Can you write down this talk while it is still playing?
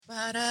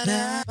Boredom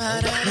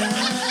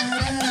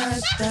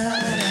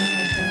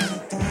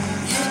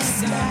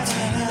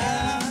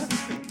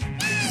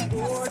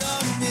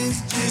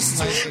is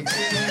just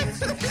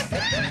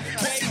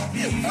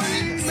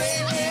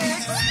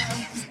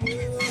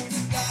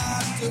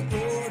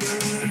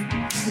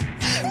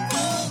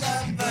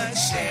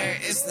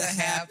it's the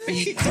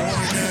happy corner.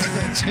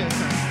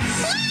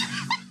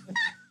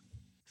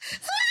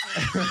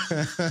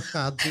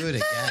 I'll do it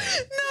again.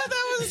 No,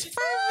 that was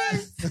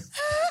perfect.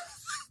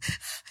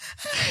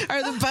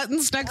 Are the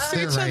buttons next to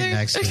They're each right other?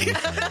 next to each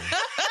other.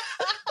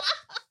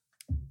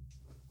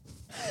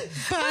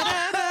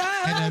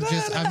 And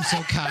I'm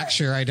so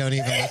cocksure I don't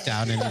even look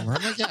down anymore.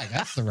 I'm like, yeah,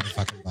 that's the right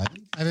fucking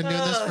button. I've been doing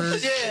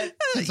this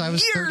since I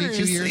was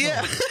 32 years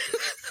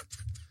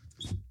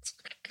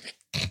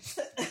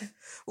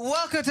old.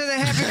 Welcome to the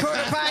Happy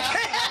Corner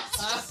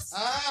Podcast.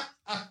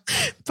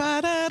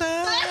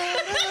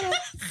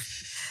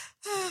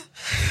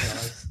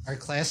 Our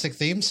classic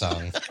theme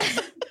song.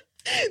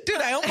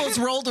 Dude, I almost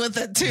rolled with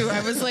it too.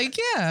 I was like,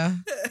 yeah.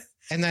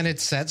 And then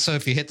it's set so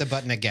if you hit the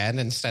button again,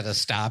 instead of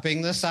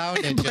stopping the sound,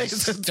 it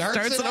just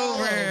starts it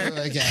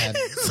over again.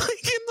 It's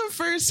like in the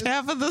first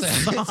half of the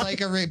song. It's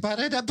like a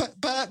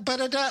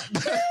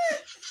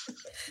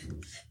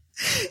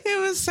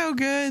It was so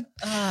good.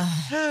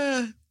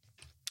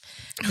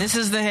 This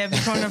is the Happy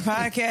Corner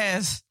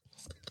Podcast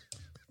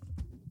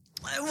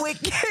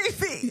with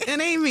Katie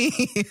and Aimee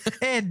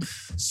and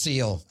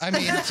Seal. I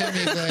mean,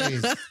 Timmy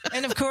Blaze.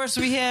 And of course,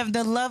 we have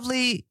the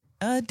lovely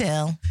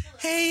Adele.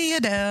 Hey,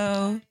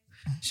 Adele.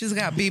 She's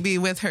got BB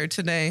with her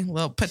today,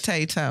 little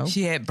potato.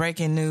 She had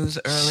breaking news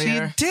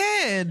earlier. She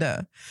did.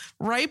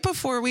 Right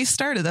before we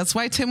started. That's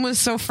why Tim was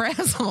so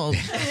frazzled.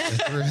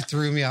 It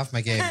threw me off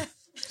my game.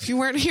 If you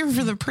weren't here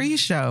for the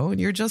pre-show and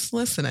you're just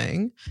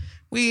listening,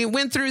 we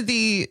went through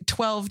the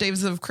 12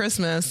 days of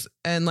Christmas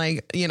and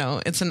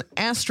it's an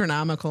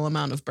astronomical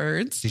amount of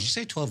birds. Did you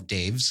say 12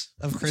 Daves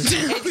of Christmas?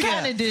 It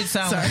kind of did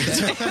sound like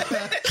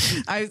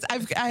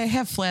that. I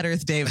have Flat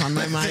Earth Dave on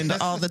my mind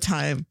all the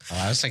time. Oh,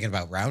 I was thinking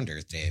about Round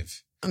Earth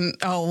Dave. Oh,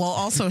 well,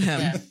 also him.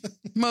 Yeah.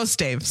 Most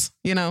Daves,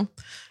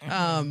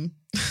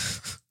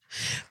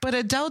 But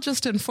Adele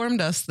just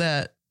informed us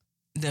that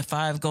the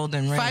 5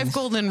 golden rings. 5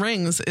 golden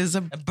rings is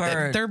a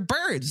bird. They're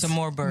birds. Some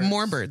more birds.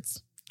 More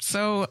birds.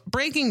 So,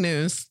 breaking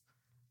news.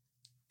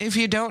 If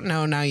you don't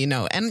know, now you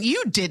know. And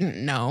you didn't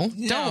know.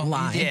 No, don't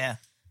lie. Yeah.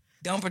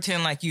 Don't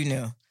pretend like you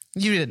knew.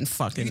 You didn't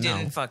fucking know. You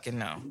didn't fucking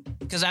know.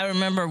 Because I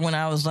remember when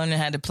I was learning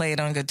how to play it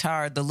on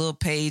guitar, the little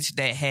page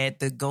that had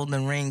the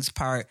golden rings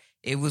part,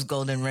 it was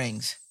golden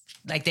rings.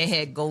 Like they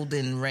had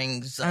golden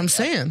rings. I'm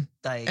saying.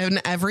 Like in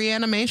every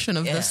animation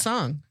of this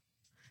song,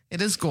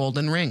 it is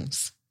golden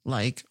rings.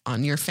 Like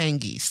on your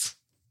fangies.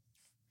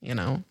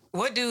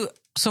 What do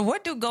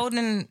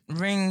golden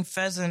ring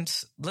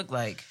pheasants look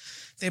like?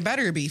 They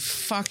better be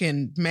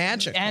fucking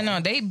magic. I know,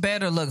 they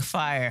better look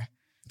fire.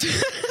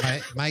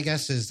 My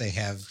guess is they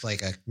have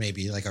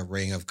maybe a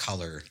ring of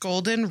color.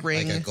 Golden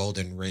ring. Like a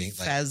golden ring.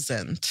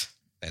 Pheasant.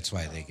 That's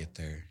why they get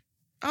their...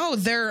 Oh,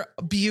 they're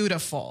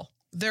beautiful.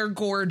 They're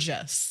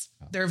gorgeous.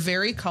 They're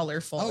very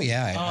colorful. Oh,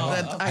 yeah.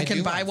 I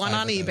can buy one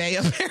on eBay,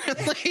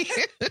 apparently.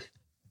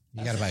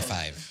 You got to buy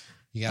 5.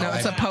 No,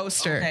 it's a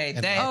poster.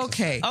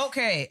 Okay.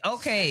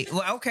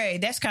 Well, okay.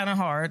 That's kind of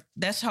hard.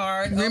 That's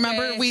hard.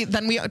 Remember, we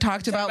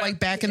talked about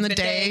back in the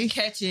day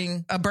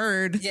catching a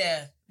bird.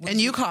 Yeah.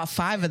 And you caught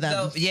 5 of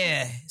them. So,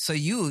 yeah. So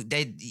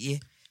yeah.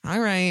 All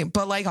right.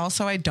 But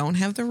also I don't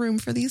have the room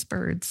for these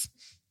birds.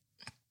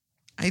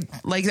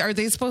 Are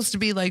they supposed to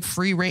be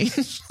free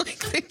range?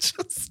 They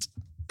just...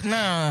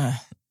 No.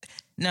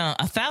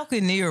 A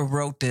falconer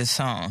wrote this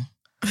song.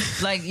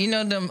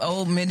 Them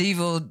old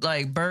medieval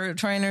bird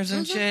trainers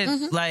and shit.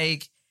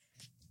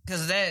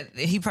 Because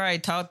he probably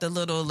taught the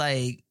little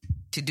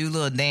to do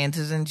little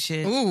dances and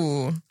shit.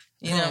 Ooh.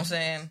 You know what I'm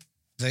saying?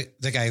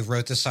 The guy who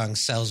wrote the song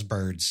sells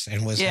birds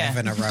and was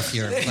having a rough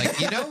year.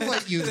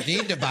 What you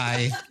need to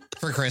buy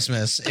for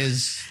Christmas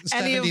is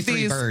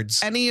 73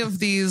 birds. Any of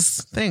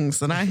these things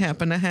that I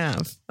happen to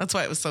have. That's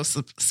why it was so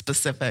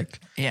specific.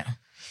 Yeah.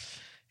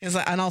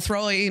 And I'll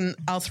throw in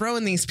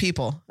these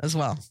people as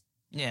well.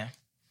 Yeah.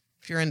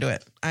 If you're into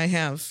it. I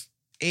have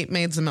 8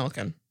 maids of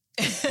milking.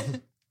 I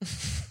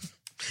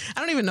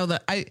don't even know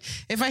that.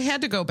 If I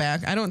had to go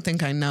back, I don't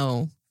think I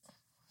know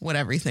what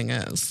everything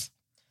is.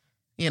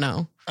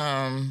 I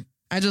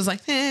just I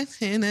can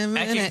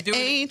do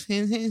it.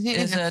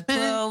 It's a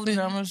 12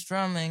 drummers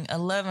drumming,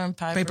 11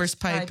 pipers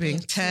piping,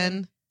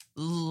 10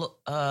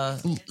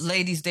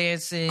 ladies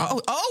dancing.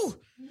 Oh,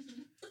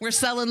 we're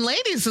selling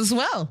ladies as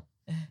well.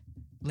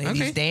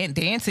 Ladies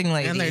dancing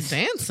ladies. And they're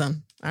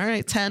dancing. All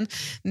right, 10.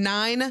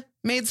 9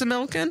 maids of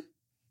milking?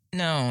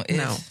 No.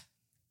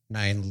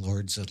 9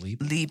 lords of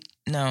leap?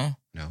 No.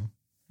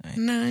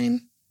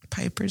 9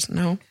 pipers?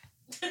 No.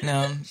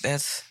 No,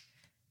 that's...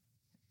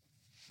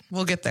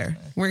 We'll get there.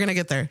 We're going to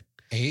get there.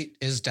 8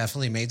 is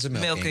definitely maids of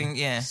milking.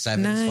 Yeah.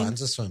 7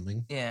 swans of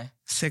swimming. Yeah.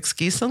 6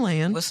 geese of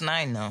laying. What's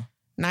 9 though?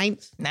 9.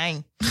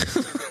 9.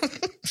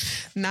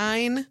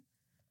 9.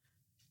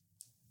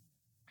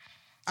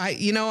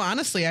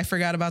 honestly, I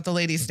forgot about the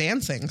ladies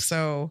dancing.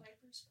 So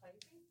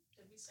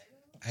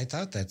I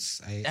thought I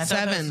thought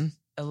 7.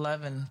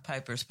 11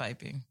 pipers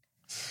piping.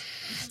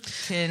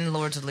 10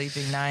 lords of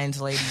leaping. 9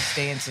 ladies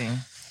dancing.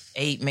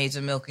 8 maids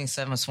of milking.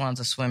 7 swans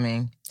of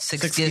swimming.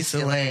 6 geese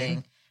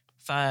laying.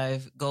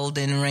 5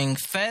 golden ring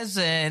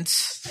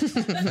pheasants.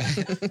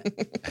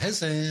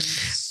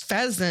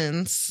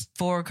 Pheasants.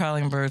 4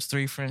 calling birds.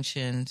 3 French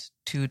hens.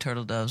 2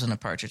 turtle doves and a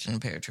partridge in a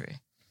pear tree.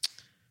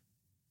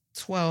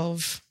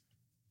 12.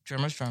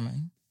 Drummers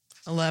drumming.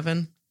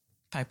 11.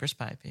 Pipers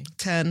piping.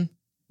 10.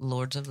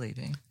 Lords of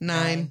leaping.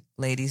 9.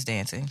 Ladies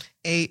dancing.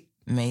 8.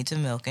 Maids of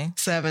milking.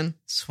 7.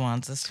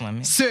 Swans of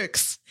swimming.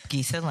 6.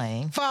 Geese a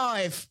laying.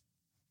 5.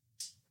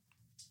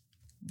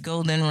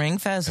 Golden ring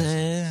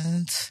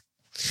pheasants.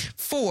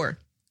 4.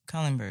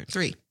 Calling birds.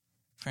 3.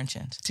 French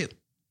hens. 2.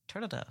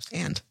 Turtle doves.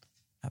 And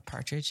A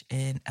partridge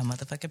in a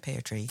motherfucking pear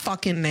tree.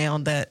 fucking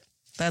nailed it.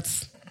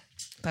 That's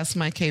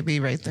my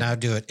KB right there. Now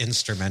do it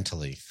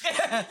instrumentally.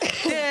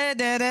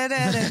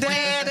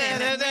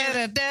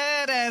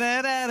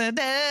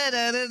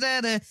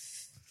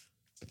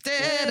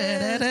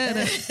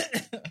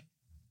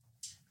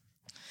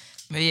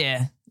 But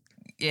yeah,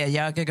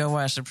 y'all could go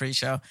watch the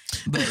pre-show.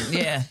 But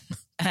yeah,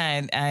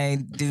 I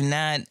do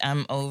not.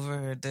 I'm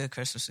over the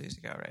Christmas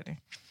music already.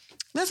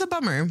 That's a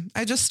bummer.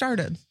 I just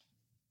started.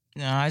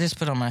 No, I just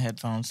put on my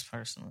headphones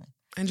personally.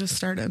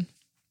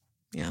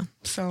 Yeah.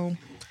 So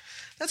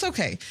that's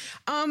okay.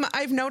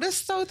 I've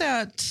noticed though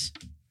that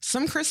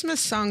some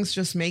Christmas songs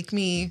just make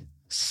me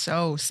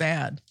so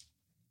sad.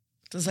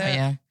 Does that?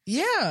 Yeah.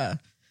 Yeah.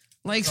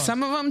 Like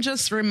some of them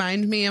just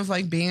remind me of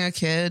like being a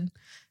kid and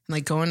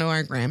like going to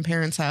our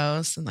grandparents'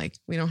 house and like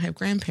we don't have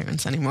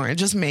grandparents anymore. It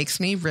just makes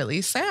me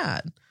really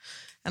sad.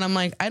 And I'm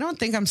like, I don't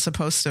think I'm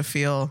supposed to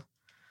feel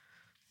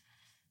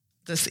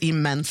this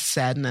immense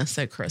sadness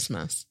at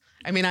Christmas.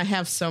 I mean, I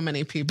have so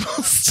many people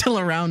still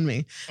around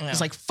me. Yeah.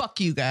 It's like,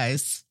 fuck you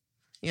guys,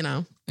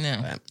 Yeah.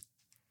 But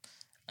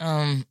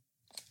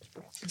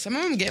some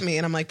of them get me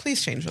and I'm like,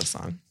 please change the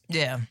song.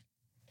 Yeah.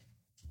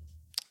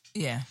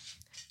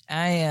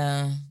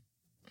 I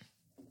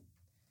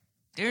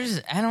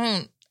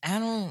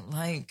don't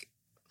like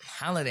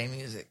holiday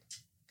music.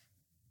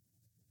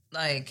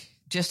 Like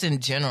just in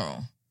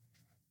general.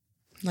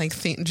 Like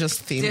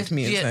just themed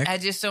music. Yeah, I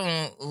just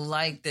don't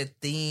like the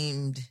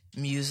themed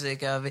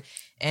music of it.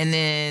 And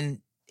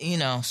then,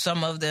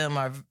 some of them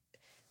are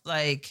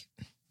like,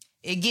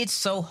 it gets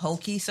so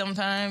hokey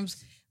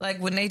sometimes. Like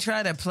when they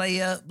try to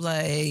play up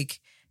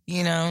like,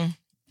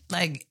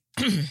 like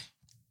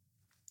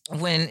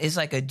when it's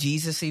like a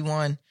Jesus-y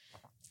one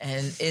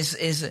and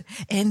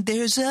and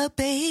there's a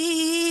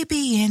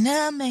baby in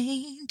a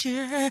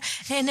manger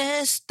and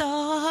a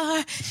star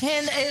and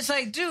it's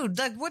like, dude,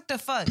 like what the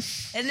fuck?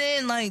 And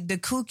then like the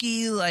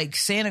kooky like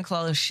Santa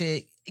Claus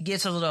shit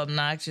gets a little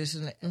obnoxious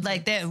and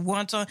like that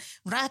one song,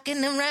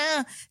 rocking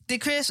around the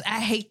Chris. I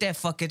hate that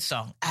fucking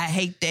song. I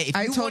hate that. If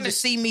you want to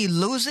see me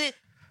lose it,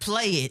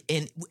 play it.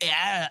 And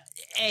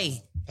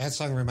hey, that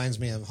song reminds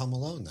me of Home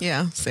Alone, though.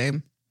 Yeah,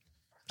 same.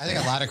 I think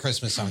a lot of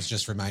Christmas songs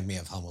just remind me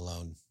of Home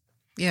Alone.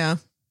 Yeah.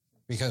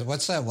 Because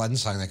what's that one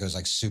song that goes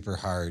like super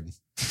hard?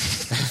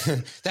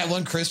 That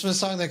one Christmas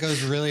song that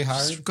goes really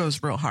hard?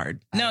 Goes real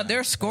hard. No,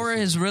 their score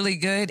is really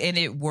good and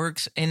it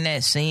works in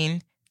that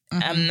scene.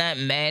 Mm-hmm. I'm not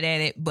mad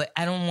at it, but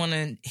I don't want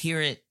to hear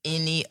it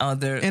any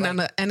other.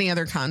 Any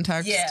other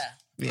context? Yeah.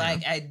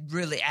 Like I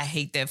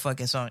hate that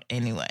fucking song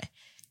anyway.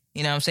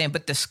 You know what I'm saying?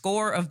 But the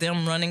score of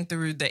them running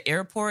through the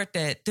airport,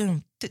 that,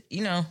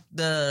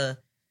 the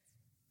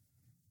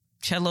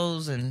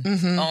cellos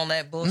and all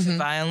that bullshit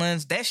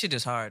violins, that shit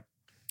is hard.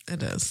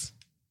 It is.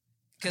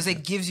 Because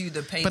it gives you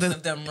the pace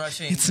of them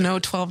rushing. It's no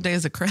 12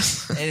 Days of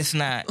Christmas. It's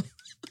not.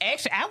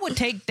 Actually, I would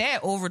take that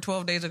over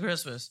 12 Days of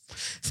Christmas.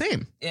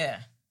 Same. Yeah.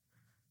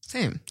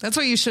 Same. That's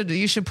what you should do.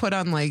 You should put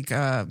on like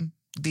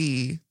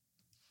the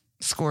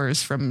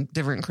scores from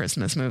different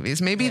Christmas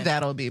movies. Maybe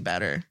that'll be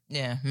better.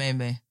 Yeah,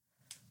 maybe.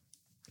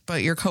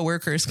 But your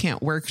coworkers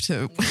can't work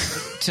to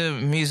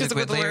music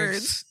with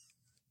lyrics.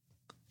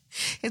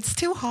 It's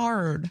too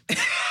hard.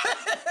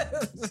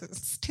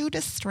 It's too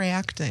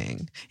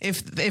distracting.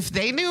 If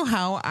they knew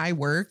how I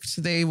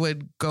worked, they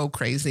would go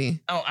crazy.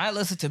 Oh, I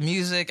listen to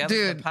music. I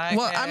listen to podcasts.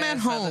 Well, I'm at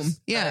home.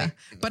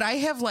 But I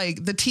have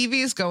like the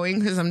TV is going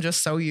because I'm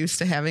just so used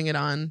to having it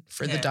on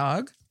for the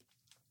dog.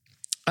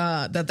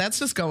 That's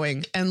just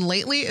going. And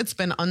lately it's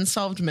been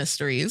Unsolved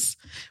Mysteries,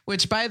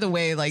 which by the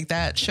way, like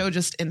that show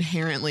just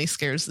inherently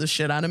scares the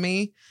shit out of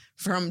me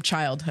from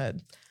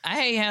childhood. I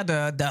had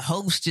the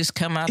host just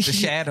come out the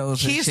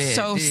shadows. He's and shit,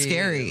 so dude.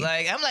 Scary.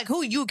 Like, I'm like,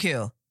 who you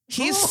kill?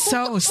 He's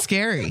so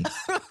scary.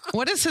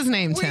 What is his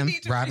name, Tim?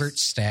 Robert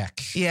Stack.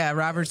 Yeah,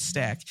 Robert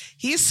Stack.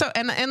 He's so,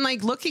 and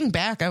like looking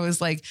back, I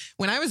was like,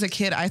 when I was a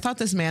kid, I thought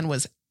this man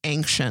was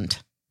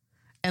ancient.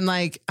 And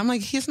like, I'm like,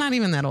 he's not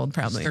even that old,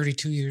 probably. He's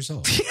 32 years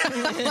old.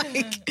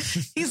 Like,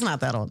 he's not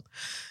that old.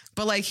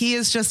 But like, he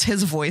is just,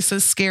 his voice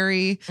is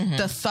scary.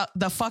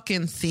 The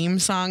fucking theme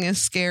song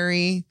is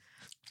scary.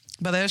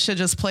 But that shit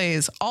just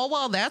plays. All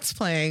while that's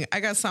playing, I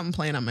got something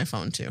playing on my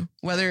phone too.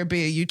 Whether it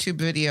be a YouTube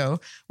video,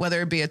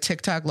 whether it be a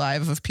TikTok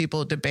live of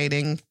people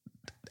debating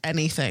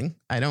anything,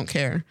 I don't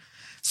care.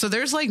 So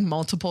there's like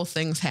multiple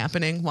things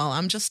happening while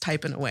I'm just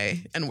typing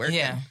away and working.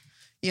 Yeah.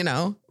 You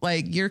know,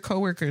 like your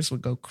coworkers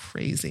would go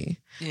crazy.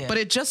 Yeah. But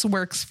it just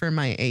works for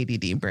my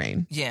ADD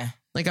brain. Yeah.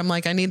 Like I'm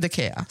like, I need the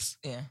chaos.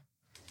 Yeah.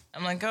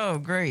 I'm like, oh,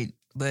 great.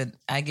 But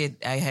I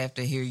have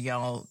to hear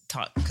y'all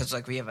talk because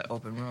like we have an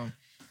open room.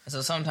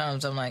 So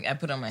sometimes I'm like, I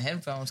put on my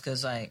headphones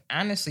because, like,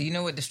 honestly, you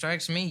know what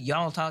distracts me?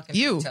 Y'all talking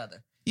to each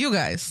other. You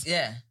guys.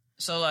 Yeah.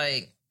 So,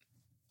 like,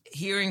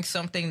 hearing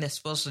something that's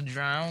supposed to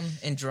drone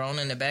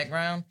in the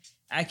background,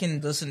 I can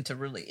listen to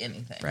really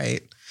anything.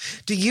 Right.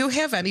 Do you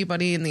have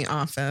anybody in the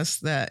office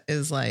that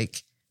is,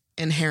 like,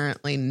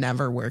 inherently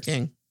never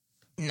working?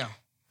 No.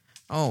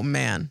 Oh,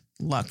 man.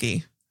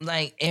 Lucky.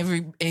 Like,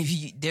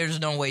 there's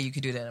no way you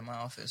could do that in my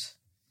office.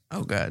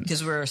 Oh, good.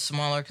 Because we're a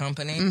smaller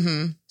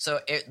company, so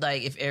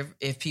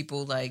if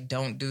people like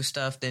don't do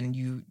stuff, then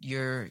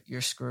you're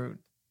screwed.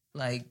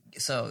 Like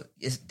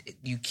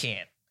you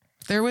can't.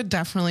 There would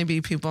definitely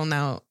be people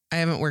now. I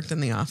haven't worked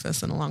in the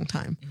office in a long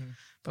time,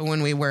 but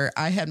when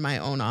I had my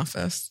own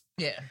office.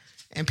 Yeah,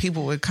 and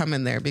people would come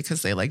in there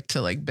because they like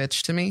to like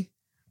bitch to me,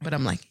 but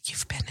I'm like,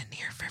 you've been in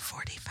here for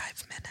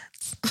 45 minutes.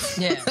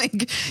 Yeah,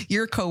 like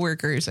your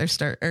coworkers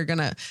are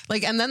gonna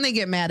like, and then they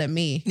get mad at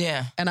me.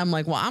 Yeah, and I'm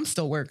like, well, I'm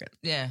still working.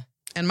 Yeah,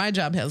 and my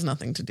job has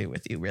nothing to do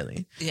with you,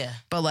 really. Yeah,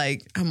 but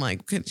like, I'm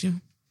like, could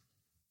you?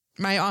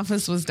 My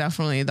office was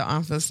definitely the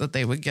office that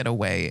they would get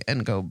away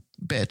and go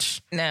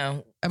bitch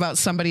about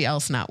somebody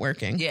else not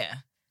working. Yeah.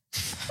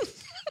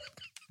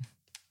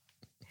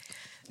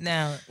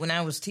 Now, when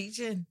I was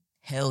teaching,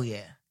 hell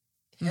yeah,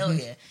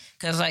 yeah,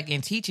 because like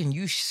in teaching,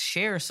 you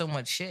share so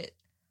much shit.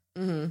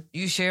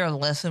 You share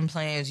lesson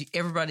plans.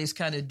 Everybody's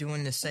kind of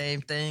doing the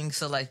same thing.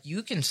 So, like,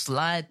 you can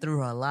slide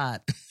through a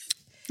lot.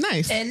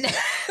 Nice. And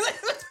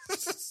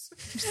it's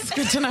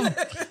good to know.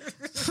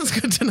 It's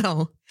good to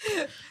know.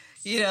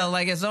 You know,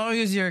 like, as long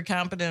as you're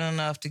competent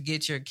enough to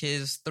get your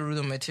kids through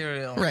the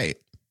material. Right.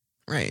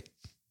 Right.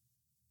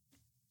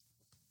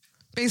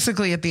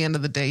 Basically, at the end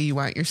of the day, you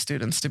want your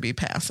students to be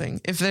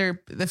passing. If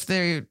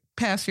they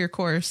pass your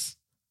course,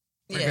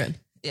 we're good.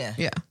 Yeah.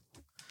 Yeah.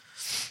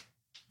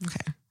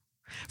 Okay.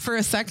 For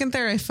a second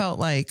there, I felt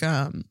like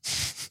there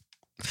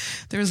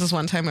was this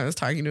one time I was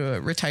talking to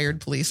a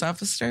retired police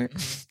officer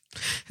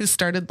who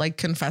started like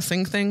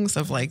confessing things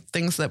of like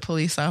things that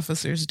police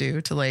officers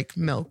do to like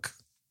milk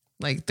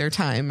like their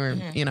time or,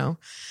 you know,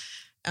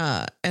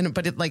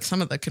 but it like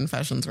some of the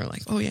confessions were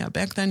like, oh yeah,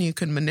 back then you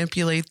could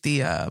manipulate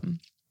the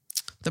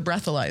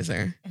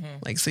breathalyzer,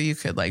 like, so you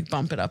could like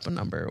bump it up a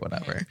number or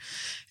whatever.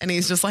 And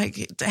he's just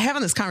like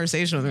having this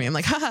conversation with me. I'm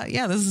like, haha,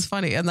 yeah, this is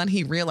funny. And then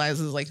he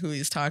realizes like who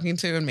he's talking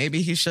to and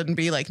maybe he shouldn't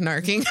be like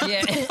narking on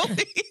the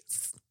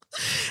police.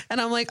 And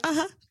I'm like,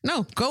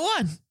 no, go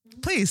on.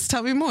 Please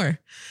tell me more.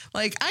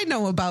 Like, I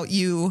know about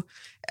you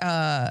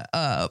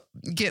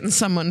getting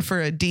someone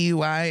for a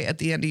DUI at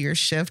the end of your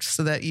shift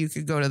so that you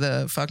could go to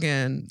the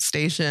fucking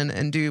station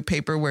and do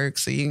paperwork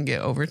so you can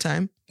get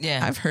overtime.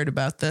 Yeah. I've heard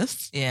about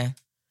this. Yeah.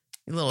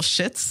 You little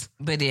shits.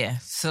 But yeah,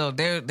 so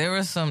there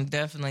were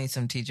definitely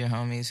some teacher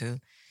homies who,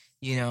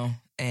 you know,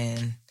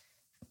 and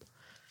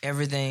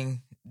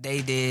everything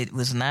they did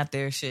was not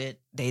their shit.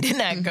 They did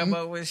not come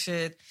up with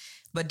shit.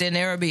 But then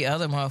there would be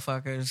other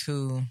motherfuckers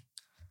who,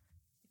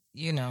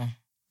 you know,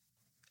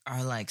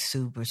 are like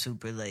super,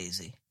 super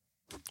lazy.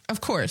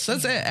 Of course.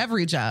 That's at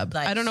every job.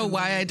 Like, I don't know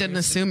why I didn't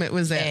assume it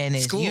was at and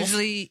school. It's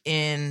usually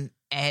in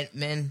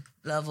admin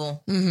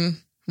level, you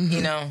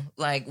know,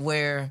 like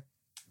where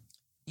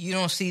you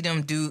don't see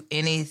them do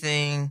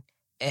anything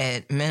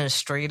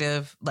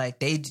administrative. Like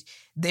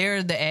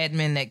they're the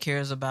admin that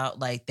cares about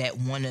like that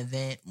one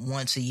event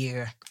once a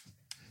year.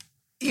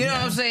 You know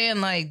what I'm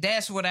saying? Like,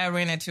 that's what I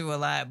ran into a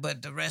lot.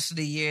 But the rest of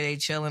the year, they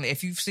chilling.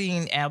 If you've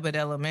seen Albert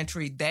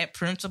Elementary, that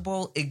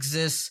principal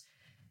exists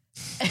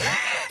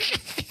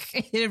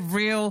in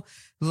real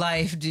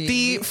life. G.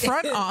 The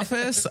front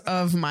office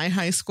of my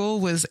high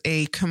school was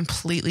a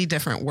completely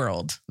different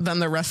world than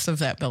the rest of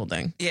that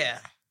building. Yeah.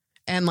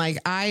 And like,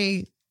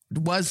 I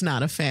was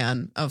not a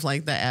fan of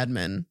like the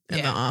admin in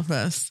the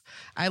office.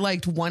 I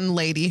liked one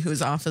lady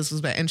whose office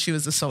was bad, and she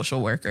was a social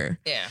worker.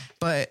 Yeah.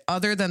 But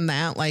other than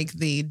that, like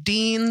the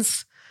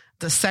deans,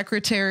 the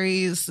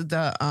secretaries,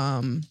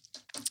 the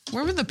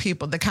where were the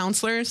people, the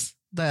counselors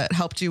that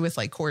helped you with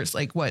like course,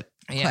 like what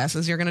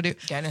classes you're gonna do?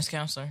 Guidance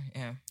counselor.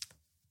 Yeah.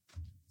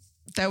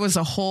 That was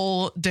a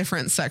whole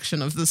different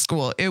section of the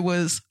school. It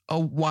was a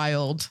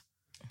wild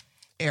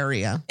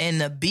area. And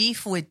the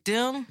beef with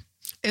them.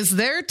 Is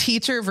there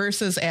teacher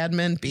versus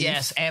admin beef?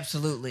 Yes,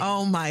 absolutely.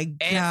 Oh my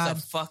God.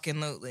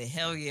 Abso-fucking-lutely.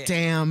 Hell yeah.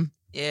 Damn.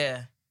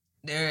 Yeah,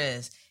 there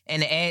is.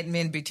 And the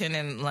admin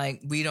pretending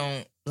like we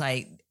don't,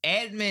 like,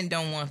 admin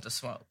don't want to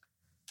smoke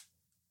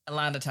a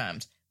lot of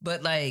times.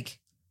 But like,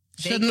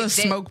 shouldn't the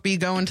smoke be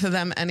going to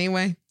them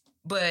anyway?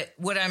 But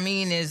what I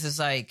mean is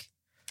like,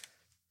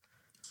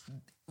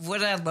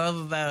 what I love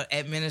about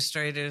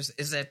administrators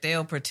is that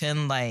they'll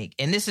pretend like,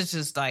 and this is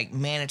just like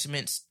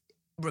management's,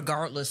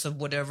 regardless of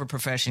whatever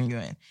profession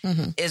you're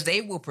in, is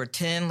they will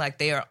pretend like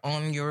they are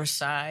on your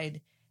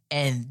side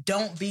and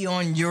don't be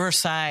on your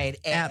side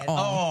at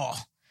all.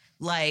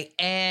 Like,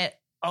 at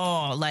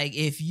all. Like,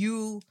 if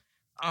you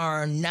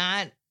are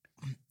not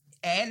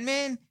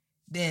admin,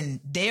 then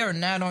they are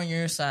not on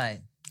your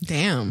side.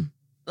 Damn.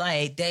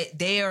 Like,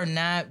 they are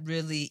not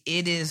really,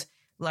 it is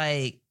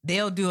like,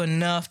 they'll do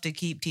enough to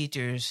keep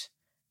teachers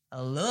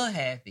a little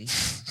happy,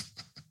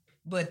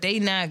 but they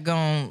not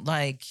gonna,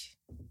 like,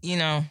 you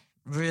know,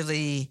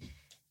 really,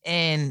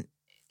 and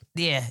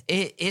yeah,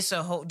 it's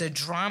a whole, the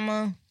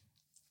drama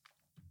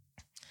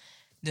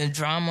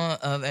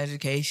of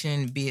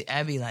education,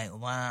 I'd be like,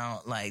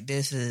 wow, like,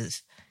 this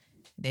is,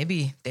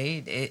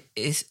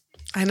 it's.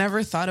 I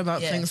never thought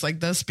about things like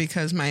this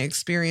because my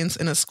experience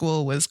in a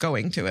school was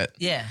going to it.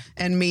 Yeah.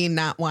 And me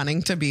not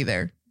wanting to be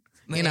there.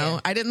 You know,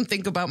 I didn't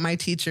think about my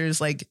teachers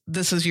like,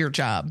 this is your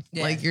job.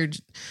 Yeah. Like,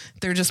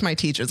 they're just my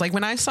teachers. Like,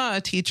 when I saw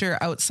a teacher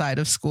outside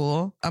of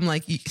school, I'm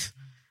like,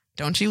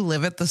 don't you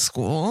live at the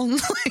school?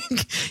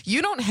 Like,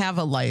 you don't have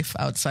a life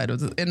outside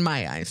of in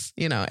my eyes,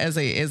 you know, as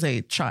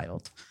a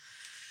child.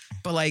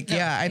 But like, no,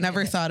 I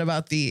never thought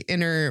about the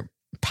inner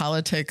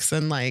politics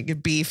and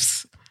like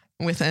beefs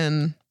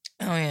within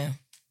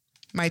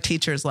my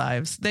teachers'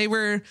 lives. They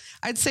were,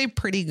 I'd say,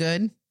 pretty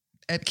good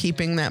at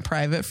keeping that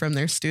private from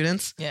their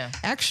students. Yeah.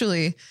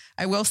 Actually,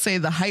 I will say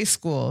the high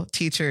school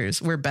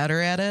teachers were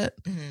better at it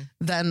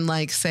than,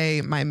 like,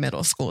 say, my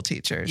middle school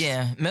teachers.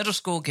 Yeah. Middle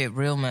school get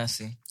real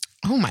messy.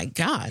 Oh, my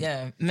God.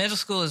 Yeah. Middle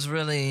school is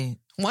really...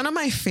 one of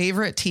my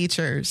favorite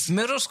teachers.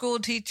 Middle school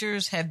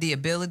teachers have the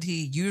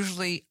ability,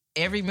 usually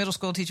every middle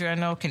school teacher I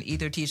know can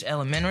either teach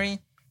elementary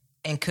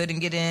and couldn't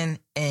get in,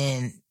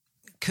 and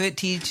could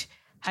teach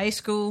high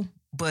school,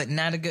 but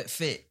not a good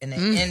fit. And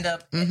they end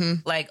up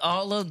like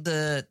all of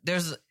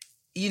there's,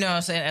 you know what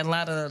I'm saying? A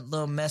lot of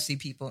little messy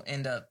people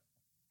end up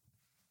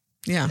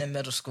in the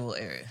middle school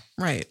area.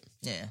 Right.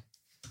 Yeah.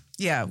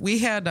 Yeah. We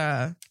had,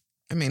 I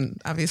mean,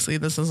 obviously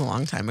this is a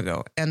long time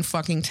ago and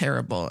fucking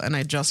terrible. And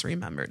I just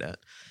remembered it.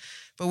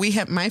 But we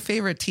had, my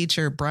favorite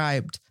teacher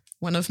bribed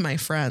one of my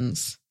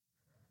friends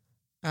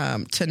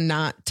to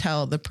not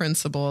tell the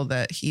principal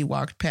that he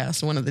walked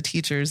past one of the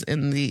teachers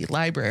in the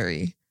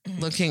library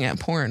looking at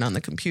porn on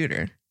the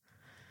computer.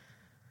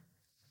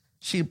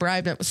 She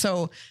bribed him.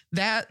 So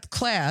that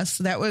class,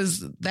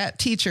 that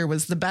teacher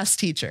was the best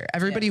teacher.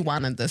 Everybody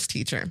wanted this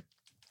teacher.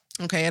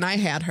 Okay. And I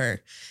had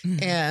her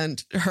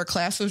and her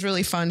class was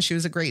really fun. She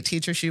was a great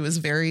teacher. She was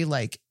very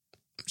like,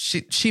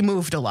 she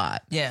moved a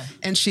lot. Yeah.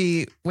 And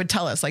she would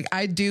tell us, like,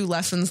 I do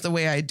lessons the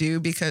way I do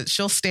because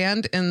she'll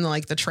stand in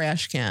like the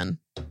trash can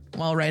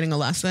while writing a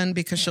lesson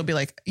because she'll be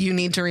like, you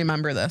need to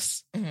remember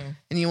this. And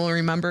you will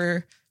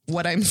remember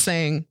what I'm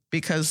saying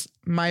because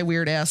my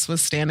weird ass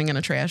was standing in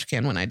a trash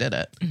can when I did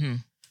it.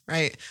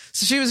 Right.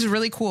 So she was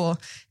really cool.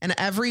 And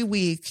every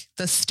week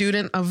the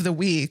student of the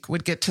week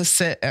would get to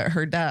sit at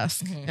her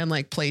desk and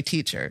like play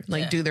teacher,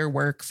 like do their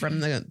work from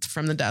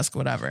the desk,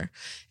 whatever.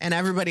 And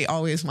everybody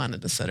always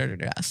wanted to sit at her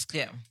desk.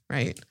 Yeah.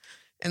 Right.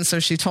 And so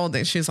she told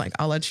me, she's like,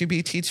 I'll let you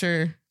be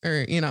teacher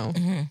or, you know,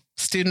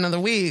 student of the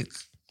week,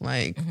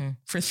 like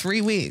for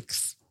 3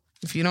 weeks,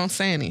 if you don't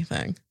say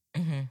anything.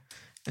 And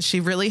she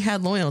really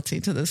had loyalty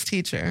to this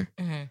teacher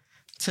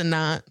to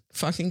not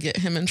fucking get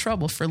him in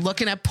trouble for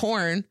looking at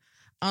porn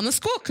on the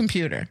school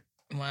computer.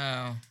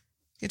 Wow.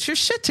 Get your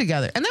shit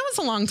together. And that was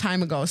a long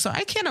time ago. So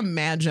I can't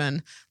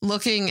imagine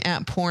looking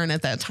at porn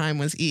at that time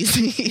was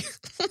easy.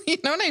 You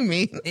know what I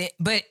mean?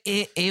 But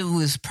it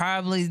was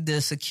probably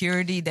the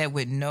security that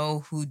would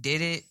know who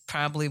did it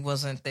probably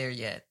wasn't there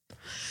yet.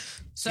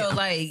 So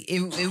like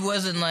it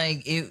wasn't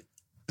like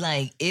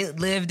it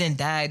lived and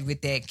died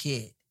with that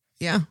kid.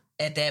 Yeah.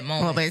 At that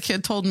moment. Well, that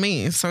kid told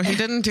me, so he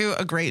didn't do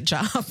a great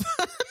job.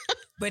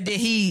 But did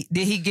he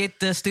get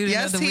the student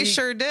of the week? Yes, he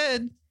sure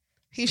did.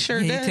 He sure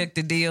did. He took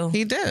the deal.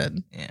 He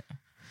did. Yeah.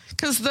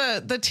 Because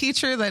the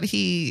teacher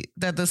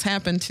that this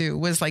happened to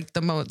was like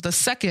the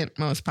second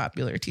most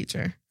popular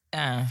teacher.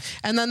 And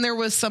then there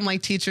was some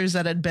like teachers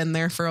that had been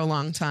there for a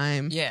long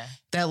time. Yeah.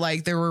 That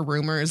like there were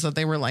rumors that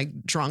they were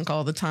like drunk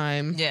all the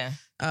time. Yeah.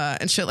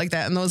 And shit like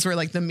that. And those were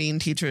like the mean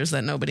teachers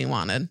that nobody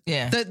wanted.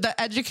 Yeah. The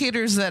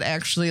educators that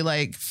actually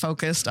like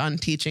focused on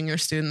teaching your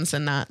students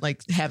and not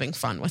like having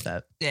fun with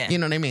it. Yeah. You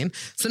know what I mean?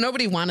 So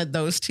nobody wanted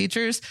those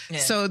teachers. Yeah.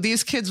 So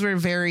these kids were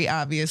very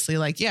obviously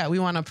like, yeah, we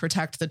want to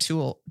protect the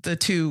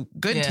two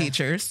good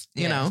teachers,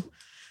 you know?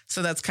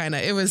 So that's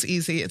it was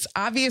easy. It's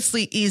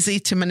obviously easy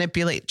to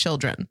manipulate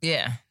children.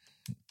 Yeah.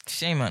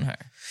 Shame on her.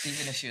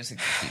 Even if she was a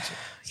good teacher.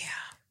 Yeah.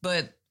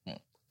 But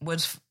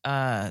what's,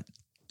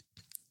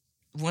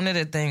 one of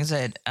the things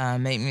that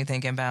made me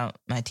think about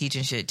my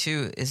teaching shit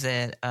too is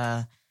that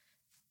I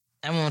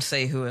won't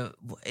say who it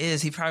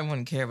is. He probably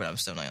wouldn't care, but I'm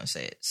still not gonna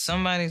say it.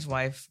 Somebody's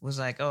wife was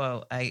like,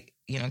 "Oh, can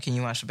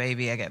you watch the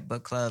baby? I got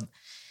book club,"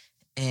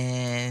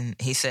 and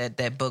he said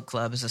that book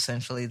club is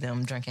essentially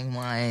them drinking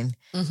wine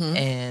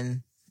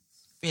and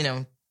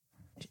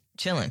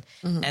chilling.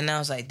 And I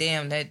was like,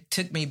 damn, that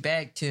took me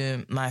back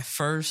to my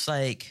first,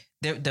 like,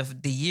 the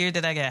year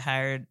that I got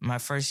hired, my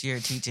first year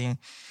of teaching.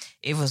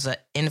 It was an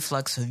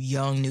influx of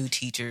young new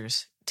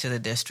teachers to the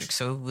district.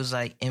 So it was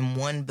like in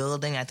one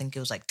building, I think it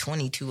was like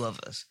 22 of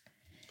us.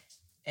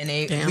 And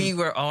we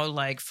were all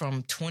like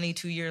from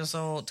 22 years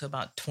old to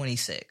about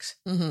 26.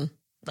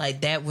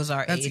 Like that was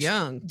our age. That's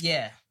young.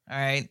 Yeah. All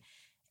right.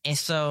 And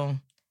so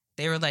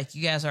they were like,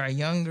 you guys are a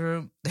young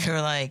group. They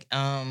were like,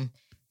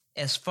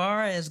 as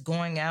far as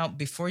going out,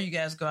 before you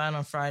guys go out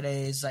on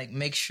Fridays, like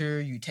make sure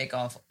you take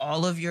off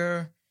all of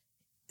your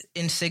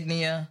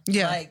insignia.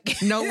 Yeah. Like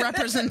no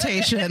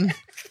representation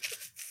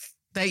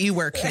that you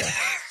work here.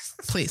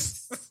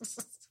 Please.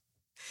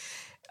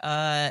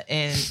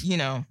 And you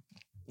know,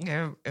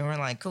 and we're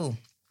like, cool.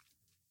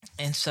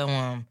 And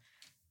so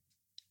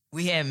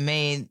we had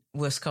made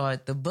what's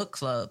called the book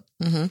club.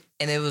 And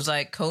it was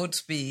like code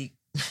speak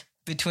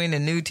between the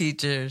new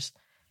teachers.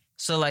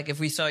 So like if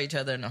we saw each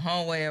other in the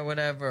hallway or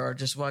whatever, or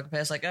just walking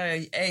past, like,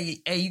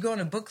 hey, you going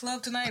to book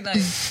club tonight? Like,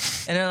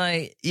 and they're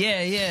like,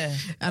 yeah.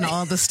 And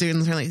all the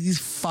students are like, these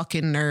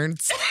fucking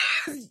nerds.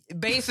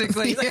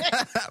 Basically.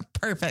 Yeah,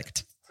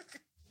 perfect.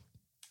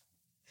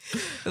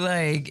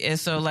 Like, and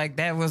so like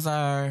that was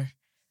our,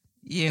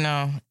 you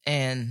know,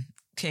 and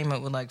came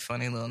up with like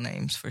funny little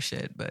names for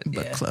shit, but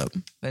Book club.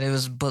 But it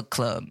was book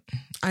club.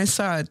 I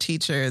saw a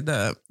teacher,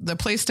 the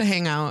place to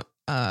hang out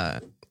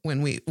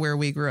where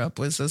we grew up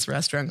was this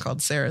restaurant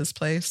called Sarah's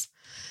Place.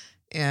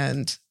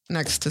 And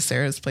next to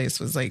Sarah's Place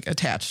was like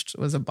attached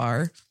was a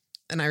bar.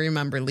 And I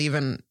remember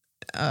leaving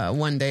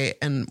one day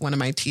and one of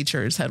my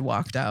teachers had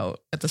walked out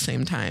at the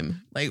same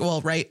time. Like,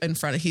 well, right in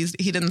front of, he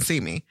didn't see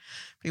me.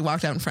 He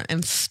walked out in front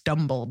and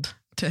stumbled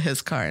to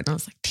his car. And I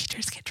was like,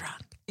 teachers get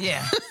drunk.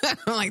 Yeah.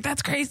 I'm like,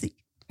 that's crazy.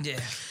 Yeah.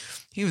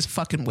 He was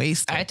fucking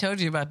wasted. I told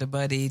you about the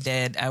buddy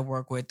that I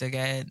work with. The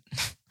guy,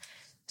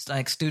 it's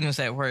like students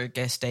at work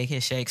get Steak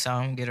and Shake, so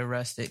I don't get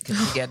arrested because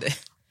you get it.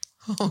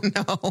 Oh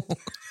no.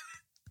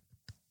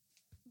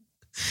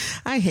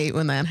 I hate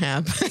when that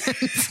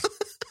happens.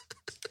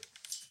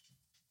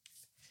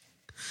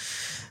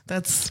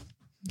 That's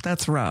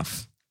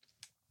rough.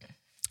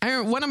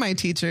 One of my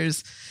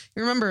teachers,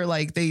 you remember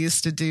like they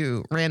used to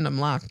do random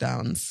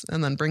lockdowns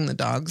and then bring the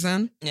dogs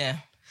in? Yeah.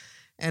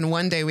 And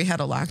one day we had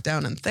a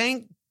lockdown and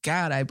thank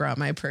God I brought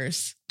my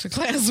purse to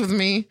class with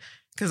me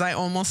because I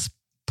almost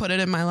put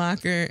it in my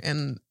locker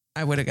and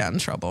I would have gotten in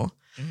trouble.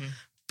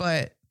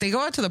 But they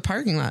go out to the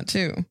parking lot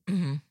too.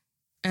 And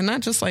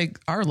not just like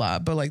our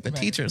lot, but like the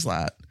teacher's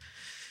lot.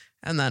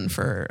 And then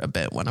for a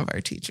bit, one of our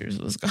teachers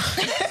was gone.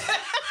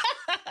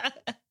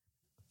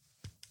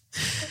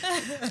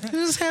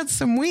 Just had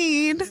some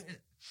weed.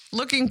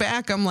 Looking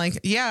back, I'm like,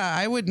 yeah,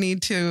 I would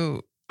need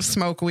to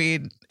smoke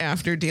weed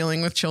after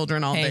dealing with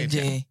children all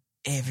day.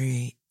 Yeah.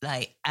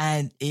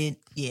 I'm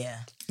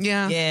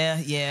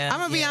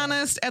gonna be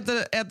honest. At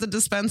the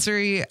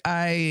dispensary,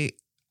 I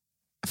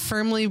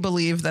firmly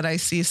believe that I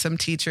see some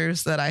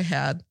teachers that I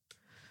had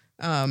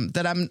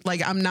that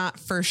I'm not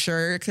for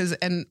sure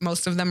and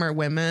most of them are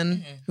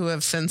women who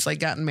have since like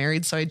gotten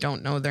married, so I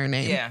don't know their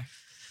name. Yeah.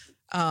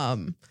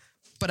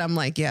 But I'm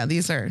like, yeah,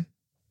 these are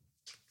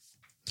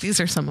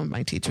some of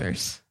my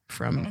teachers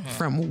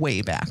from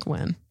way back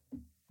when.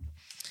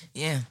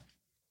 Yeah.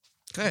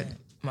 Good.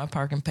 My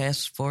parking pass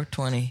is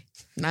 $4.20.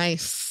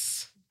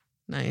 Nice.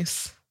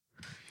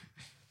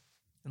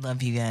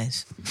 Love you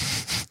guys.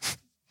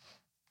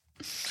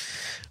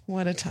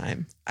 What a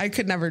time. I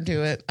could never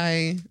do it.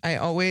 I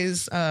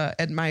always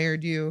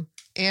admired you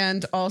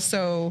and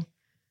also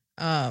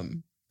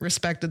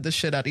respected the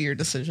shit out of your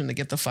decision to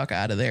get the fuck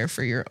out of there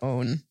for your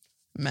own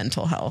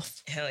mental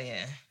health. Hell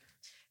yeah.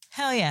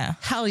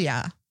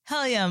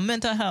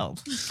 Mental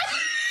health.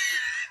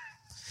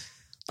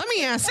 Let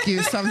me ask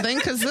you something,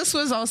 because this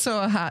was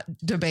also a hot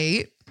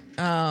debate,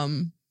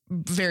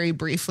 very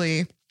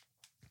briefly.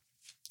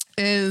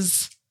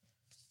 Is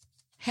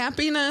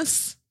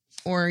happiness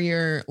or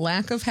your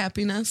lack of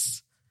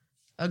happiness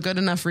a good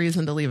enough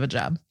reason to leave a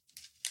job?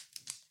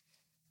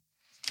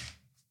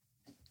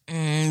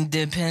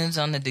 Depends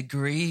on the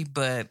degree,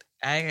 but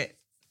I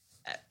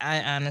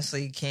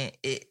honestly can't.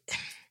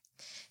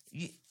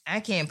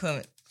 I can't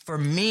put. For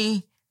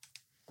me,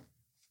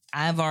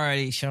 I've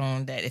already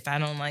shown that if I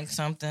don't like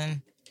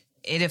something,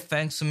 it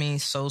affects me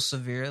so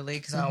severely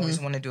because I always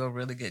want to do a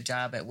really good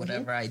job at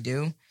whatever I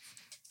do.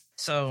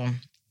 So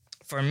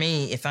for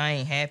me, if I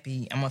ain't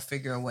happy, I'm gonna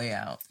figure a way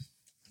out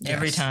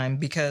every time,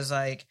 because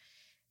like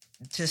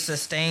to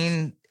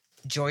sustain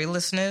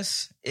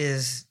joylessness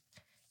is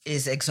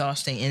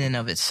exhausting in and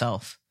of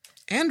itself.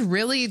 And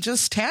really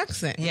just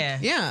taxing.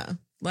 Yeah.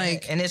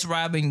 Like, and it's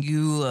robbing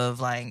you of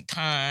like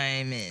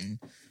time and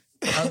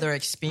other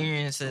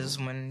experiences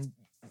when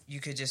you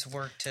could just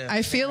work to.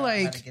 I feel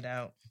like how to get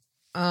out.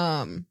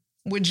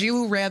 Would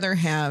you rather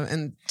have,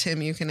 and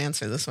Tim, you can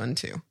answer this one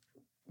too,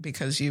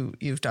 because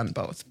you've done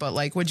both, but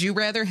like, would you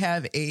rather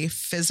have a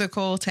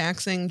physical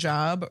taxing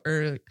job,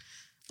 or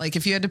like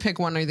if you had to pick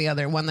one or the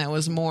other, one that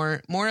was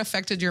more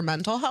affected your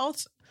mental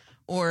health,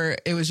 or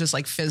it was just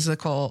like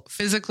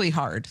physically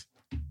hard?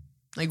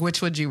 Like,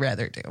 which would you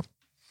rather do?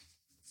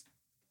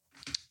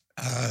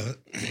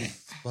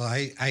 Well,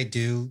 I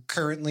do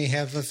currently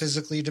have a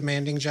physically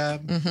demanding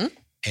job. Mm-hmm.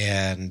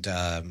 And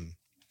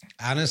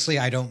honestly,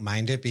 I don't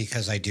mind it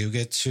because I do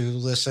get to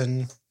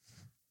listen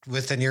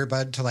with an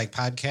earbud to like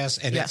podcasts.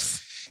 And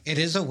it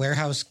is a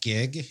warehouse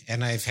gig,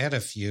 and I've had a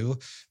few,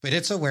 but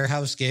it's a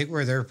warehouse gig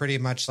where they're pretty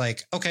much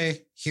like,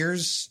 okay,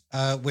 here's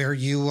where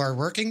you are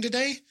working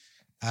today.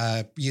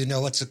 You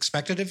know what's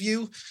expected of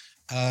you.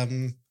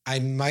 I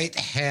might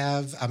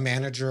have a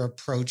manager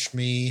approach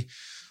me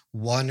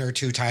 1 or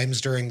 2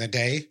 times during the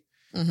day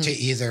to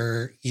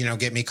either,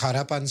 get me caught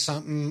up on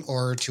something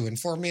or to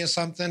inform me of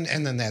something.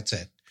 And then that's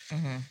it.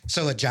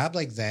 So a job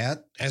like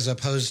that, as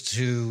opposed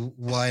to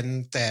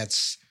one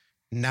that's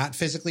not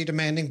physically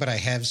demanding, but I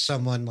have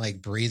someone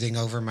like breathing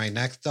over my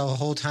neck the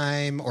whole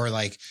time, or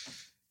like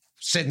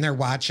sitting there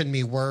watching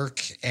me work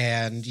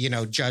and,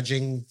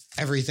 judging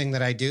everything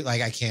that I do.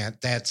 Like, I can't,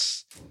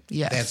 that's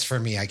for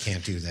me. I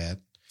can't do that.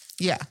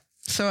 Yeah.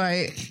 So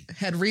I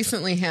had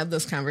recently had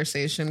this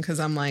conversation because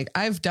I'm like,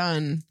 I've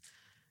done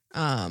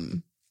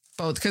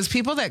both, because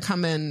people that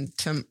come in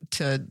to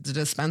the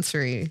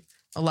dispensary,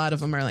 a lot of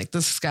them are like,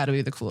 this has got to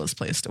be the coolest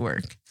place to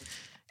work.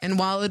 And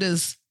while it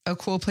is a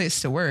cool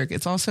place to work,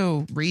 it's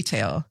also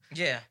retail.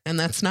 Yeah. And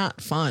that's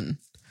not fun.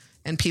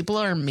 And people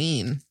are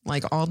mean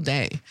like all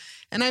day.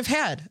 And I've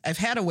had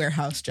a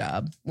warehouse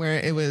job where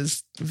it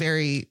was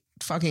very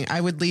I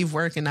would leave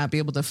work and not be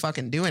able to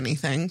fucking do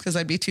anything because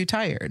I'd be too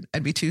tired.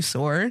 I'd be too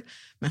sore.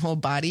 My whole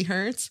body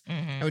hurts.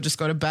 I would just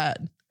go to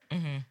bed.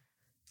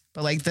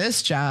 But like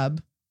this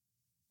job,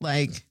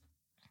 like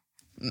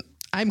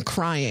I'm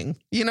crying.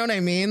 You know what I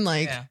mean?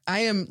 Like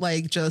I am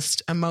like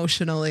just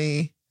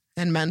emotionally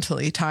and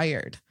mentally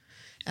tired.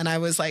 And I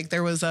was like,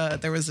 there was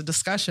a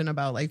discussion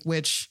about like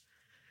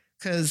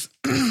because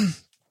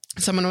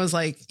someone was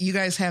like, you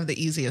guys have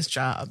the easiest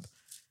job.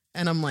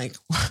 And I'm like,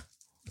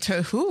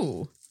 to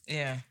who?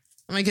 Yeah.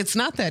 I'm like, it's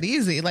not that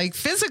easy. Like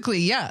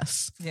physically,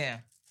 yes. Yeah.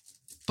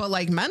 But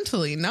like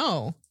mentally,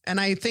 no. And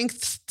I think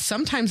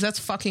sometimes that's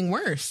fucking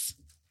worse.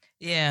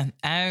 Yeah.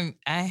 I've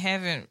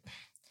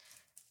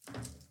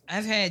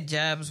had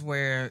jobs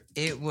where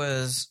it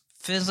was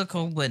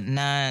physical, but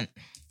not,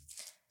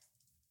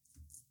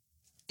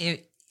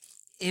 it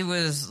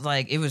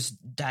was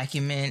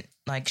document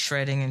like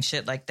shredding and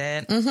shit like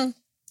that.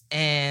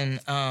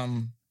 And,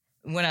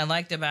 what I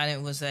liked about it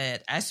was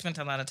that I spent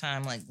a lot of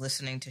time like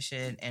listening to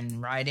shit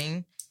and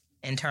writing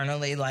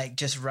internally, like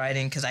just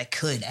writing because I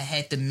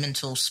had the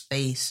mental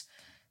space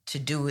to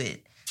do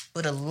it.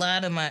 But a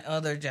lot of my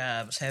other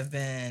jobs have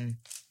been,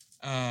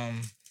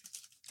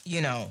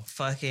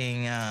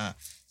 fucking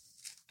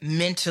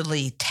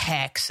mentally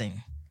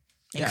taxing,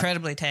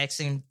 incredibly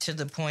taxing to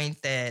the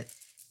point that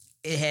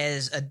it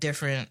has a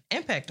different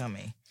impact on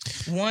me.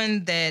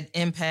 One that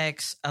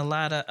impacts a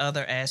lot of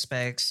other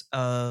aspects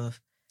of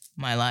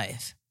my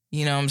life.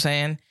 You know what I'm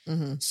saying?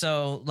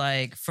 So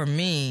like for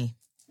me,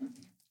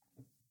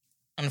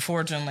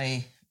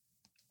 unfortunately,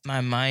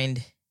 my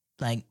mind,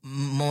 like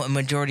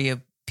majority of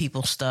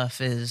people's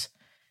stuff is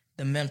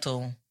the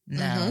mental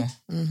now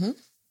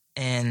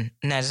and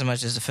not as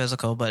much as the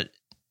physical. But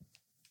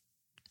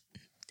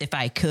if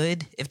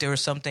there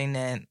was something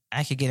that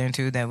I could get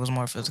into that was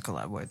more physical,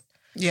 I would.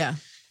 Yeah.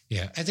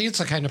 Yeah, I think it's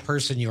the kind of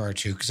person you are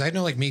too. Because I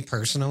know, like me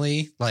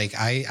personally, like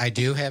I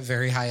do have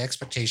very high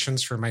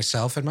expectations for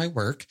myself and my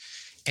work.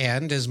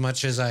 And as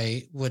much as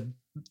I would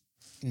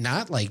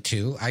not like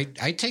to, I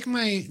take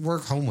my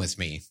work home with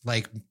me,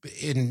 like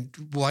in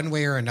one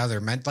way or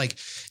another. Like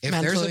if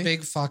there's a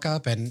big fuck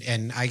up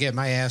and I get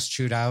my ass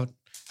chewed out,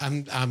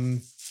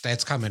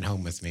 that's coming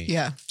home with me.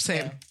 Yeah,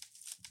 same. Yeah.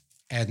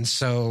 And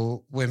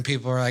so when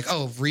people are like,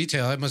 oh,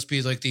 retail, it must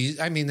be like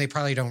they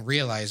probably don't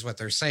realize what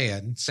they're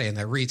saying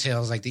that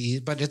retail is like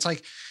but it's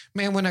like,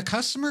 man, when a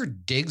customer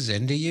digs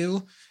into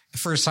you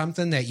for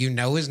something that you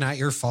know is not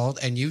your fault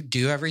and you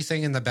do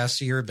everything in the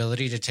best of your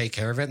ability to take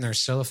care of it and they're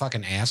still a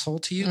fucking asshole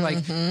to you,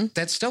 like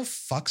that still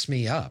fucks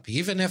me up.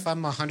 Even if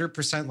I'm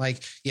 100%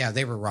 like, yeah,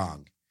 they were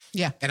wrong.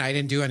 Yeah. And I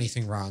didn't do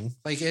anything wrong.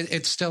 Like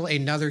it's still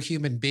another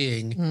human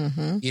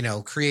being,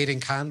 creating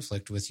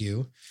conflict with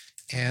you.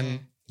 And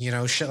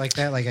shit like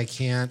that. Like I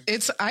can't.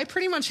 I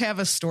pretty much have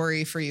a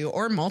story for you,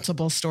 or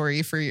multiple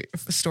stories for you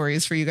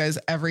guys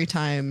every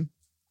time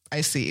I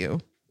see you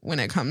when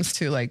it comes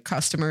to like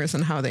customers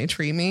and how they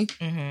treat me.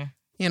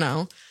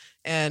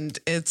 And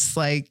it's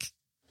like,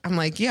 I'm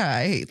like, yeah,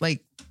 I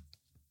like,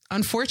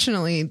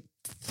 unfortunately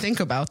think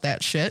about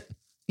that shit.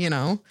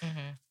 So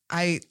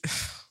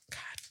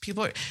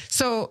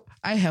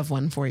I have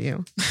one for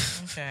you.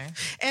 Okay.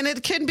 And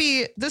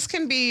this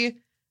can be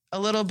a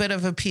little bit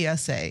of a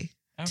PSA.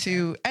 Okay.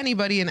 To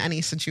anybody in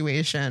any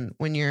situation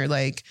when you're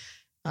like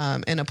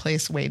in a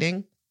place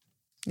waiting,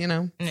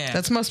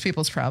 that's most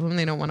people's problem.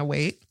 They don't want to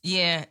wait.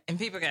 Yeah. And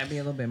people got to be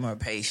a little bit more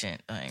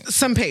patient. Like.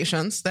 Some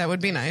patience. That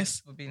would be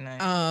nice.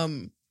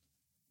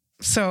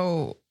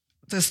 So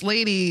this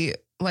lady,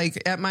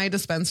 like at my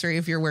dispensary,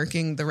 if you're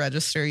working the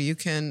register, you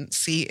can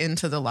see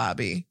into the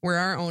lobby. We're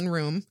our own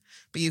room,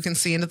 but you can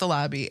see into the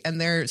lobby and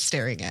they're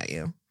staring at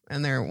you.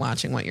 and they're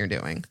watching what you're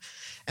doing.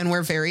 And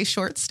we're very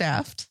short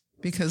staffed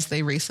because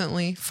they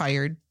recently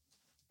fired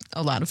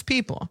a lot of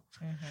people.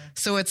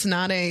 So it's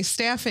not a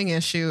staffing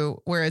issue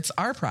where it's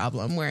our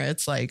problem, where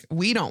it's like,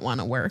 we don't want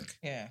to work.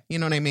 Yeah. You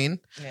know what I mean?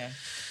 Yeah.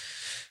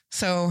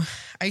 So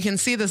I can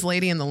see this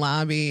lady in the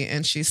lobby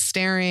and she's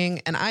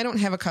staring, and I don't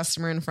have a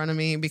customer in front of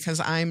me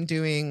because I'm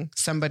doing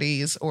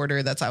somebody's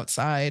order that's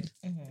outside,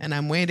 and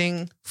I'm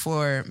waiting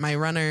for my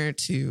runner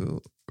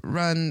to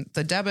run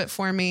the debit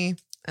for me,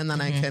 and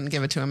then I can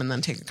give it to him and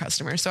then take a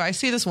customer. So I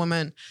see this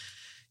woman,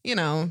 you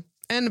know,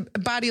 and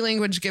body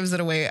language gives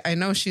it away. I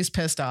know she's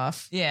pissed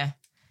off. Yeah.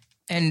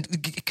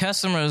 And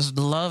customers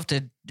love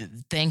to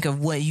think of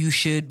what you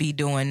should be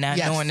doing, not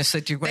knowing the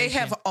situation. They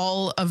have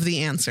all of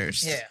the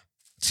answers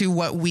to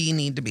what we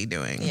need to be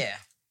doing. Yeah.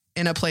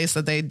 In a place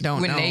that they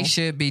don't know. When they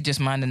should be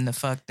just minding the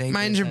fuck they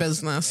Mind your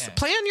business. Yeah.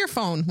 Play on your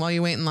phone while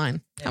you wait in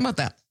line. Yeah. How about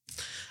that?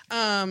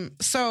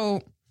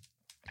 So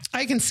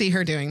I can see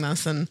her doing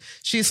this, and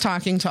she's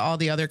talking to all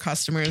the other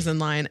customers in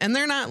line, and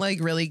they're not like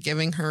really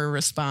giving her a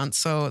response.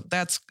 So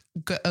that's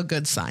a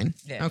good sign.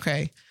 Yeah.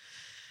 Okay.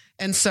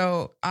 And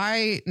so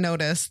I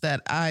noticed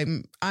that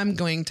I'm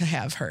going to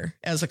have her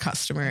as a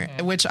customer,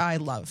 which I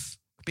love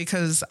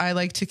because I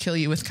like to kill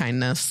you with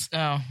kindness.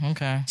 Oh,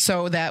 okay.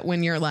 So that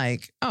when you're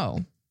like,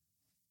 oh,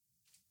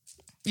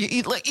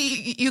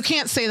 you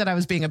can't say that I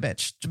was being a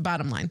bitch.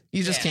 Bottom line,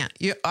 you just can't.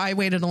 I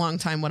waited a long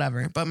time,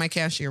 whatever, but my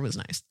cashier was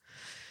nice.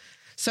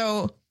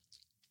 So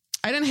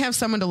I didn't have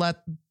someone to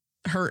let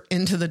her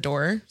into the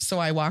door. So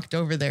I walked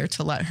over there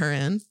to let her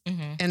in,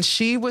 and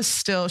she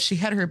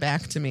had her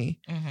back to me,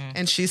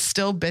 and she's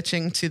still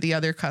bitching to the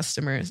other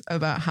customers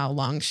about how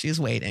long she's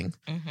waiting.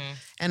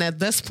 And at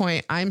this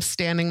point, I'm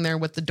standing there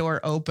with the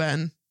door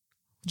open,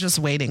 just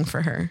waiting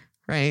for her.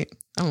 Right.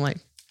 I'm like,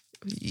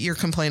 you're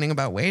complaining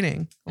about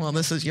waiting. Well,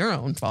 this is your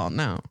own fault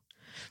now.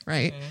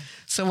 Right.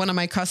 So one of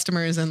my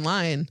customers in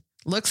line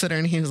looks at her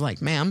and he was like,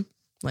 ma'am,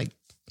 like,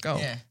 go,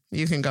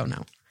 you can go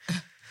now.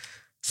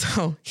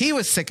 So he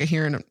was sick of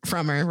hearing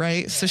from her,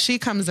 right? Yeah. So she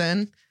comes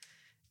in,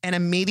 and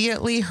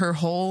immediately her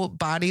whole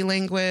body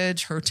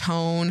language, her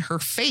tone, her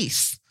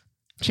face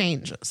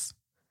changes.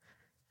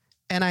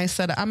 And I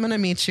said, I'm going to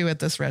meet you at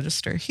this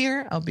register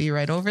here. I'll be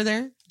right over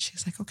there.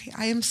 She's like, okay,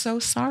 I am so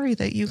sorry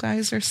that you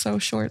guys are so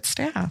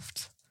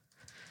short-staffed.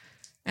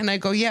 And I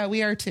go, yeah,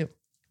 we are too.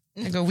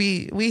 I go,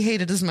 we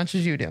hate it as much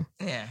as you do.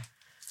 Yeah.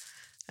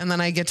 And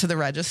then I get to the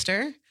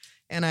register.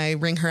 And I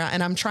ring her out,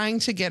 and I'm trying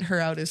to get her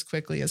out as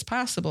quickly as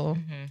possible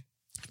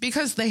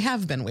because they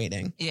have been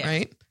waiting,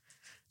 right?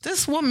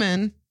 This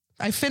woman,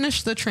 I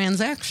finished the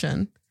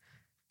transaction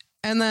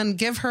and then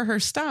give her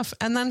stuff.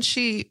 And then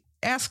she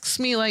asks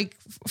me like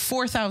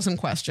 4,000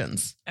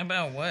 questions.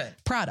 About what?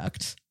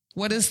 Product.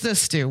 What does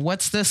this do?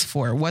 What's this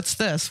for? What's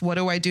this? What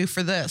do I do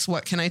for this?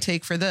 What can I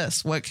take for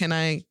this? What can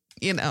I,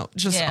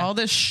 just all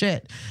this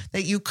shit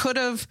that you could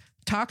have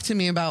talk to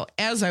me about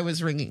as I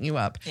was ringing you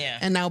up. Yeah.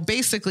 And now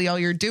basically all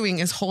you're doing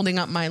is holding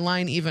up my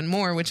line even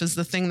more, which is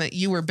the thing that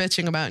you were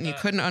bitching about, and you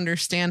couldn't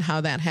understand how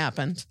that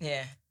happened.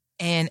 Yeah.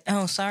 And,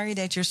 sorry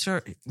that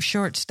you're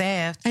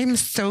short-staffed. I'm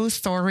so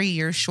sorry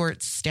you're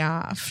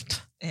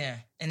short-staffed. Yeah.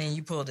 And then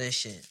you pull this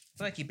shit.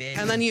 Fuck you, baby.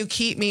 And then you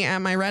keep me at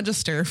my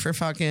register for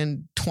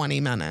fucking 20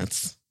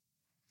 minutes.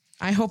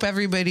 I hope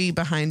everybody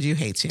behind you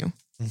hates you.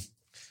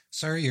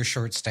 Sorry you're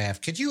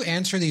short-staffed. Could you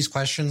answer these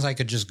questions I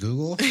could just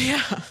Google?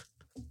 Yeah.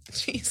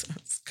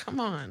 Jesus,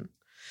 come on.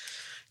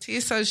 T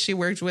says she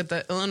worked with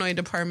the Illinois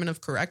Department of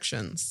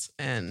Corrections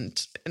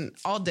and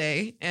all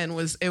day, and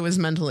it was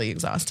mentally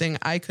exhausting.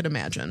 I could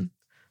imagine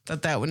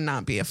that would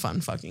not be a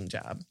fun fucking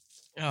job.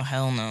 Oh,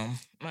 hell no.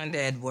 My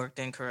dad worked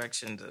in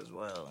corrections as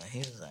well, and he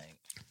was like,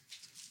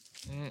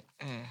 no.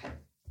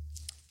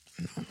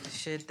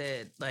 Shit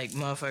that like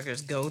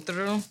motherfuckers go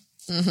through.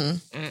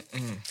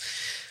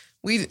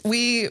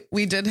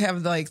 We did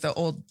have like the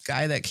old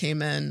guy that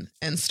came in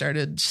and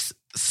started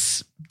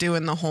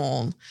doing the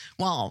whole,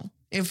 well,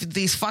 if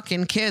these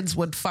fucking kids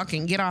would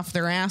fucking get off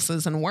their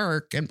asses and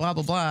work and blah,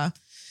 blah, blah.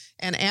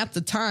 And at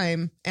the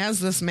time, as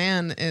this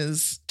man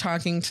is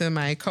talking to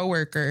my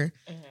coworker,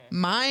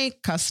 my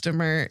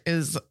customer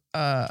is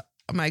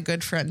my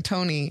good friend,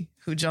 Tony,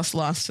 who just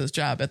lost his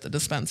job at the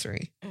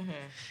dispensary.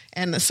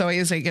 And so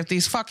he's like, if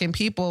these fucking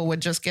people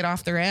would just get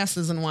off their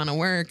asses and want to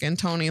work. And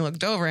Tony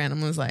looked over at him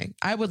and was like,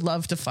 I would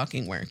love to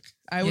fucking work.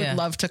 I would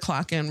love to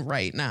clock in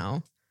right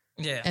now.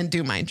 Yeah. And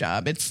do my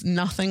job. It's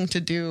nothing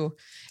to do.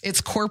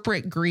 It's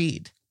corporate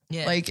greed.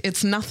 Yeah. Like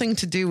it's nothing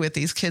to do with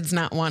these kids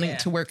not wanting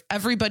to work.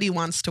 Everybody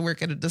wants to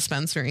work at a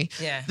dispensary.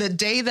 Yeah. The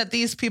day that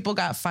these people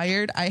got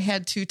fired, I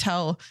had to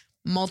tell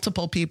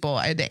multiple people,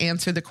 I had to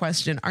answer the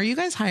question, are you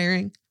guys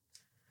hiring?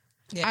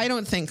 Yeah. I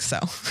don't think so.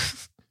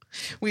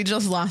 We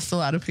just lost a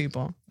lot of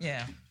people.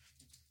 Yeah.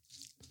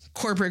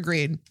 Corporate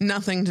greed.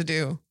 Nothing to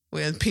do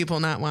with people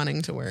not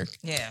wanting to work.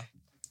 Yeah.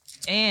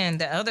 And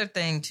the other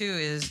thing too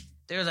is,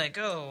 they're like,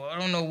 oh, I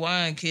don't know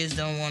why kids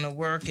don't want to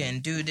work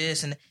and do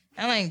this. And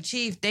I'm like,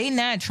 Chief, they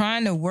not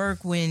trying to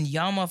work when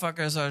y'all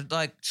motherfuckers are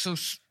like, so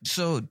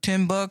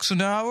 $10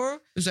 an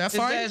hour? Is that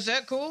fine? Is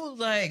that cool?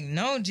 Like,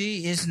 no,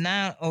 G, it's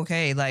not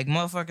okay. Like,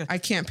 motherfucker. I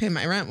can't pay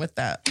my rent with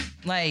that.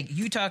 Like,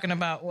 you talking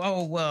about,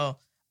 oh, well,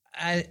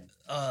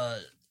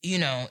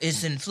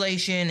 it's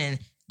inflation and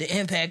the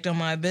impact on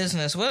my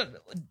business. Well,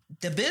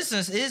 the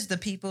business is the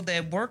people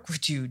that work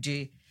with you,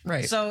 G.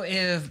 Right. So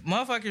if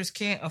motherfuckers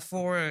can't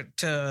afford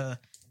to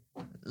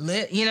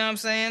live, you know what I'm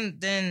saying?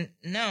 Then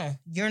no,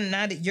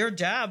 your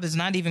job is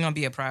not even going to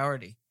be a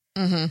priority.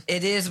 Mm-hmm.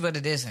 It is, but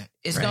it isn't.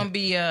 It's going to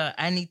be,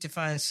 I need to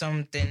find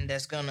something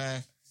that's going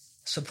to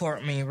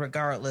support me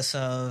regardless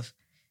of,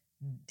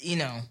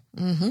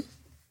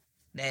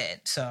 that.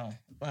 So,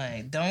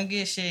 like, don't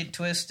get shit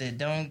twisted.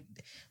 Don't,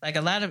 like,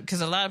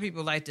 because a lot of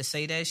people like to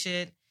say that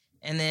shit.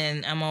 And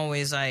then I'm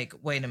always like,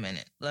 wait a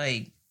minute.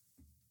 Like,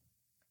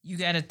 you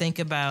got to think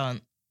about,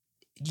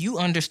 you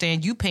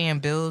understand, you paying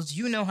bills.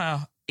 You know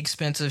how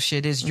expensive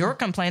shit is. You're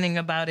complaining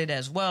about it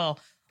as well.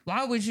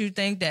 Why would you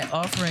think that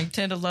offering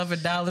 $10 to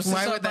 $11 to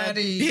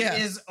somebody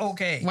is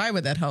okay? Why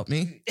would that help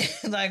me?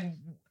 Like,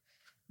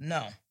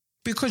 no.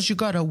 Because you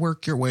got to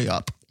work your way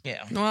up.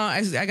 Yeah. Well,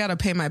 I got to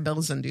pay my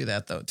bills and do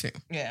that, though, too.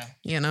 Yeah.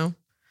 You know?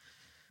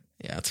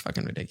 Yeah, it's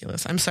fucking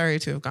ridiculous. I'm sorry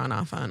to have gone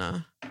off on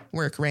a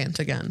work rant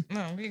again.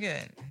 No, we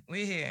good.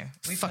 We here.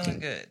 We fucking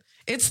good.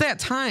 It's that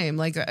time.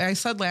 Like I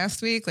said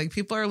last week, like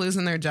people are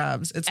losing their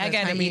jobs. It's that I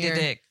gotta time eat of a year.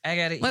 dick. I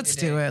gotta eat Let's a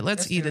do dick. it.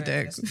 Let's eat a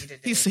dick.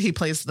 He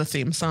plays the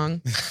theme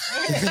song.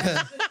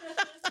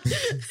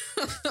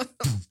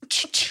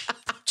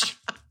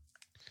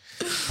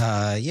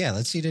 Yeah,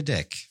 let's eat a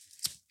dick.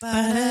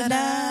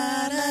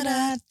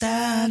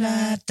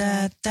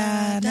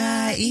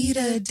 Eat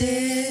a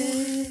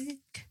dick.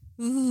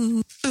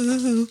 Ooh.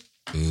 Ooh.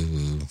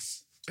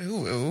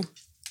 Ooh.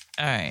 All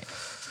right.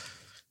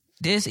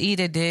 This eat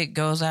a dick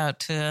goes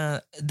out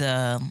to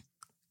the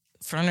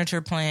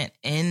furniture plant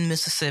in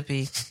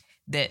Mississippi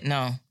that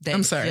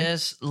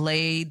just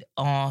laid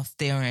off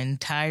their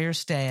entire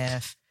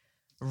staff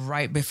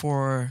right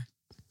before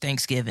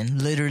Thanksgiving.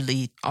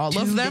 Literally all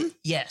of them?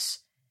 Yes.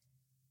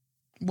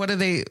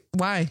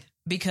 Why?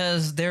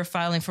 Because they're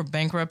filing for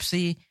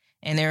bankruptcy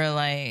and they're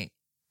like,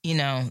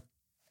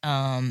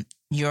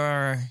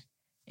 your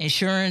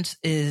insurance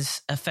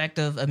is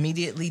effective,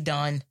 immediately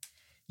done.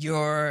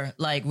 Your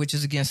which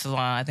is against the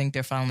law. I think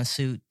they're filing a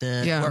suit.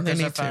 The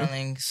workers are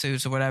filing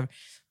suits or whatever.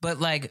 But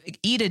like,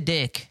 eat a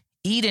dick.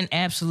 Eat an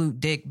absolute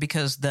dick,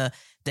 because the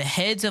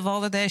heads of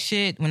all of that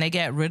shit, when they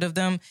got rid of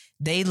them,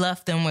 they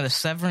left them with a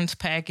severance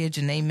package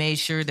and they made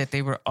sure that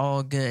they were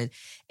all good.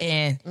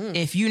 And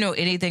if you know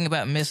anything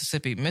about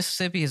Mississippi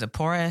is a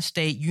poor ass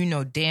state. You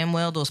know damn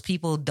well those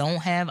people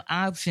don't have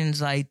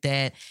options like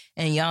that.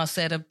 And y'all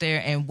sat up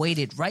there and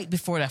waited right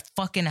before the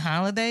fucking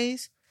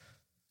holidays.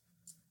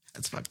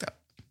 That's fucked up.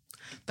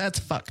 That's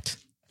fucked.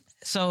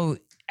 So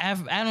I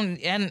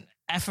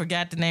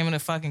forgot the name of the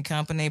fucking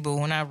company, but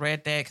when I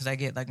read that, because I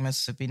get like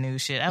Mississippi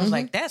news shit, I was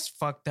like, that's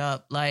fucked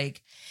up.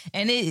 Like,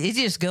 and it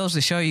just goes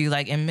to show you,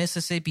 like, in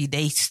Mississippi,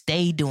 they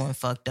stay doing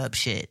fucked up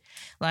shit.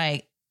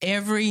 Like,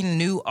 every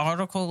new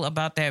article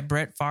about that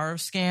Brett Favre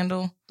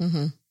scandal,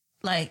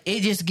 like,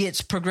 it just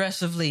gets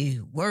progressively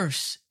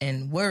worse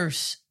and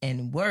worse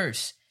and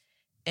worse.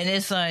 And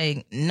it's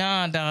like,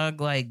 nah,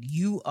 dog, like,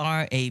 you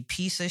are a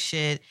piece of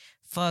shit.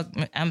 Fuck,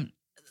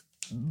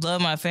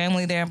 love my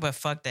family there, but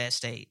fuck that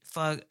state.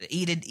 Fuck,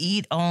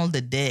 eat all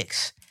the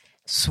dicks.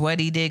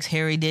 Sweaty dicks,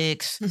 hairy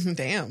dicks.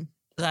 Damn.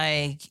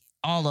 Like,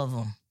 all of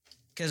them.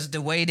 Because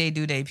the way they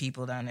do their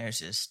people down there is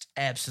just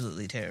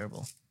absolutely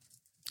terrible.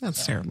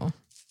 That's terrible.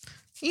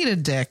 Eat a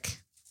dick.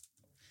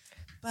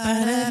 Eat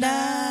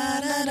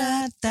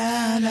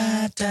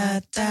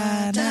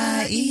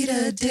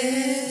a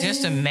dick.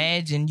 Just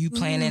imagine you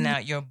planning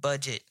out your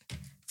budget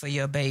for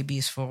your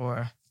babies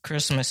for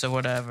Christmas or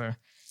whatever.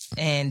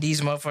 And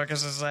these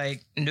motherfuckers is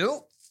like,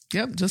 nope.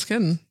 Yep, just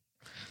kidding.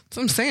 That's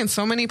what I'm saying.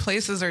 So many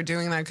places are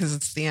doing that because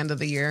it's the end of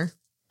the year.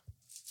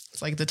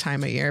 It's like the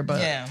time of year,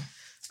 but yeah.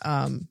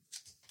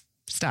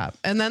 Stop.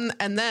 And then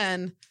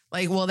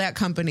like, well, that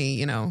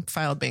company,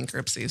 filed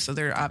bankruptcy, so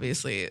they're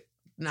obviously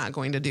not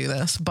going to do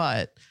this,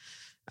 but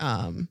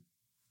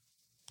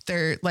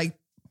they're like,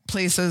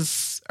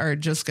 places are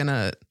just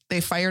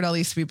they fired all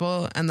these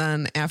people, and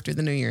then after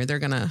the new year, they're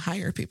gonna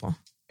hire people.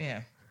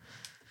 Yeah.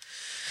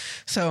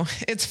 So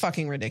it's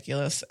fucking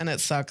ridiculous and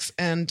it sucks.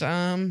 And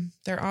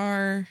there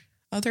are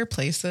other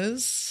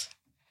places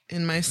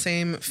in my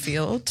same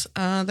field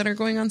that are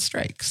going on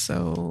strike.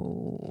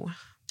 So,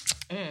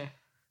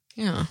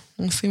 yeah,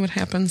 we'll see what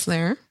happens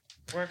there.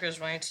 Workers'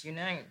 rights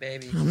unite,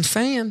 baby. I'm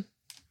saying,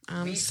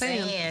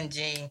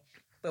 G.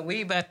 But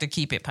we about to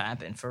keep it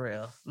popping for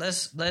real.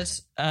 Let's.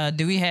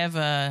 Do we have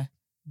a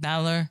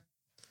 $1?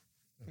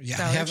 Yeah,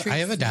 I have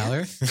a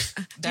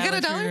 $1. You got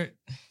a $1?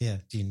 Yeah.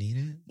 Do you need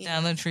it?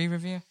 Dollar Tree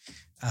review.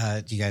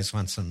 Do you guys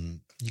want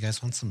some?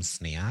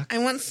 Snack? I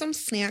want some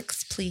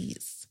snacks,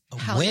 please.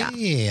 Well,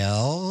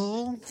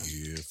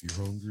 if your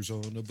hunger's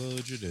on a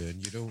budget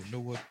and you don't know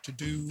what to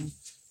do,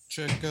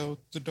 Check out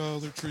the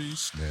Dollar Tree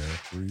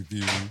snack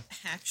review.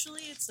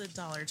 Actually, it's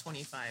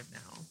 $1.25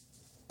 now.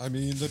 I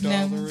mean the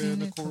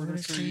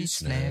 $1.25 tree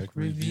snack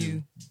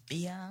review.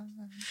 Yeah.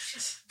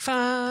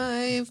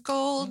 5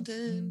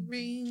 golden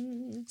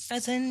rings.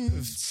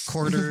 Pheasants.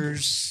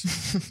 Quarters.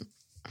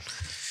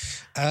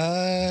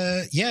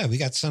 Yeah, we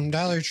got some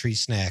Dollar Tree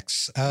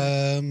snacks.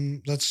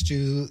 Let's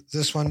do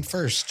this one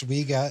first.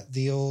 We got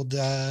the old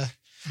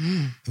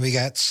we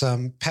got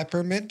some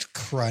peppermint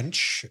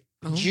crunch,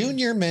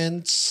 Junior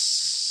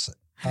Mints,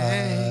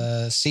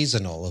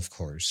 seasonal, of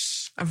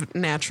course.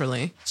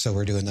 Naturally. So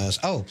we're doing those.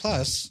 Oh,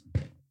 plus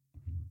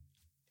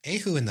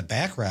Ahu in the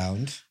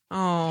background.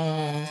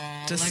 Oh,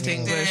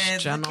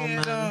 distinguished gentleman.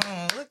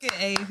 Look at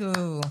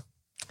Ahu.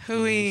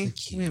 Hooey,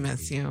 we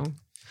miss you.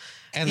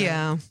 And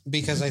yeah.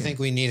 Because I think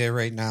we need it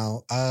right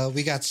now.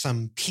 We got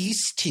some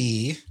Peace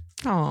Tea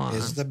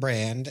is the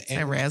brand.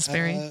 And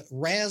raspberry?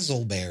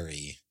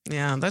 Razzleberry.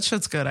 Yeah, that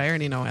shit's good. I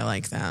already know I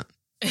like that.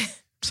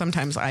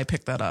 Sometimes I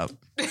pick that up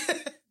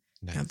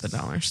at the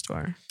dollar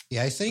store.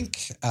 Yeah, I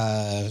think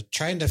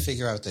trying to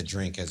figure out the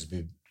drink has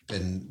been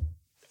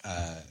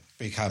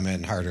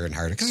becoming harder and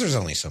harder because there's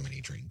only so many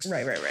drinks.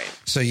 Right.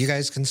 So you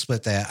guys can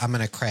split that. I'm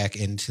going to crack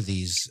into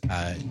these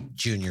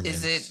Junior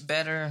Mints. Is it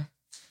better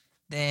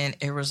than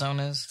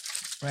Arizona's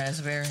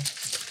raspberry?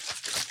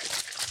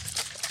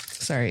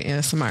 Sorry,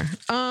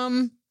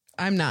 ASMR.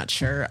 I'm not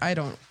sure. I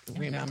don't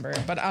remember,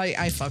 but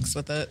I fucks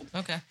with it.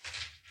 Okay.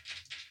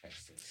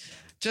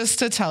 Just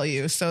to tell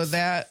you, so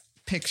that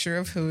picture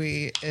of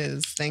Hooey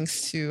is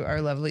thanks to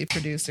our lovely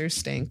producer,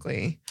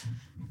 Stakley.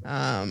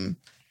 And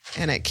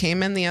it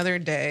came in the other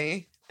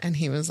day, and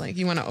he was like,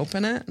 you want to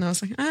open it? And I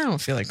was like, I don't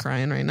feel like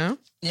crying right now.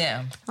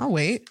 Yeah. I'll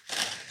wait.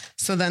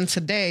 So then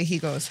today he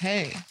goes,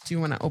 hey, do you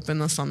want to open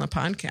this on the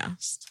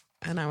podcast?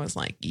 And I was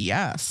like,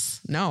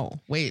 yes. No.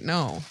 Wait,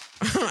 no.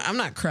 I'm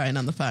not crying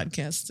on the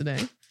podcast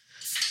today.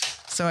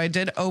 So I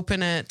did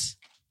open it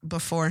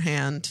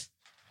beforehand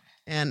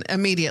and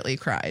immediately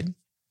cried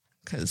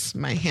because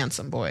my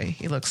handsome boy,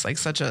 he looks like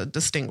such a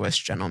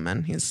distinguished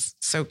gentleman. He's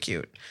so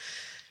cute.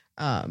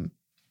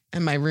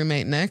 And my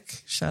roommate,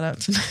 Nick, shout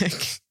out to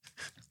Nick,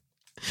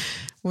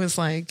 was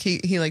like,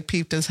 he like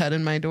peeped his head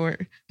in my door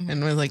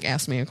and was like,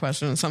 asked me a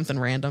question, something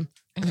random.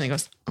 And he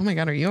goes, oh my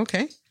God, are you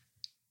okay?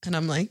 And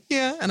I'm like,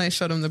 yeah. And I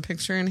showed him the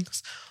picture and he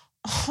goes,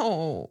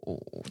 oh,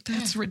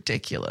 that's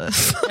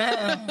ridiculous.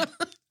 And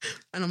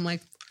I'm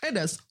like, it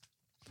is.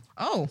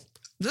 Oh,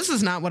 this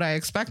is not what I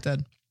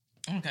expected.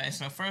 Okay,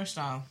 so first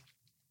off,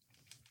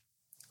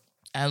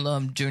 I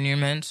love Junior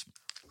Mints.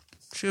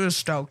 She was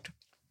stoked.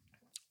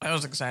 I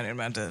was excited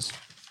about this.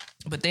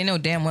 But they know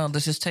damn well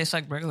this just tastes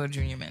like regular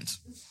Junior Mints.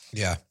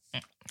 Yeah.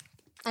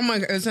 Oh my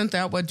God, isn't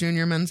that what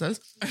Junior Mints is?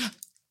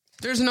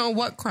 There's no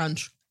what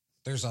crunch?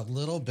 There's a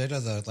little bit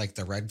of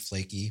the red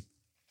flaky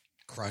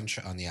crunch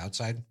on the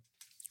outside.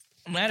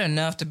 Not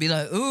enough to be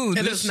like, ooh,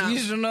 It this is not.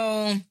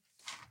 seasonal.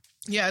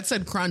 Yeah, it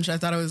said crunch. I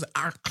thought it was.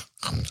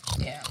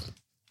 Yeah.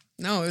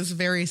 No, it was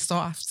very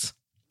soft.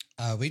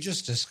 We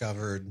just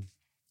discovered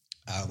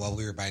while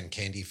we were buying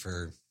candy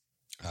for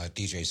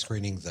DJ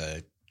screening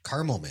the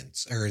caramel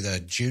mints or the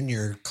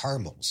junior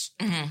caramels.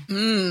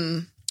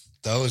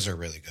 Those are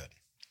really good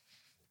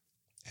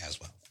as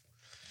well.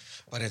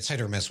 But it's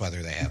hit or miss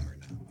whether they have them or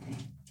not.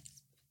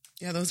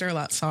 Yeah, those are a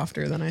lot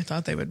softer than I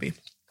thought they would be.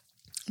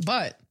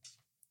 But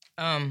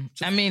I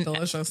mean,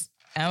 delicious.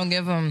 I don't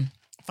give them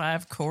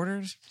 5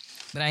 quarters,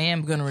 but I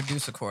am going to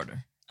reduce a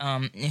quarter.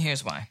 And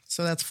here's why.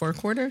 So that's 4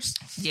 quarters?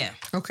 Yeah.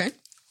 Okay.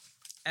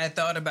 I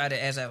thought about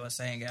it as I was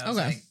saying it. I was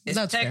Okay. like, it's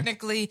That's fair.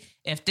 technically,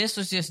 if this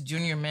was just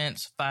Junior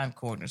Mints, 5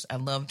 quarters. I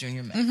love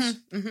Junior Mints.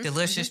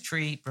 Delicious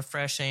treat,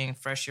 refreshing,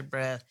 fresh your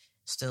breath,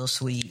 still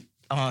sweet.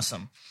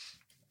 Awesome.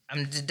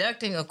 I'm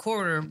deducting a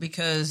quarter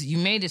because you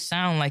made it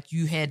sound like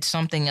you had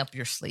something up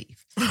your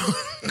sleeve.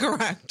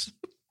 Correct.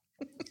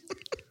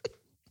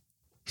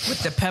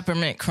 With the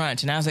peppermint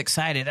crunch. And I was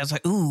excited. I was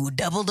like, ooh,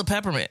 double the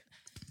peppermint.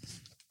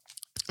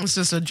 It's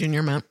just a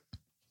Junior Mint.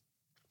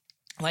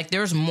 Like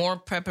there's more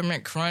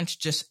peppermint crunch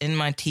just in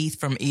my teeth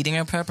from eating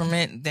a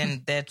peppermint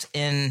than that's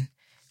in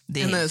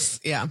these. In this,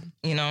 yeah.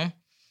 You know?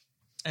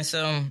 And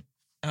so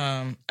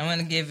I'm going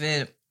to give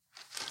it,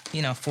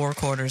 4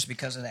 quarters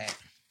because of that.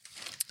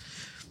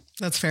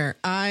 That's fair.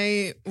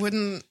 I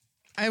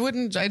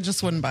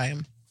just wouldn't buy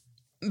them.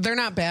 They're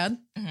not bad.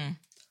 Mm-hmm.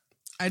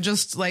 I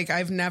just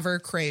I've never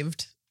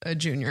craved a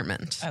Junior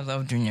Mint. I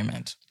love Junior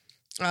Mint.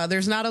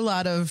 There's not a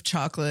lot of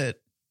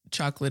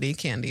chocolatey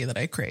candy that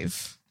I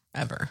crave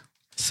ever.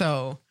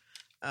 So,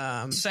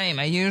 Same.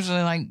 I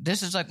usually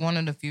this is one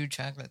of the few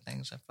chocolate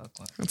things I fuck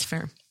with. that's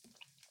fair.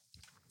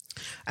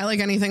 I like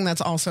anything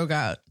that's also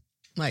got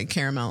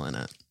caramel in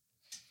it.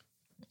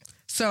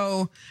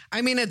 So,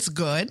 I mean, it's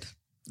good.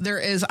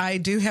 I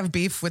do have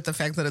beef with the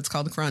fact that it's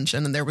called crunch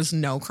and there was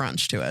no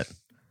crunch to it.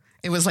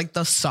 It was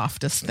the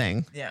softest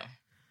thing. Yeah.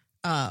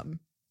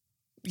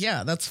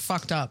 Yeah, that's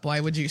fucked up. Why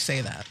would you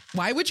say that?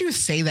 Why would you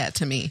say that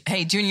to me?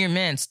 Hey, Junior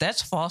Mints,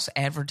 that's false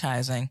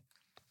advertising.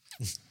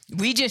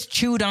 We just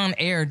chewed on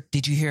air.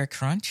 Did you hear a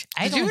crunch?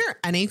 Did you hear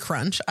any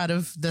crunch out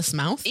of this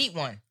mouth? Eat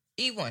one.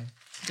 Eat one.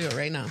 Do it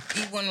right now.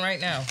 Eat one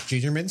right now.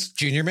 Junior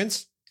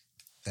mints.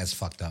 That's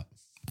fucked up.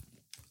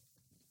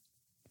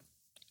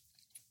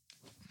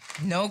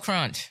 No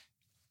crunch.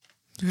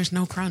 There's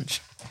no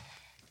crunch.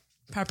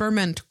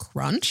 Peppermint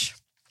crunch?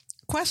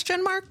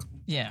 Question mark?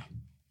 Yeah.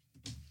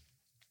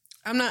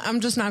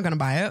 I'm just not gonna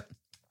buy it.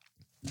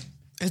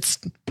 It's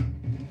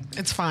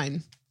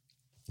fine.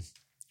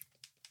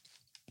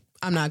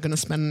 I'm not gonna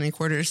spend any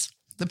quarters.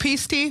 The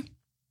peace tea,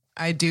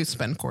 I do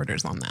spend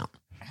quarters on that.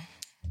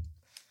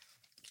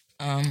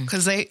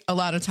 Because they a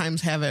lot of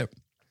times have it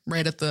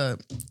right at the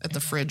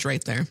fridge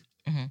right there.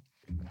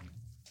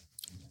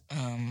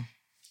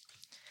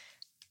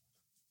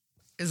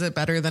 Is it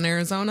better than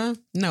Arizona?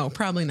 No,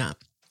 probably not.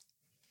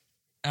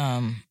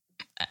 I'm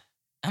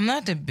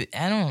not I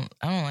don't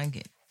like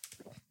it.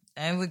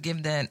 I would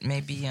give that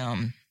maybe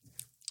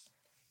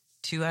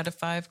 2 out of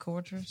 5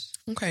 quarters.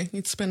 Okay,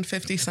 you'd spend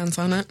 50 cents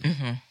on it.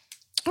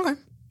 Okay,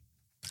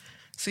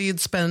 so you'd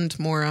spend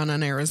more on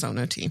an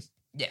Arizona tea.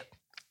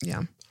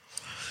 Yeah.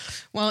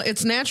 Well,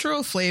 it's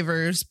natural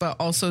flavors, but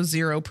also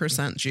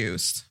 0%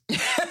 juice.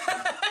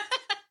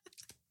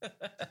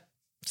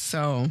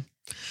 So,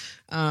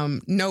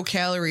 no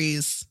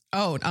calories.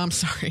 Oh, I'm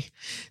sorry.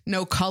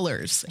 No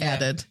colors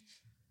added.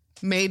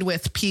 Made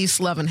with peace,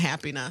 love, and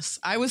happiness.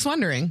 I was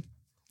wondering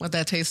what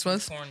that taste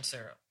was. Corn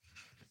syrup.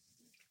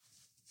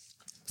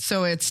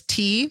 So it's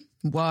tea,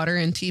 water,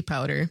 and tea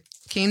powder,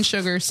 cane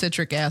sugar,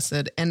 citric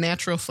acid, and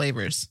natural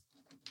flavors.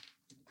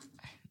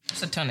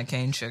 That's a ton of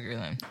cane sugar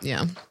then.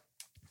 Yeah.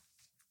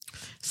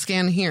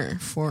 Scan here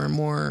for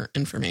more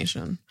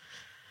information.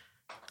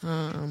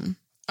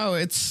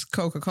 It's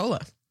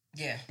Coca-Cola.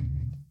 Yeah.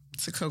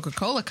 It's a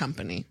Coca-Cola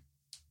company.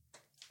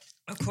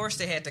 Of course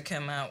they had to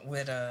come out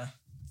with a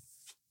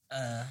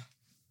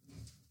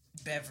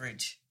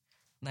beverage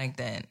like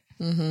that.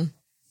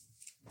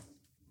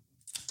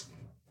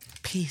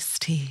 Peace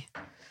tea.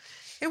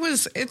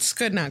 It's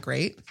good, not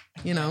great.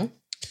 You know,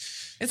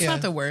 it's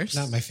not the worst.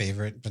 Not my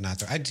favorite, but not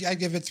the. I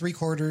give it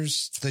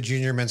 3/4. The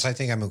junior mints, I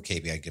think I'm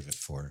okay. I give it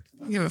 4.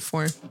 Give it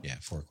 4. Yeah,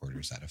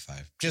 4/4 out of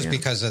 5. Just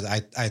because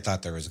I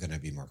thought there was going to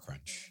be more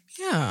crunch.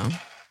 Yeah.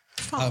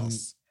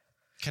 False.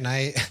 Can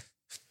I?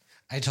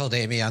 I told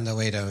Aimee on the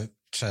way to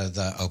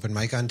the open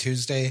mic on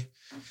Tuesday,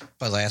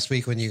 but last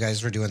week when you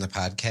guys were doing the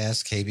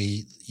podcast,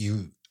 KB,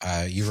 you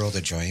rolled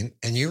a joint,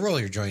 and you roll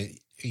your joint.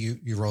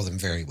 You roll them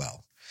very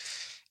well.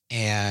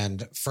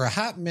 And for a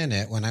hot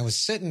minute, when I was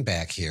sitting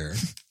back here,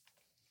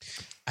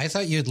 I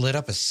thought you'd lit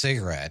up a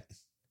cigarette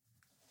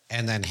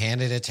and then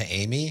handed it to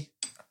Aimee.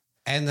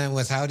 And then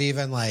without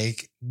even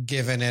like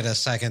giving it a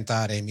second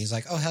thought, Amy's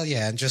like, oh, hell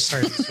yeah. And just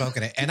started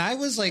smoking it. And I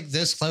was like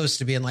this close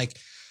to being like,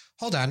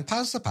 hold on,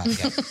 pause the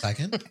podcast a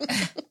second.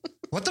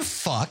 What the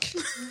fuck?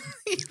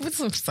 He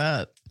was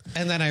upset.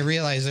 And then I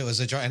realized it was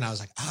a joint and I was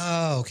like,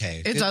 oh,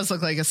 okay. It does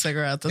look like a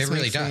cigarette. This it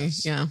really makes me-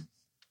 does. Yeah.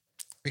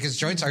 Because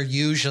joints are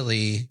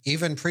usually,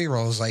 even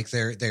pre-rolls, like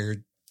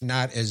they're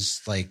not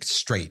as like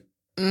straight.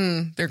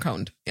 They're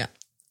coned. Yeah.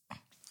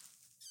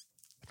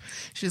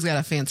 She's got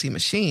a fancy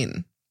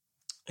machine.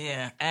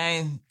 Yeah,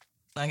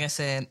 like I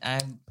said, I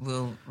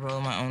will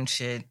roll my own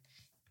shit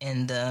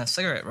in the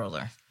cigarette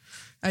roller.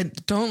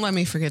 Don't let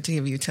me forget to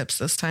give you tips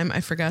this time.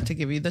 I forgot to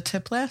give you the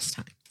tip last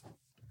time.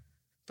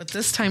 But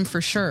this time for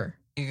sure.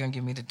 You're going to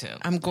give me the tip.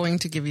 I'm going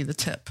to give you the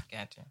tip.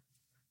 Gotcha.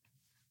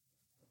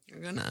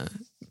 You're going to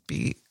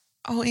be,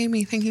 oh,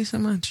 Aimee, thank you so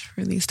much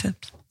for these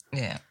tips.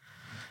 Yeah.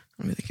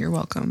 I'm like, you're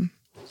welcome.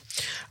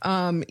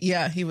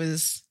 Yeah,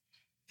 it's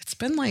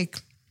been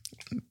like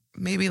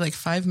maybe like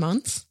 5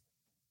 months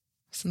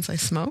since I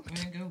smoked.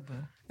 There you go, boo.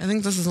 I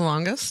think this is the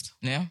longest.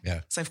 Yeah.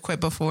 Yeah. So I've quit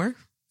before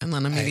and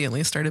then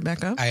immediately started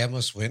back up. I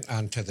almost went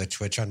onto the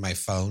Twitch on my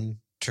phone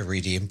to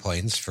redeem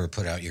points for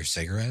put out your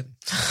cigarette.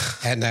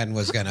 And then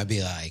was going to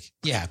be like,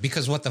 yeah,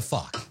 because what the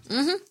fuck?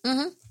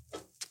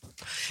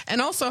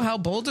 And also how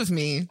bold of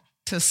me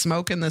to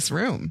smoke in this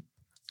room.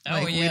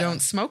 Like, yeah. we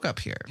don't smoke up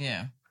here.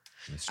 Yeah.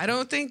 I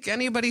don't think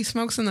anybody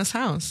smokes in this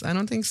house. I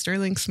don't think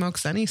Sterling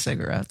smokes any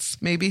cigarettes.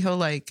 Maybe he'll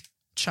like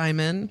chime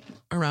in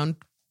around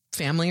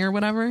family or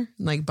whatever,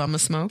 like bum a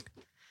smoke.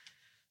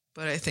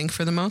 But I think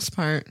for the most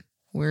part,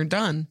 we're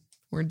done.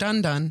 We're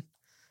done.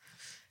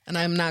 And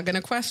I'm not going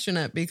to question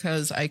it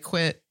because I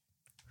quit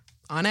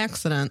on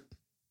accident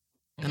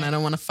and I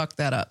don't want to fuck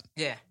that up.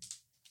 Yeah.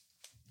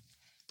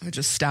 I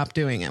just stopped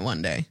doing it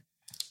one day.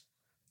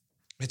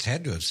 It's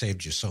had to have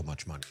saved you so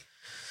much money.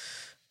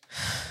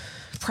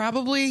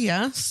 Probably,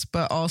 yes.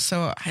 But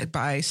also I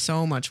buy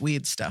so much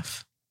weed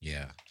stuff,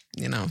 Yeah.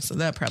 you know, so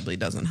that probably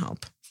doesn't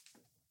help.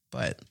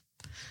 But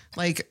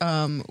like,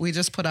 we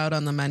just put out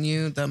on the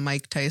menu the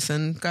Mike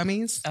Tyson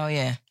gummies, Oh,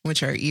 yeah.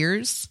 which are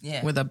ears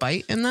with a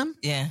bite in them.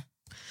 Yeah.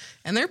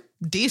 And they're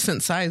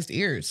decent sized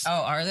ears. Oh,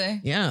 are they?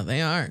 Yeah,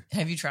 they are.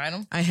 Have you tried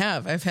them? I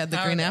have. I've had the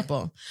How are green they?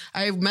 apple.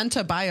 I meant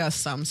to buy us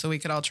some so we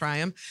could all try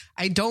them.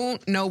 I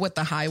don't know what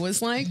the high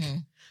was like,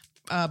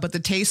 but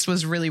the taste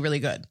was really, really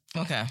good.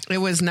 Okay. It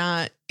was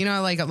not, you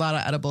know, like a lot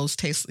of edibles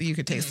taste, you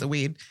could taste the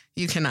weed.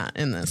 You cannot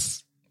in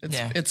this.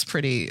 It's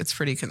pretty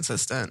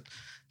consistent.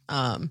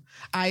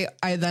 I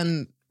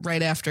then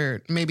right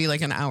after, maybe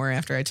like an hour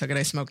after I took it,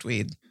 I smoked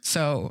weed.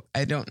 So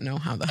I don't know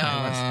how the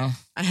high was.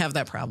 I have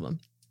that problem.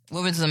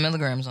 What was the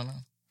milligrams on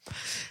them?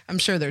 I'm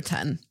sure they're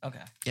 10.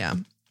 Okay. Yeah.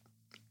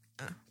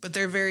 But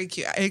they're very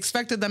cute. I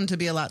expected them to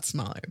be a lot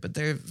smaller, but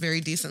they're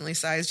very decently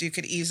sized. You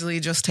could easily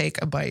just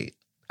take a bite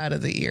out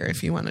of the ear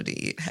if you wanted to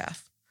eat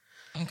half.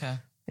 Okay.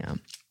 Yeah.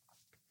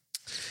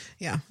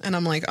 Yeah. And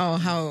I'm like, oh,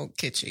 how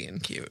kitschy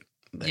and cute.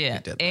 That you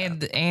did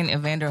that. And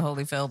Evander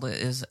Holyfield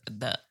is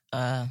the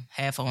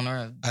half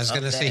owner of I was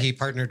going to say he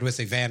partnered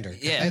with Evander.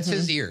 Yeah. That's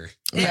his ear.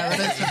 Yeah,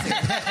 that's his ear.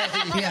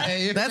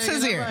 Yeah, that's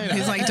his ear.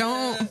 He's like,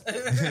 don't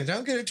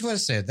get it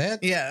twisted.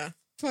 That yeah.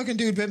 fucking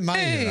dude bit my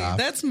ear off.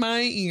 That's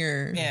my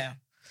ear. Yeah.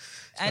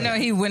 I know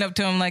he went up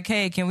to him like,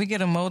 hey, can we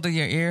get a mold of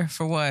your ear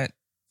for what?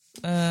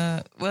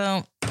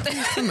 Well,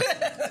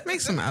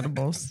 make some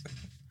edibles.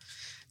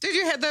 Dude,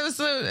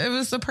 it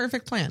was the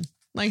perfect plan.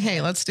 Like,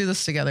 hey, let's do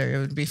this together. It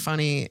would be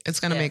funny. It's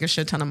going to make a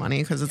shit ton of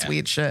money because it's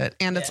weed shit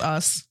and it's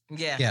us.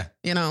 Yeah.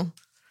 You know?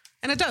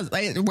 And it does.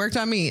 It worked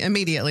on me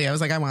immediately. I was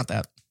like, I want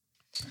that.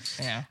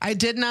 Yeah. I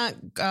did not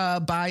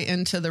buy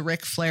into the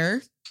Ric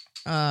Flair.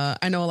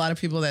 I know a lot of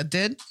people that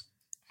did.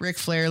 Ric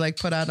Flair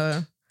put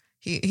out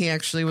he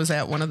actually was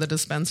at one of the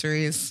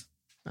dispensaries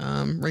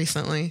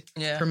recently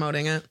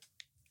promoting it.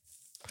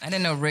 I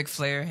didn't know Ric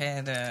Flair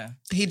had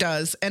He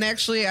does. And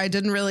actually I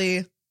didn't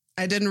really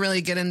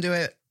get into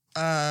it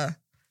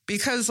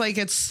because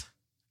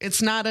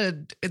it's not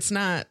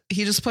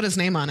he just put his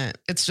name on it.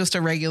 It's just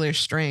a regular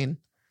strain.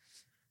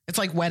 It's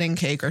like wedding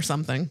cake or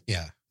something.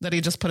 Yeah. That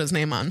he just put his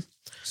name on.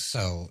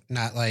 So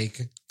not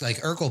like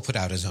Urkel put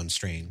out his own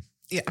strain.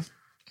 Yeah.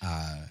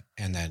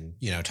 And then,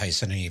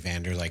 Tyson and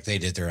Evander, they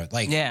did their own.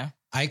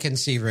 I can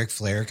see Ric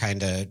Flair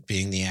kind of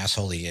being the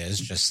asshole he is,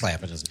 just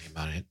slapping his name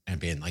on it and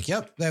being like,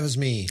 yep, that was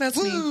me. That's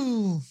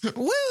Woo! me.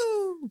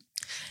 Woo!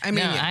 I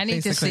mean, I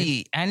need to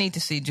see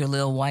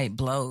Jaleel White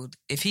blowed.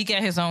 If he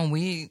got his own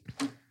weed,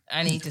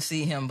 I need to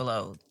see him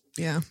blowed.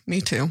 Yeah, me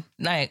too.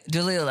 Like,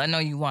 Jaleel, I know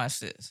you watch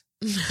this.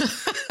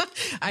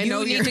 I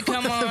know you you're need to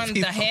come one of on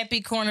the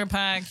Happy Corner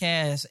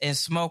podcast and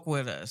smoke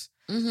with us.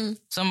 Mm-hmm.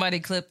 Somebody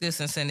clip this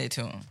and send it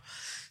to him.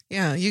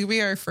 Yeah, you could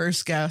be our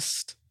first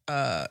guest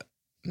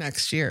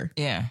next year.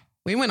 Yeah.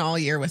 We went all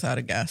year without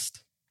a guest.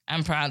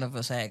 I'm proud of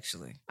us,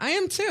 actually. I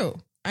am too.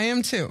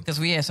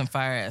 Because we had some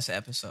fire-ass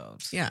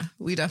episodes. Yeah,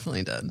 we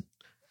definitely did.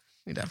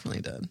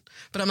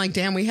 But I'm like,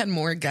 damn, we had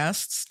more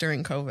guests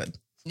during COVID.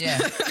 Yeah.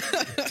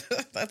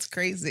 That's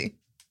crazy.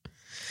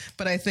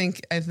 But I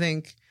think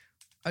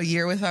a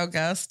year without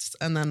guests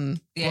and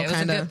then it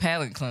was a good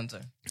palate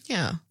cleanser.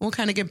 Yeah, we'll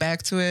kind of get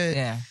back to it.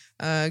 Yeah.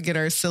 Get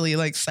our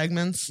silly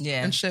segments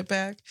and shit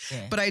back.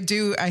 Yeah. But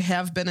I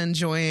have been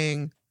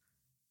enjoying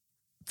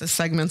the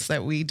segments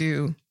that we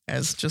do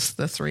as just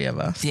the three of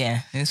us.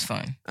 Yeah, it's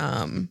fun.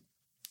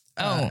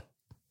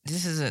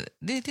 This is a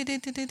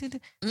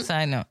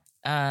side note.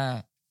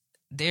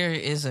 There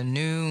is a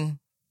new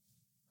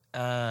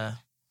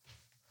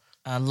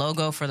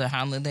logo for the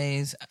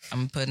holidays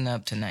I'm putting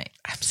up tonight.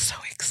 I'm so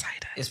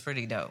excited. It's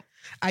pretty dope.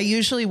 I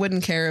usually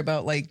wouldn't care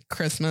about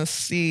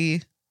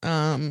Christmassy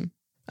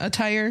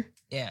attire.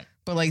 Yeah.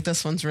 But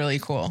this one's really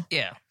cool.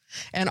 Yeah.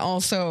 And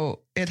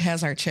also it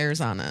has our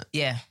chairs on it.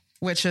 Yeah.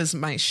 Which is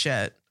my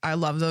shit. I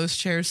love those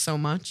chairs so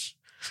much.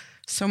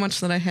 So much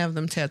that I have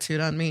them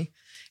tattooed on me.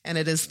 And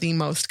it is the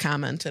most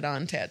commented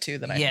on tattoo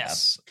that I have.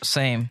 Yes.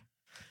 Same.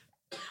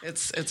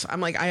 It's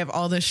I'm like, I have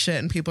all this shit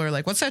and people are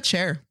like, what's that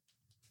chair?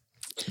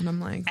 And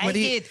I'm like, I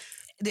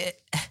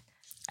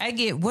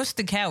get, what's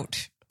the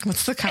couch?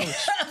 What's the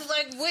couch? I was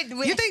like,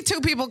 what? You think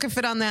two people can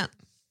fit on that?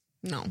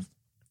 No.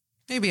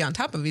 Maybe on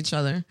top of each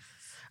other.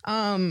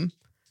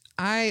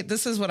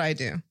 This is what I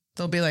do.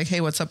 They'll be like, hey,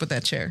 what's up with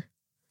that chair?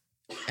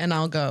 And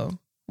I'll go,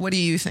 what do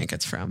you think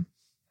it's from?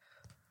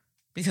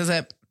 Because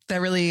that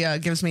really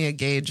gives me a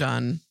gauge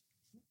on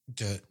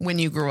when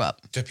you grew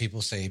up. Do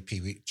people say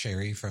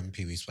Cherry from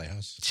Pee-wee's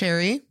Playhouse?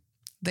 Cherry.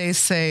 They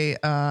say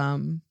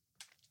the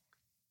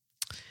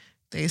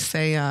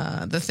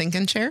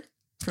thinking chair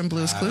from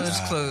Blue's Clues. Blue's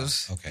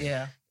Clues. Okay.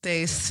 Yeah.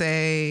 They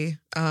say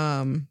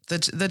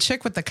the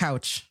chick with the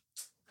couch.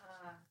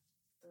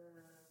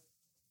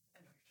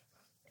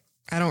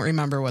 I don't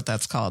remember what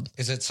that's called.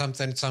 Is it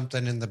something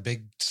in the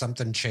big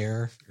something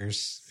chair?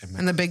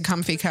 And the big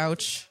comfy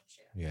couch?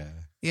 Yeah.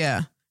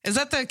 Yeah. Is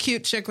that the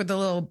cute chick with the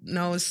little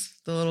nose,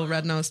 the little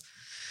red nose?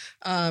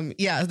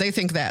 Yeah, they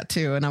think that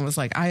too. And I was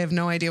like, I have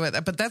no idea what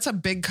that, but that's a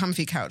big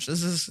comfy couch.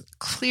 This is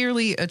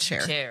clearly a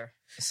chair.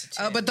 It's a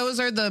chair. But those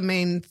are the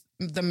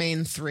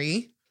main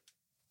three.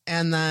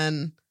 And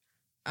then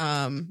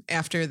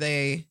after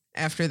they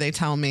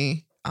tell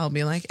me, I'll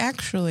be like,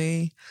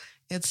 actually,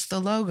 it's the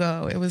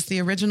logo. It was the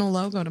original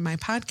logo to my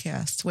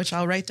podcast, which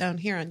I'll write down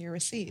here on your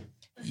receipt.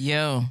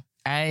 Yo,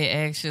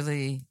 I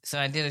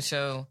did a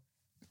show.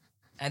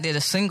 I did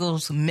a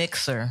singles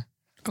mixer.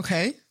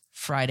 Okay.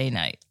 Friday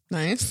night.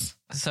 Nice.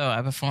 So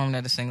I performed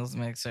at a singles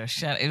mixer.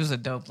 It was a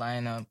dope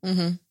lineup.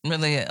 Mm-hmm.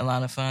 Really a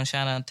lot of fun.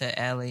 Shout out to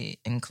Allie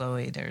and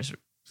Chloe. There's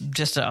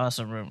just an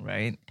awesome room,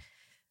 right?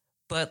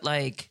 But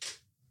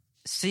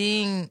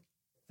seeing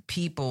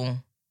people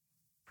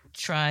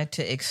try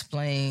to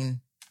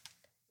explain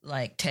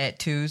like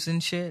tattoos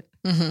and shit.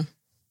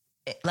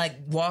 Like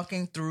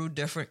walking through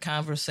different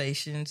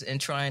conversations and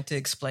trying to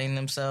explain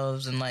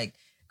themselves and like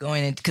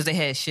going in because they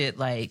had shit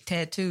like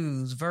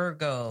tattoos,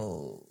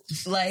 Virgo,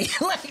 like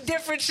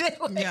different shit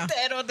like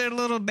that on their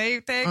little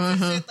name tags and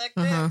shit like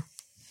that.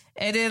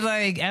 And then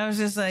like I was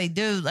just like,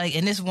 dude, like,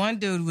 and this one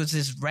dude was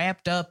just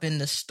wrapped up in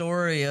the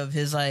story of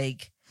his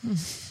like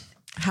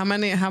how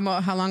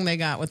long they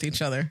got with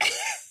each other.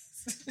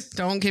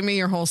 Don't give me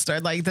your whole story.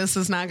 Like, this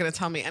is not going to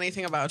tell me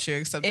anything about you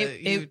except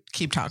that you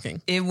keep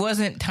talking. It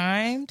wasn't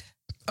timed.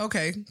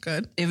 Okay,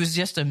 good. It was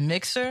just a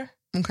mixer.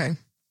 Okay.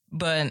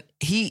 But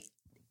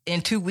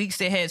in 2 weeks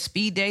they had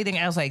speed dating.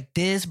 I was like,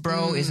 this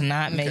bro is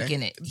not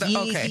making it.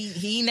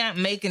 He not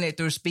making it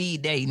through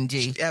speed dating,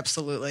 G.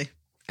 Absolutely.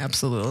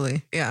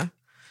 Yeah.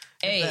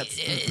 Hey,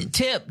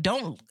 tip,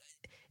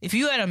 if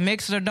you had a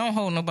mixer, don't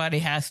hold nobody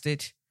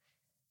hostage.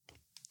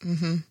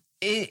 You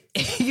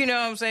know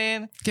what I'm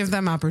saying? Give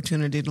them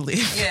opportunity to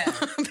leave. Yeah.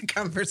 The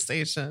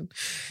conversation.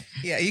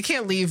 Yeah, you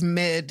can't leave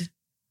mid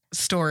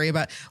story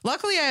about.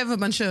 Luckily, I have a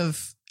bunch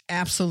of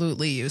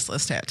absolutely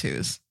useless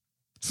tattoos.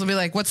 So they'll be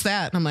like, "What's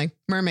that?" And I'm like,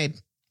 "Mermaid."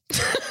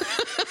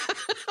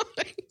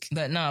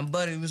 But no,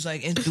 buddy was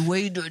like, it's the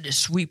way that it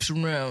sweeps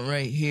around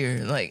right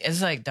here. Like,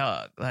 it's like,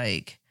 dog,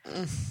 like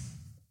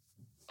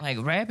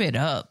wrap it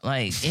up.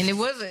 Like, and it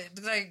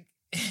wasn't like,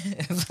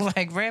 it's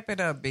like, wrap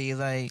it up, B.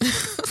 Like,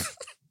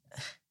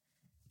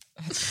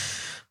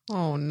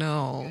 oh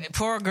no.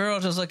 Poor girl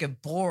just looking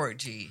bored,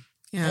 G.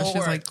 Yeah, she's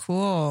like,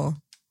 cool.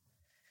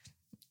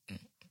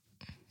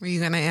 Were you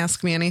going to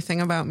ask me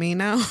anything about me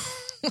now?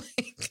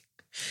 Like,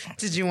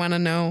 did you want to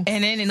know?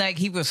 And then like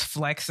he was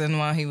flexing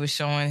while he was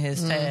showing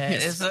his tag.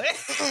 It's like,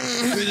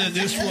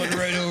 this one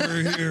right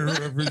over here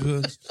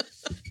represents.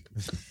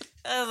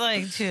 I was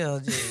like, chill,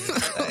 G.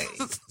 Like,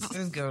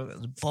 this girl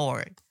is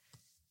bored.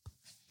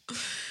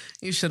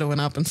 You should have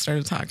went up and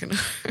started talking to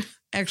her.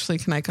 Actually,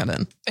 can I cut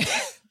in?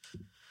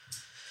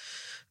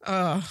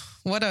 I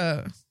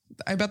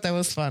bet that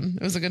was fun.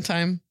 It was a good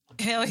time.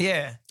 Hell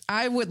yeah.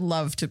 I would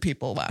love to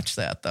people watch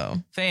that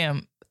though.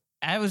 Fam,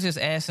 I was just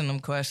asking them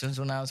questions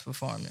when I was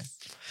performing.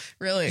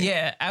 Really?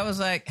 Yeah. I was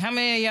like, how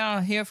many of y'all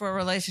here for a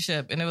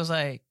relationship? And it was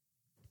like,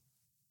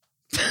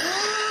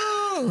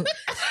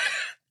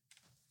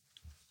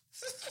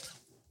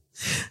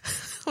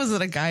 was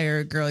it a guy or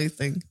a girl, you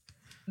think?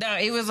 No,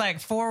 it was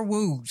like 4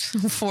 woos.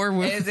 4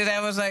 woos. And then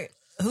I was like,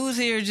 who's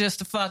here just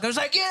to fuck? I was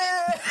like,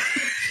 yeah.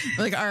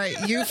 Like, all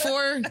right, you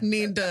 4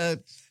 need to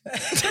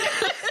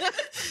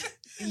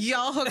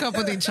y'all hook up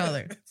with each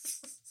other.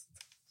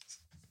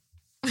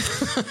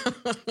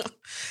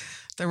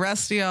 The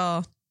rest of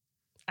y'all,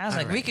 I was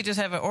like, we could just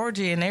have an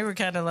orgy, and they were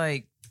kind of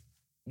like,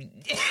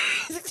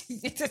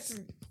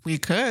 we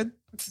could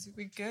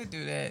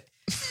do that.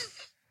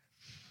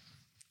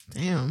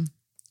 Damn.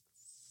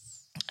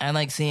 I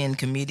like seeing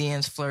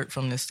comedians flirt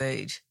from the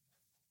stage.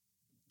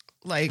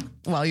 Like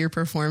while you're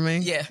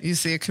performing, yeah, you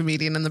see a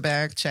comedian in the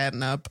back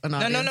chatting up an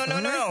audience.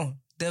 No.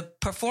 The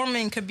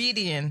performing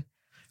comedian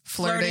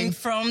flirting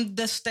from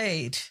the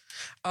stage.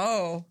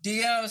 Oh, do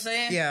you know what I'm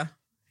saying? Yeah.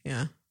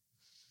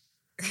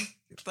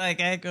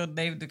 Like, I ain't gonna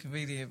name the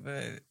comedian,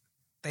 but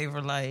they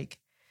were like,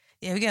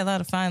 yeah, we got a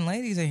lot of fine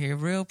ladies in here,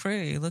 real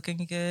pretty, looking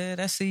good.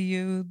 I see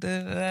you.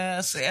 I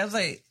was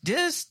like,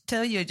 just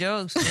tell your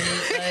jokes, dude.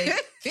 Like,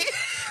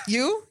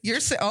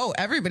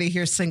 everybody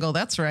here's single.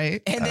 That's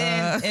right. And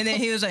then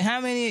he was like, how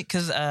many?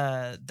 Because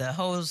the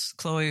host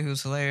Chloe,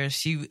 who's hilarious,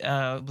 she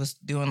was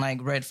doing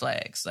like red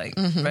flags, like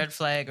red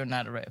flag or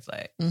not a red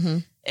flag.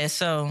 And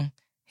so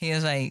he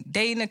was like,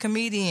 dating a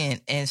comedian,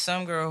 and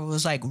some girl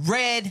was like,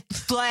 red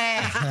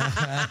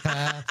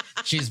flag.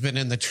 She's been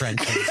in the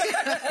trenches.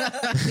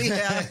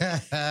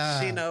 Yeah,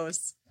 she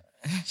knows.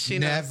 She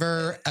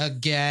never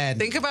again.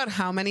 Think about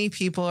how many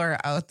people are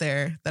out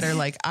there that are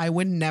like, I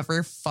would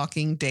never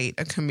fucking date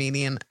a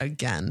comedian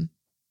again.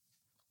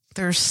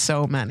 There's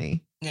so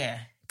many. Yeah.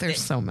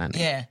 There's so many.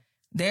 Yeah.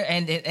 There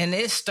and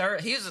it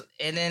started.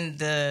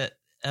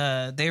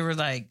 They were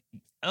like,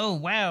 oh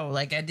wow,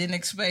 like I didn't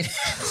expect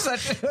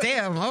such a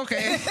damn,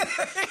 okay.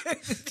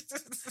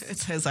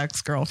 It's his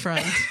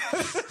ex-girlfriend.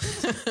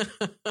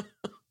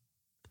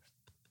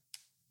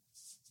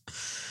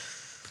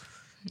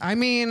 I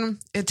mean,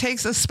 it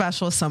takes a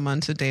special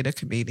someone to date a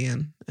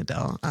comedian,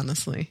 Adele,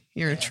 honestly.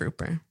 You're a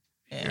trooper.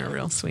 Yeah. You're a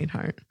real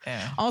sweetheart.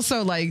 Yeah.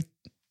 Also, like,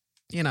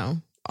 you know,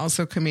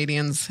 also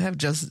comedians have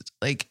just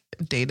like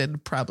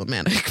dated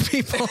problematic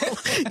people.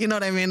 You know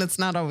what I mean? It's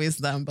not always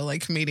them, but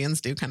like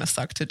comedians do kind of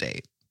suck to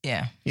date.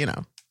 Yeah. You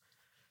know.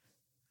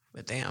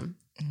 But damn.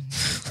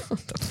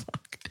 What the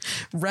fuck?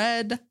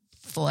 Red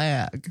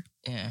flag.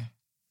 Yeah.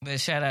 But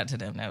shout out to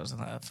them. That was a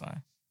lot of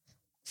fun.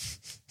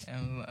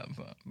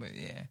 But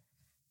yeah.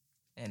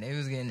 And they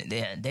was getting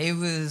it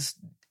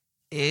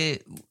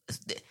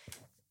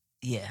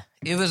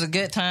was a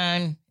good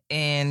time,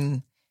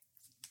 and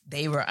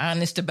they were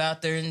honest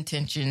about their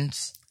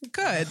intentions.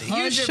 Good.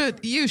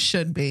 You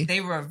should be.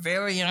 They were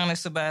very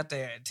honest about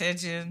their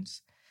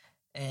intentions,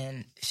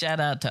 and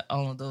shout out to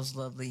all of those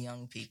lovely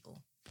young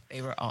people.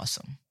 They were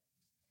awesome.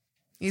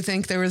 You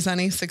think there was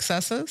any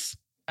successes?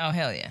 Oh,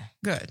 hell yeah.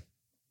 Good.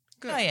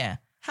 Oh, yeah.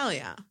 Hell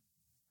yeah.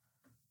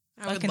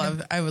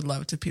 I would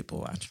love to people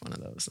watch one of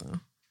those though.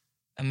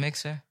 A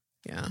mixer?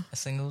 Yeah. A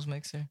singles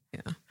mixer?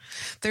 Yeah.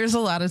 There's a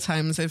lot of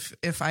times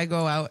if I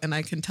go out and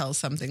I can tell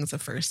something's a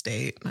first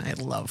date, I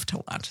love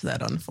to watch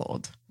that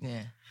unfold.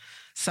 Yeah.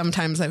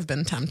 Sometimes I've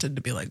been tempted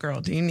to be like,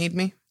 girl, do you need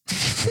me?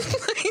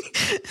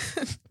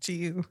 Do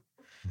you?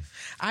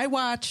 I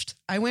went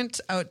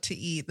out to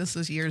eat. This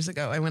was years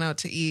ago. I went out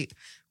to eat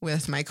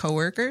with my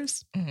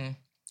coworkers. Mm-hmm.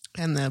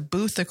 And the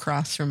booth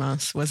across from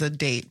us was a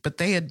date, but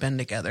they had been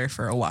together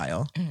for a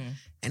while. Mm-hmm.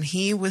 And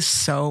he was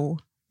so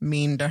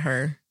mean to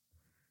her.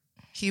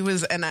 He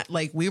was, and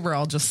we were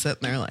all just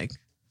sitting there like,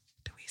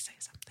 do we say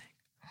something?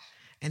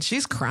 And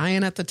she's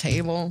crying at the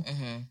table.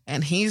 Mm-hmm.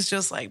 And he's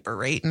just like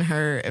berating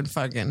her and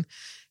fucking,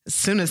 as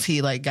soon as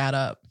he like got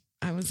up,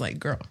 I was like,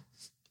 girl,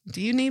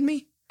 do you need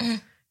me? Mm-hmm.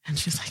 And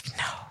she's like,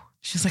 no.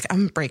 She's like,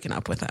 I'm breaking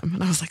up with him.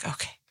 And I was like,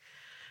 okay,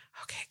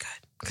 good.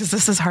 Because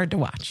this is hard to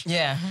watch.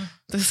 Yeah.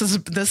 This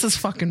is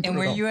fucking brutal. And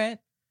where you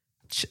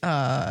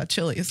at?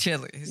 Chili's.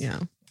 Yeah.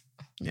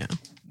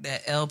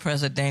 That El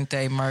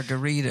Presidente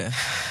margarita.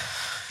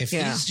 If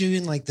he's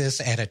doing like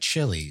this at a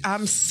Chili's,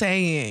 I'm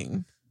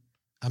saying,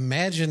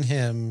 imagine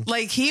him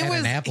like he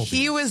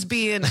was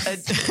being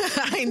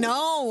I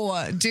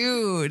know,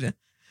 dude.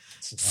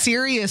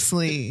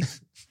 Seriously.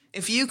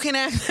 If you can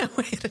act that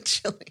way at a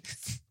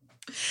Chili's,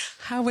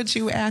 how would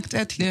you act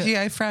at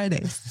TGI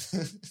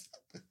Fridays?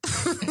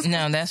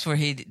 No, that's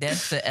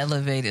the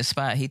elevated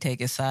spot. He take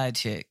his side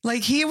chick.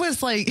 Like he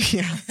was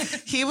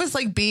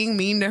like being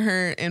mean to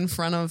her in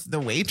front of the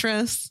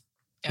waitress.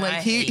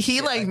 Like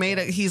he like made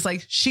it. He's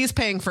like, she's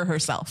paying for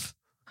herself.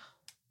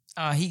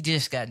 Oh, he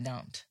just got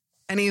dumped.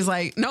 And he's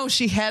like, no,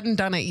 she hadn't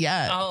done it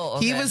yet. Oh,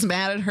 okay. He was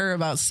mad at her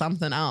about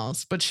something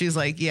else, but she's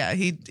like, yeah,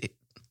 he's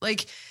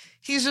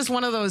just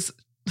one of those.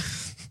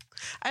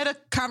 I had a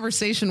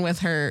conversation with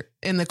her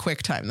in the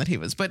quick time that he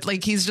was, but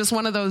like, he's just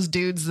one of those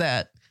dudes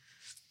that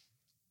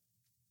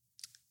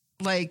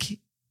like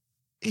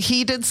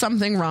he did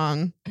something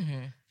wrong,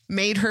 mm-hmm.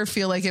 made her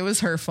feel like it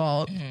was her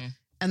fault. Mm-hmm.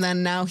 And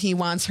then now he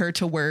wants her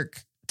to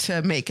work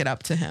to make it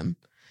up to him.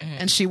 Mm-hmm.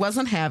 And she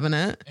wasn't having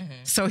it.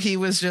 Mm-hmm. So he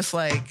was just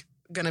like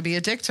going to be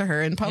a dick to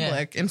her in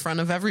public in front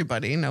of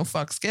everybody. No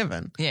fucks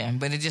given. Yeah.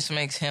 But it just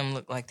makes him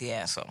look like the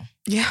asshole.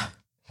 Yeah.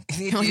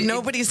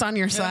 Nobody's on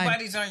your side.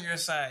 Nobody's on your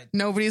side.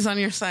 Nobody's on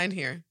your side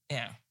here.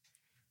 Yeah.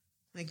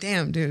 Like,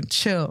 damn, dude,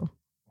 chill.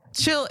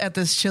 Chill at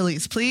this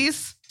Chili's,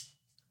 please.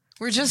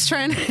 We're just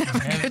trying to have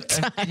a good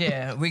time.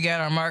 Yeah. We got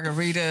our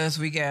margaritas.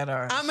 We got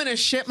our... I'm going to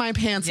shit my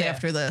pants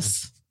after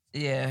this.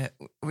 Yeah.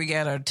 We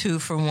got our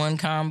 2-for-1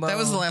 combo. That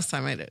was the last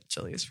time I did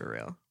Chili's for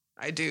real.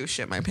 I do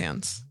shit my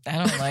pants. I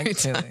don't like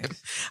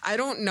Chili's. I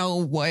don't know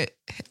what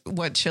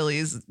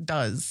Chili's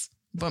does,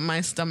 but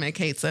my stomach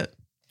hates it.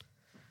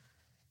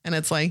 And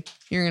it's like,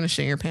 you're going to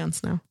shit your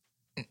pants now.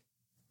 And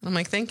I'm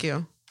like, thank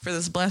you for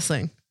this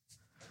blessing.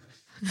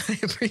 I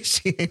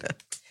appreciate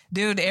it.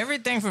 Dude,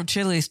 everything from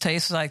Chili's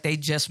tastes like they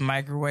just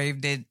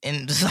microwaved it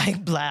and it's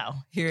like, blow,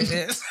 here it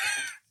is.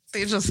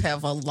 They just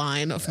have a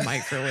line of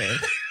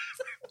microwave.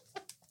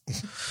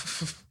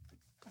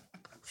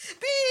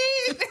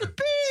 Beep,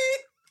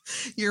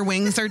 beep. Your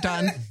wings are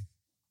done.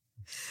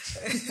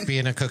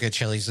 Being a cook at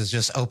Chili's is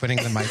just opening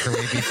the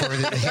microwave before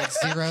it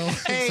hits zero.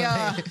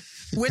 Hey,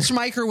 which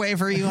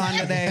microwave are you on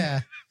today?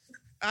 Yeah.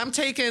 I'm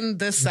taking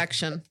this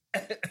section.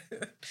 Beep.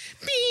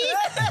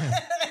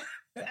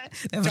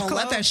 Don't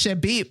let that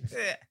shit beep.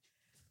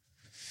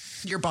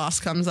 Your boss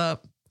comes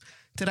up.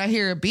 Did I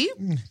hear a beep?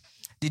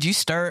 Did you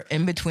stir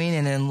in between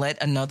and then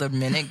let another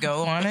minute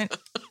go on it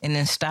and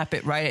then stop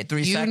it right at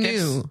 3 seconds? You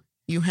knew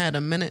you had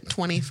a minute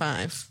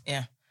 25.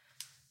 Yeah.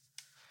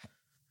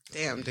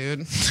 Damn,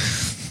 dude.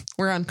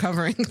 We're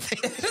uncovering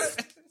things.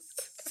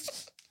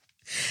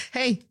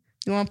 Hey,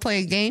 you want to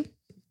play a game?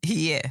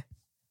 Yeah.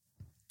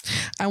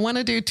 I want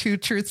to do 2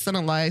 Truths and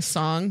a Lie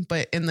song,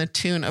 but in the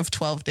tune of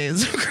 12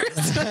 Days of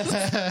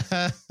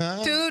Christmas.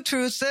 2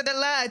 truths and a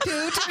lie.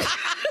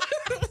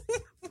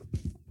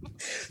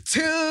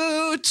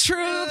 2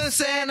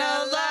 truths and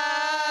a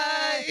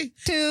lie.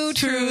 2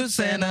 truths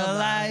and a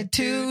lie.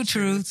 2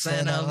 truths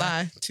and a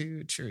lie.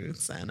 2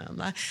 truths and a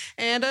lie.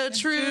 And a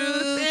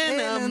truth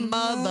and a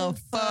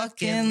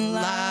motherfucking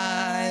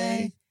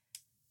lie.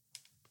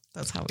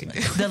 That's how we do.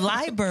 The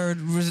lie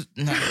bird was...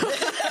 No.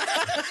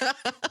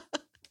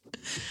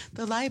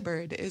 The lie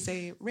bird is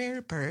a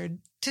rare bird.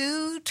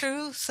 2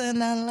 truths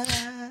and a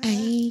lie.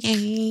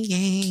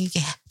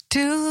 Yeah.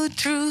 2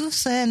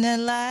 truths and a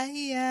lie.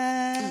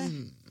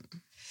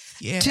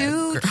 Yeah.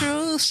 2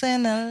 truths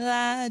and a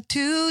lie.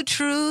 2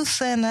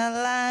 truths and a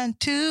lie.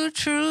 2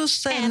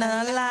 truths and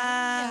a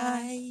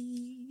lie.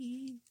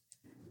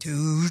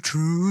 2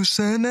 truths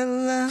and a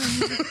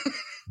lie.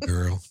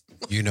 Girl,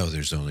 you know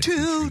there's only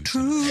 2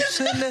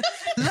 truths and a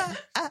lie.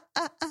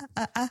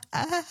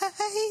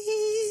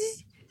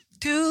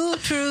 2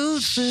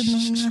 truths and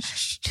a lie.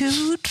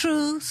 2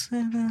 truths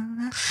and a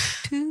lie.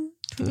 2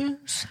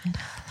 truths and a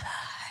lie.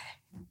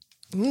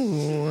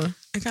 Ooh.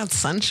 I got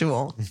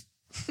sensual.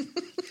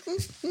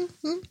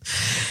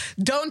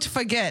 Don't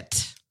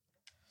forget,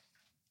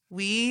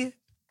 we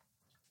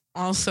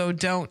also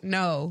don't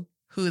know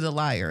who the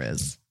liar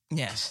is.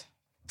 Yes.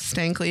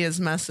 Stakley has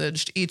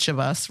messaged each of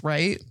us,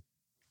 right?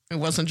 It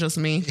wasn't just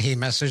me. He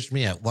messaged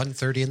me at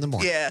 1:30 in the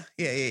morning.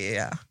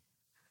 Yeah.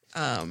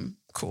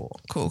 Cool.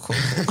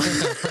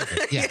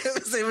 Yeah.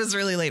 It was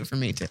really late for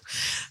me too.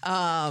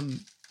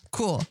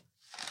 Cool.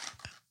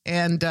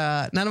 And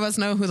none of us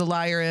know who the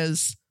liar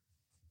is,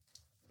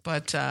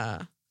 but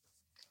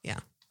yeah,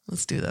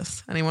 let's do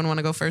this. Anyone want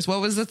to go first?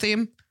 What was the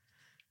theme?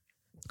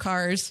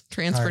 Cars,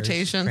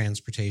 transportation.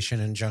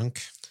 Transportation and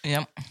junk.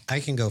 Yep. I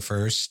can go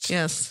first.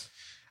 Yes.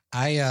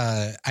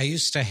 I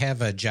used to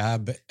have a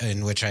job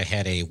in which I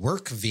had a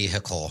work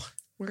vehicle.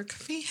 Work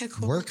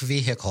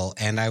vehicle.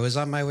 And I was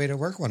on my way to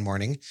work one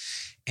morning.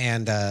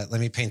 And let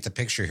me paint the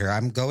picture here.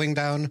 I'm going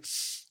down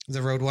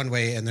the road one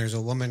way, and there's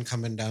a woman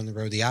coming down the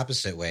road the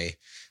opposite way.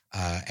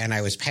 And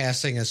I was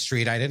passing a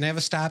street. I didn't have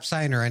a stop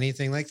sign or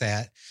anything like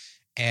that.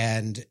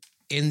 And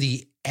in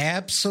the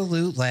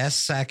absolute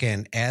last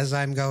second, as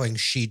I'm going,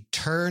 she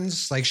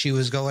turns like she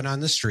was going on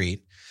the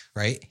street,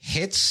 right?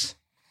 Hits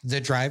the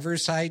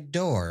driver's side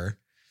door,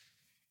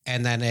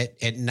 and then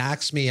it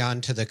knocks me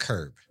onto the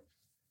curb,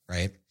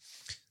 right?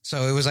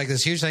 So it was like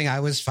this huge thing. I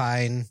was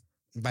fine.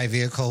 My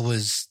vehicle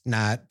was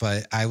not,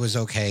 but I was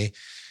okay.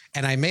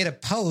 And I made a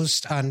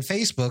post on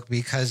Facebook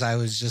because I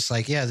was just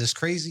like, yeah, this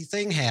crazy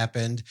thing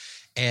happened.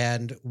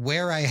 And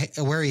where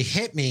he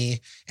hit me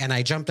and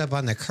I jumped up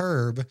on the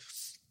curb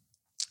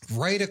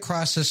right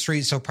across the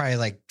street. So probably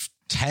like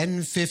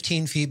 10,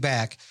 15 feet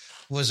back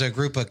was a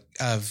group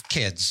of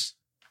kids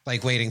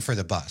like waiting for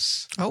the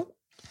bus. Oh,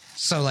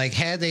 so like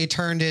had they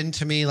turned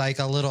into me like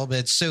a little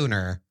bit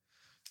sooner,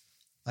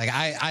 like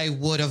I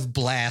would have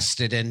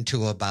blasted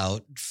into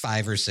about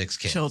 5 or 6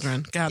 kids.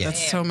 children. God,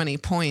 that's so many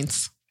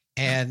points.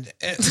 And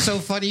it's so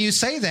funny you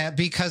say that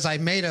because I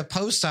made a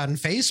post on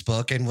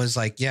Facebook and was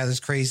like, yeah, this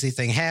crazy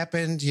thing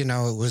happened. You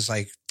know, it was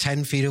like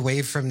 10 feet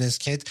away from this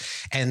kid.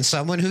 And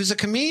someone who's a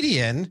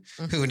comedian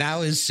who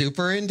now is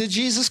super into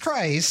Jesus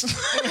Christ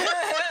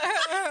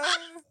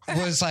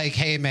was like,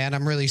 hey, man,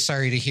 I'm really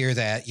sorry to hear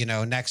that. You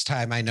know, next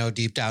time I know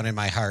deep down in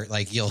my heart,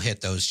 like you'll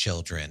hit those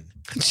children.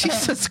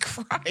 Jesus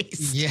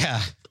Christ.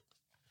 Yeah.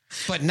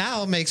 But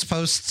now makes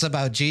posts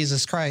about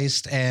Jesus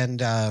Christ and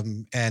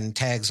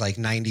tags like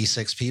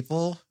 96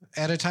 people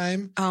at a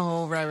time.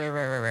 Oh, right.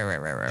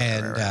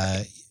 And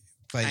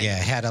but yeah,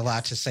 had a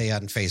lot to say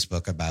on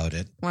Facebook about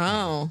it.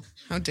 Wow.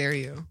 How dare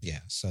you? Yeah.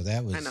 So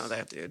that was I know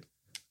that, dude.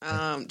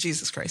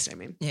 Jesus Christ, I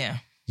mean. Yeah.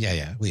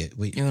 Yeah. We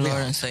Your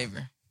Lord and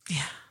Savior.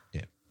 Yeah.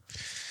 Yeah.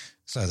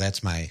 So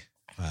that's my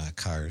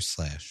cars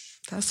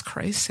 / That's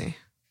crazy.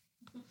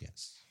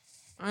 yes.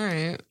 All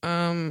right.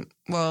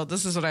 Well,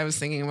 this is what I was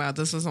thinking about.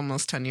 This was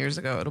almost 10 years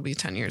ago. It'll be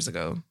 10 years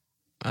ago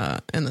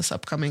in this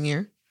upcoming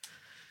year.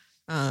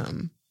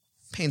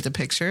 Paint the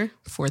picture.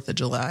 4th of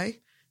July.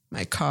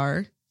 My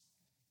car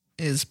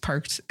is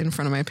parked in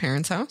front of my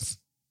parents' house.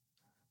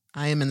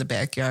 I am in the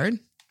backyard,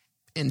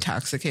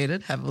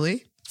 intoxicated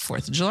heavily.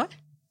 4th of July.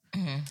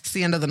 Mm-hmm. It's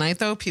the end of the night,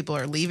 though. People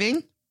are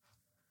leaving.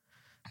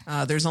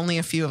 There's only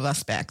a few of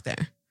us back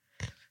there.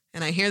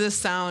 And I hear this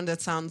sound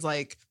that sounds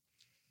like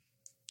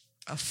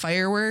a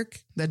firework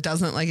that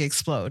doesn't like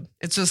explode.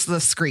 It's just the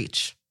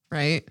screech,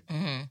 right?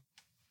 Mm-hmm.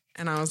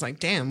 And I was like,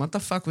 damn, what the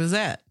fuck was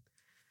that?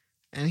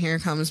 And here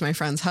comes my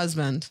friend's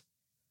husband.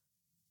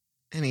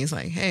 And he's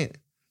like, hey,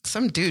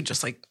 some dude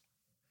just like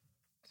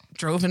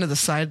drove into the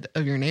side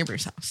of your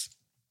neighbor's house.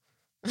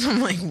 And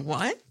I'm like,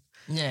 what?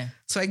 Yeah.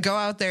 So I go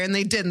out there and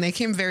they did. And they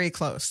came very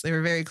close. They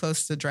were very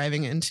close to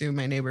driving into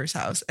my neighbor's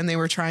house. And they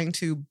were trying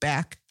to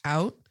back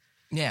out.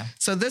 Yeah.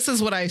 So this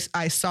is what I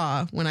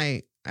saw when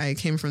I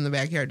came from the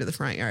backyard to the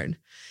front yard,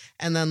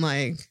 and then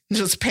like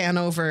just pan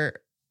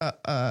over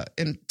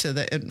in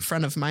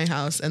front of my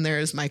house, and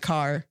there's my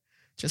car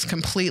just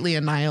completely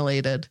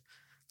annihilated,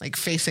 like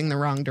facing the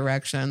wrong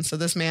direction. So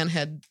this man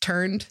had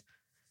turned,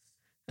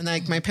 and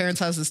like my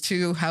parents' house is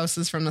 2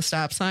 houses from the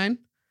stop sign.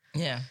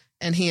 Yeah.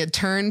 And he had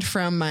turned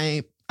from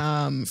my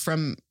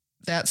from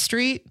that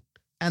street,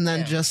 and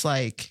then just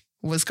like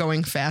was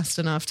going fast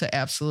enough to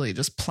absolutely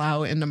just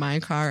plow into my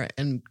car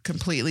and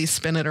completely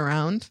spin it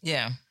around.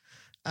 Yeah.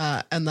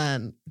 And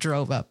then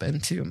drove up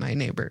into my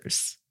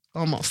neighbor's,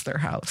 almost their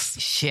house.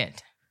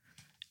 Shit.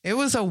 It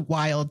was a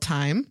wild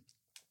time.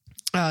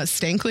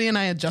 Stakley and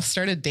I had just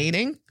started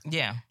dating.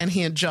 Yeah. And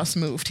he had just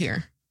moved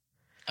here.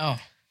 Oh.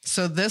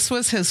 So this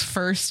was his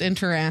first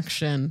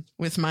interaction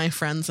with my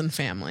friends and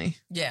family.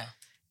 Yeah.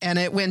 And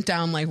it went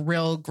down like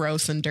real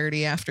gross and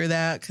dirty after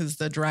that because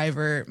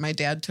my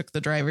dad took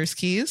the driver's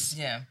keys.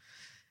 Yeah.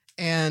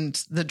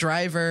 And the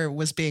driver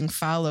was being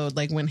followed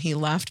like when he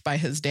left by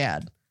his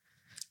dad.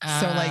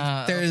 So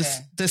like there's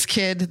this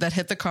kid that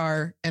hit the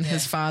car and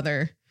his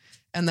father.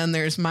 And then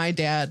there's my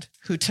dad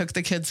who took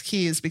the kid's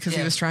keys because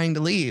he was trying to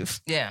leave.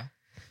 Yeah.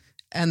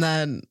 And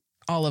then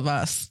all of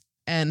us.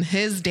 And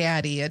his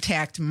daddy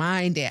attacked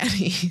my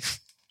daddy.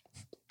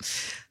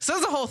 So it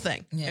was a whole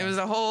thing. Yeah. It was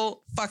a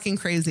whole fucking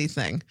crazy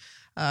thing.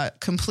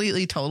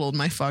 completely totaled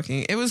my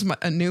fucking. It was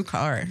a new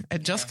car.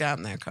 I'd just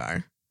gotten that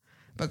car,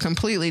 but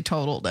completely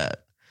totaled it.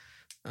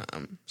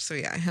 So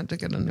yeah, I had to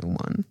get a new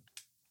one,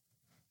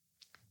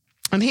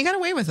 and he got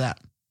away with that.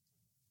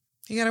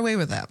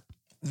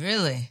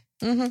 Really?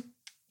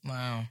 Mm-hmm.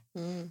 Wow.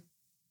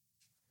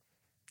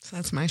 So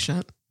that's my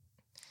shit.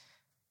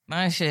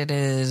 My shit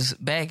is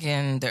back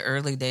in the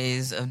early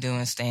days of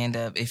doing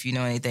stand-up. If you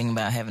know anything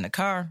about having a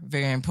car,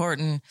 very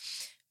important.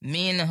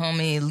 Me and the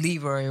homie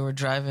Leroy were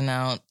driving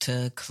out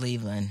to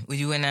Cleveland.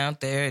 We went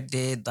out there,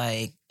 did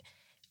like,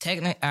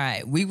 all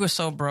right, we were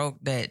so broke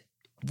that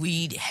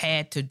we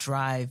had to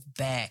drive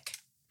back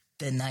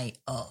the night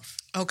of.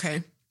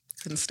 Okay.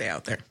 Couldn't stay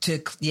out there.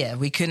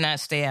 We could not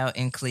stay out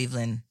in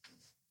Cleveland,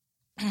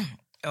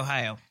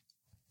 Ohio,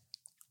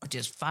 which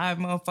is 5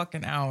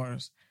 motherfucking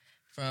hours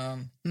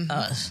from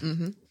us.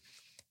 Mm-hmm.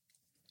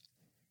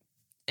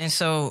 And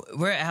so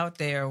we're out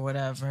there or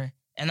whatever.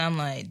 And I'm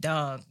like,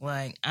 dog,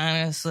 like,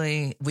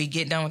 honestly, we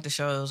get done with the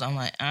shows. I'm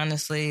like,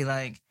 honestly,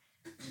 like,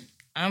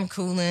 I'm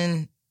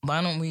cooling.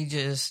 Why don't we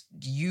just,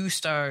 you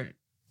start,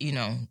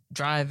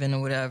 driving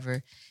or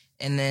whatever.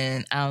 And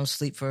then I'll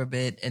sleep for a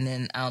bit and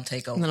then I'll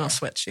take over. And then I'll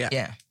switch. Yeah.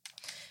 Yeah.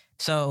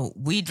 So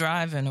we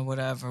driving or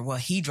whatever. Well,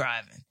 he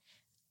driving.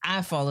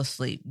 I fall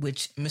asleep,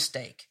 which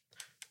mistake.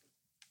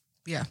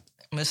 Yeah.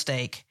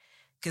 Mistake.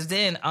 Because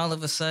then all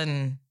of a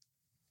sudden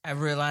I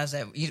realized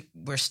that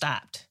we're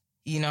stopped.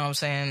 You know what I'm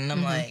saying? And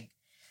I'm like,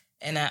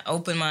 and I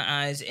open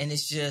my eyes and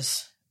it's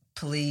just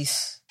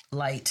police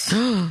lights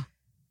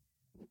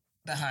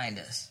behind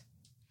us.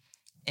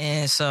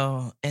 And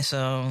so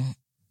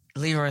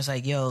Leroy's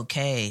like, yo,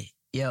 okay.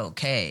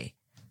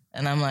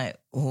 And I'm like,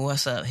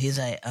 what's up? He's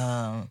like,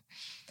 I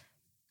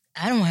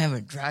don't have a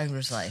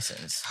driver's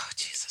license. Oh,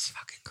 Jesus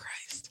fucking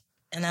Christ.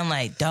 And I'm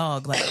like,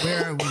 dog, like,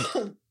 where are we?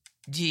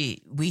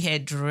 Gee, we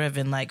had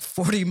driven like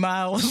 40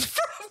 miles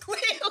from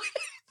Cleveland.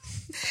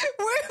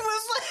 Where it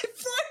was like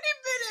 40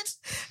 minutes.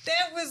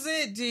 That was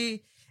it,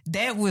 G.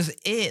 That was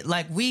it.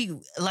 Like,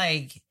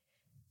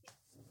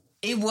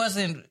 it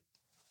wasn't,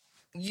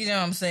 you know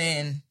what I'm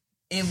saying?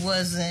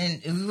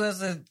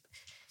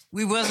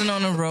 We wasn't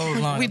on the road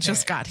long. We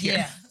just got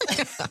here.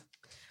 Yeah.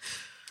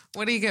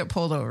 What do you get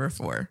pulled over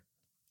for?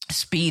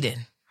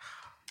 Speeding.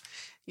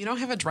 You don't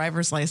have a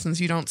driver's license.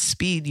 You don't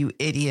speed, you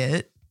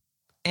idiot.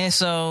 And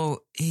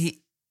so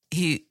he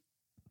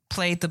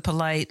played the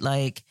polite,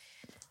 like,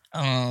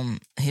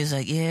 he's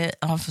like, yeah,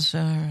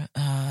 officer,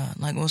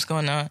 like, what's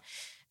going on?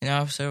 And the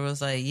officer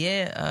was like,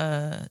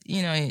 yeah,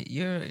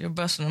 you're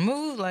busting a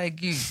move. Like,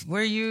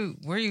 where you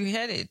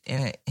headed?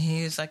 And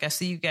he was like, I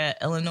see you got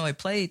Illinois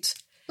plates.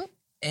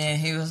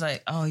 And he was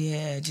like, oh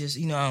yeah, just,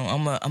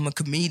 I'm a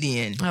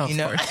comedian. Oh, of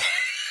course.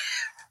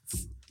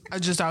 I'm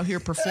just out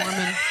here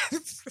performing.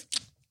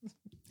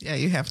 Yeah,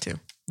 you have to.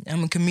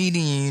 I'm a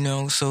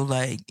comedian, so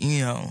like,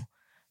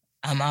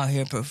 I'm out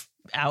here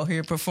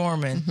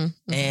performing.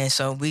 Mm-hmm. And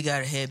so we got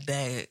to head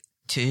back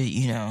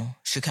to,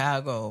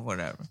 Chicago or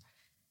whatever.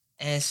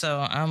 And so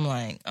I'm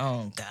like,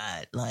 oh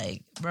God,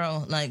 like,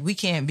 bro, like, we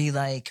can't be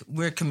like,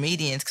 we're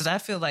comedians. Cause I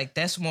feel like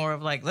that's more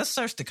of like, let's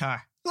search the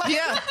car. Like,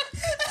 yeah.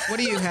 What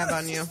do you have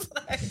on you?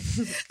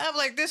 I'm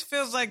like, this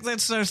feels like,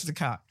 let's search the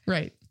car.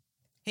 Right.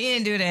 He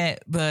didn't do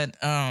that, but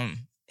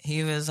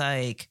he was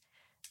like,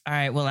 all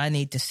right, well, I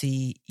need to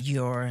see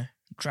your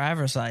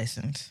driver's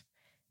license.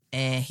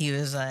 And he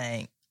was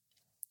like,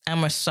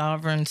 I'm a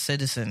sovereign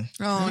citizen.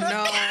 Oh,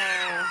 no.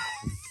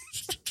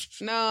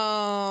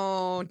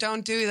 No,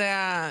 don't do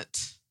that.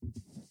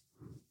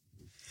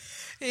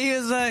 He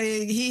was like,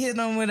 he hit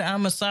on with,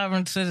 I'm a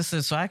sovereign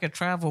citizen, so I could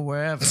travel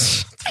wherever.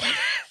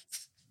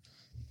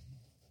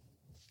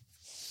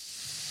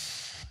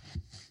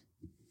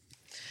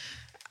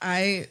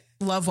 I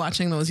love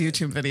watching those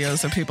YouTube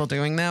videos of people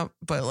doing that,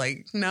 but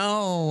like,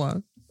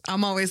 no.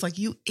 I'm always like,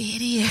 you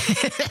idiot.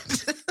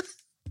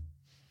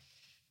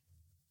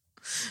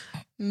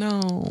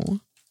 No.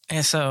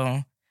 And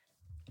so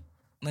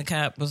the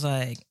cop was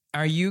like,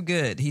 are you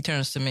good? He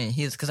turns to me.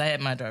 Because I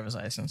had my driver's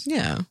license.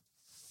 Yeah.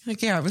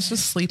 Like, yeah, I was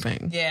just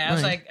sleeping.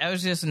 Yeah, I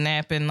was just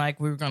napping, like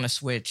we were going to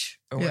switch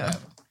or whatever.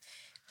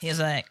 He's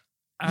like,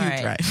 all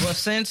right, drive. Well,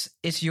 since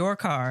it's your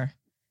car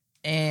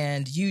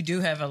and you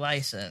do have a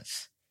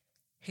license,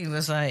 he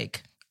was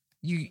like,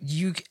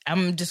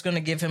 I'm just going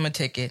to give him a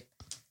ticket.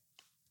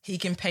 He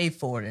can pay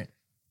for it.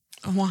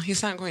 Well,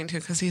 he's not going to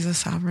because he's a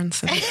sovereign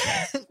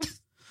citizen.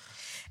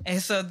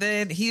 And so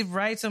then he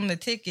writes him the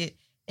ticket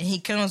and he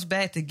comes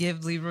back to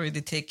give Leroy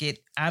the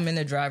ticket. I'm in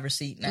the driver's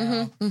seat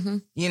now. Mm-hmm.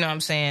 You know what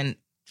I'm saying?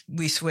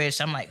 We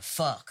switched. I'm like,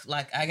 fuck.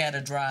 Like, I got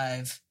to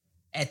drive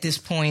at this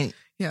point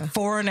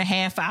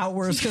 4.5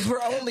 hours because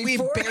we're only we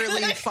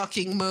barely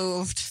fucking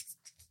moved.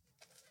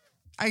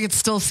 I could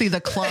still see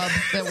the club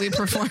that we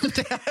performed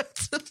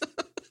at.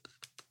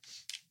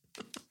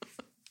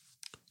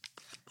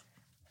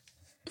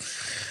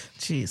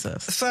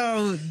 Jesus.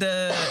 So so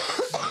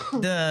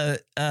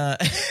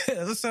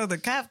the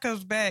cop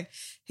comes back.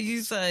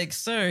 He's like,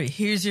 sir,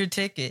 here's your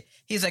ticket.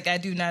 He's like, I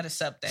do not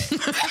accept that.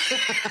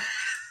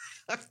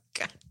 God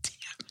damn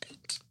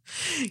it.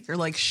 You're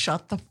like,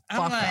 shut the I'm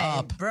fuck like,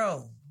 up.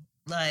 bro.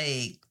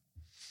 Like,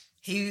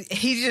 he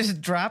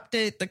just dropped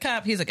it. The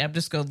cop, he's like, I'm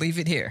just going to leave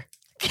it here.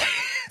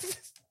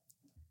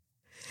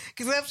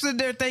 Because I'm sitting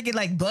there thinking,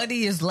 like,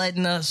 Buddy is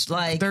letting us,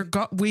 like...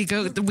 We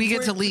get to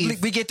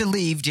leave. We get to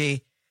leave,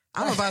 G.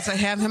 I'm about to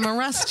have him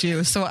arrest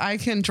you so I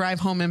can drive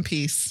home in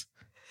peace.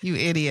 You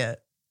idiot.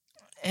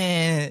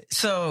 And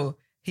so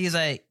he's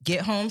like,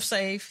 get home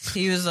safe.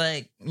 He was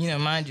like,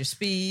 mind your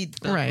speed.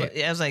 Right.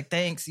 I was like,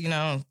 thanks,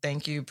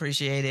 thank you,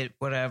 appreciate it,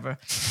 whatever.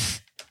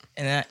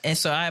 And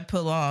so I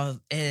pull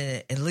on,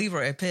 and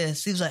Leroy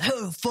pissed. He was like,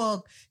 "Who the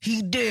fuck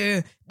he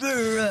dare?"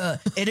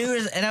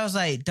 And I was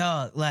like,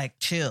 "Dog, like,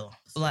 chill.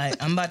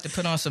 Like, I'm about to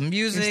put on some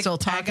music." You're still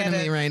talking to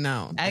me right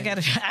now. I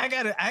gotta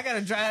drive. I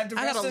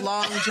got a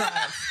long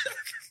drive.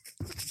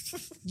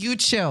 You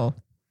chill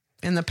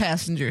in the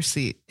passenger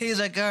seat. He's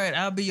like, "All right,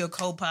 I'll be your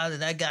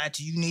co-pilot. I got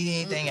you. You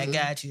need anything? I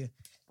got you."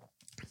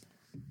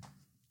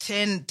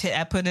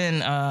 I put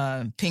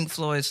in Pink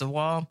Floyd's The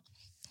Wall.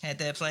 Had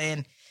that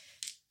playing.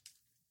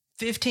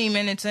 15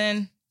 minutes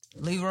in,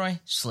 Leroy,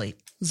 sleep.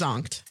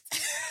 Zonked.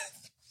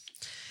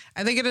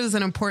 I think it is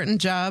an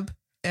important job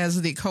as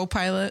the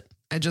co-pilot.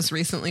 I just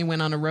recently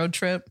went on a road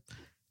trip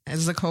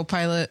as the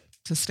co-pilot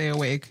to stay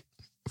awake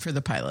for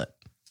the pilot.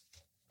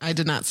 I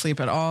did not sleep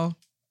at all,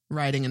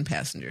 riding in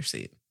passenger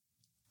seat.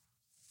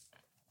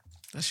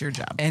 That's your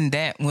job. And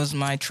that was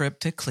my trip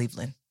to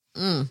Cleveland.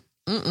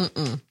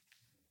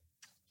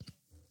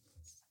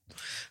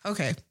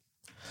 Okay.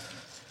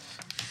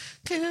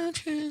 Two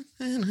truths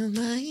and a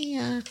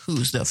liar.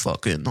 Who's the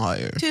fucking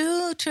liar?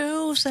 Two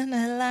truths and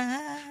a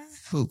lie.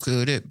 Who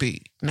could it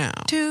be now?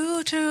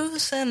 Two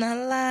truths and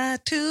a lie.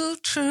 Two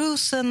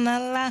truths and a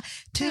lie.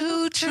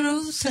 Two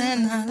truths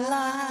and a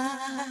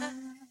lie.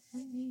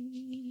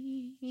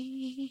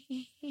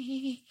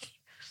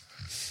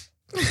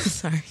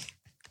 Sorry.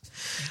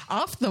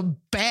 Off the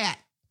bat,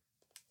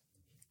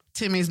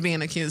 Timmy's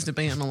being accused of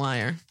being a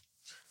liar.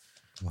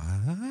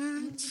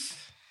 What?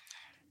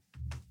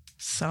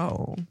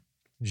 So,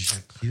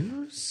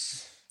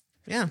 J'accuse?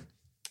 yeah.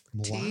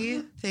 Moi?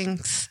 T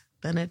thinks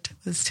Bennett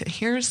was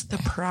here's the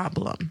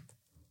problem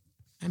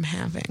I'm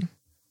having.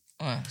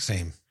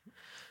 Same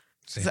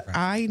problem.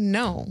 I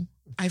know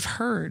I've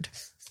heard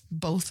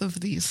both of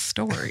these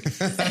stories.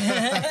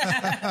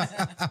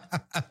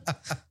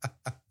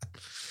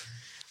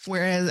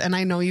 Whereas, and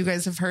I know you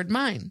guys have heard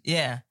mine.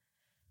 Yeah.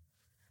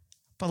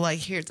 But like,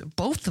 here's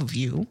both of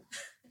you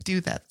do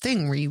that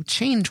thing where you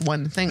change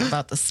one thing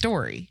about the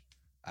story.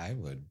 I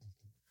would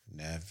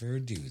never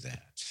do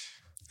that.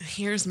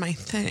 Here's my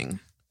thing.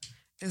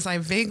 Is I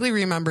vaguely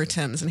remember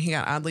Tim's, and he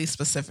got oddly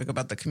specific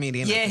about the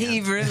comedian. Yeah,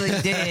 he really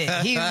did.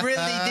 He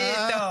really did,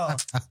 though.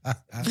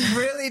 He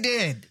really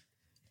did.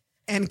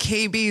 And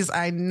KB's,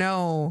 I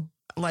know,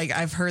 like,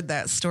 I've heard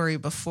that story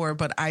before,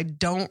 but I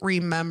don't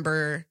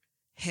remember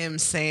him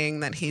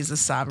saying that he's a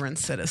sovereign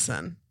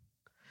citizen.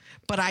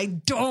 But I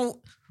don't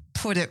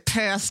put it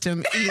past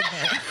him either.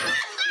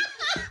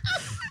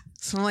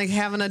 So I'm like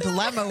having a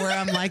dilemma where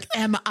I'm like,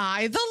 am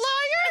I the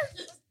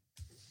liar?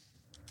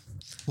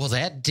 Well,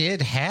 that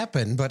did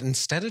happen, but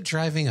instead of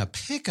driving a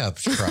pickup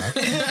truck,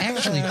 he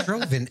actually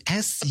drove an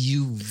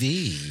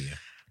SUV.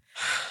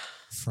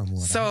 From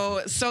what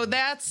So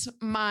that's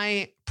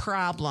my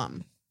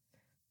problem,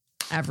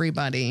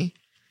 everybody.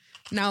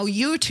 Now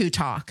you two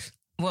talk.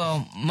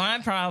 Well, my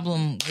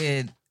problem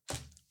with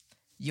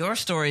your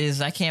story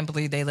is I can't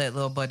believe they let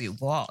little Buddy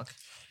walk.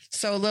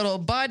 So little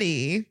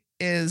Buddy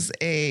is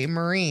a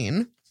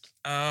Marine.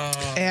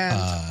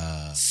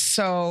 And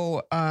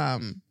so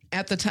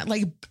at the time,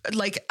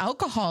 like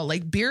alcohol,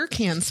 like beer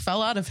cans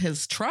fell out of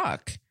his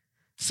truck.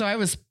 So I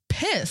was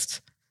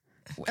pissed.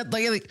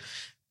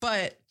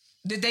 But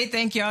did they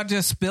think y'all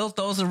just spilled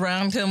those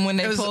around him when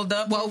they pulled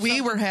up? Well,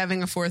 we were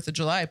having a 4th of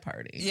July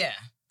party. Yeah.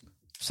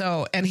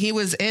 So, and he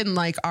was in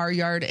like our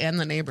yard and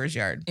the neighbor's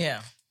yard.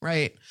 Yeah.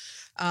 Right.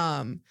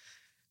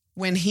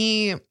 When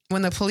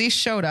the police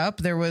showed up,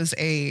 there was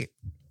a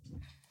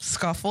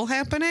scuffle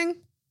happening.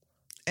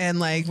 And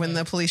like when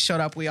the police showed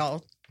up, we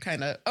all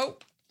kind of,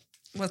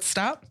 let's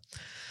stop.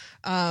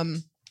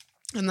 And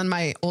then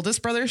my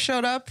oldest brother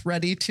showed up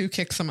ready to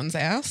kick someone's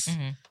ass.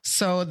 Mm-hmm.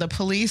 So the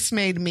police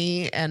made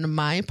me and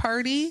my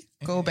party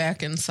go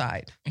back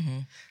inside. Mm-hmm.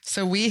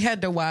 So we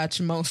had to watch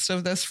most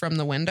of this from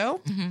the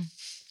window.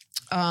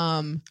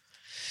 Mm-hmm.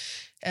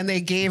 And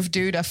they gave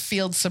dude a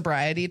field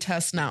sobriety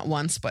test, not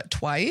once, but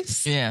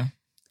twice. Yeah.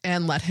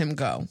 And let him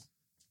go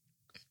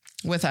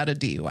without a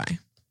DUI.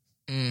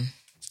 Mm.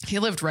 He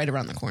lived right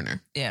around the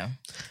corner. Yeah.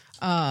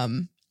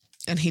 And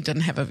he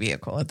didn't have a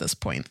vehicle at this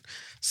point.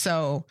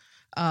 So,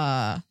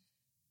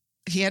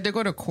 he had to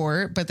go to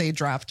court, but they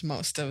dropped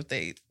most of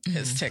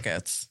his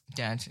tickets.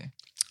 Gotcha.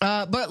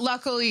 But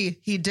luckily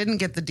he didn't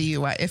get the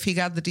DUI. If he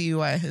got the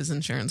DUI, his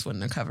insurance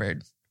wouldn't have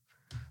covered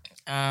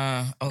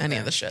any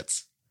of the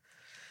shits.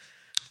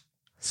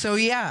 So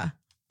yeah,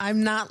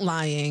 I'm not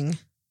lying.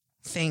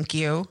 Thank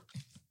you.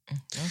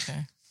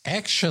 Okay.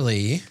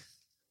 Actually,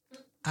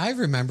 I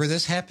remember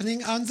this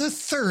happening on the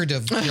 3rd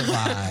of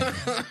July.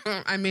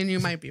 I mean, you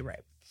might be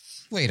right.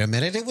 Wait a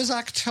minute. It was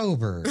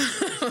October.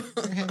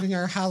 We're having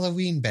our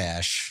Halloween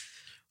bash.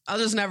 I'll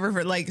just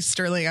never like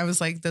Sterling. I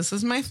was like, this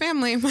is my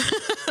family.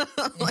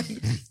 Like,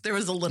 there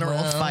was a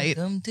literal fight.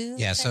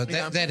 Yeah, so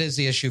that is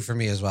the issue for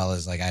me as well.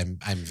 Is like I'm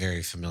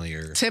very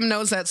familiar. Tim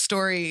knows that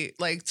story.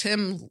 Like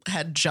Tim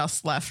had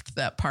just left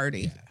that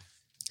party,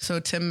 so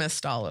Tim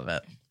missed all of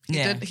it.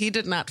 He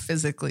did not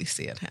physically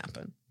see it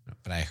happen,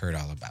 but I heard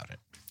all about it.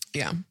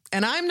 Yeah,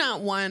 and I'm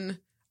not one.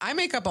 I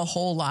make up a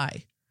whole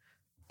lie.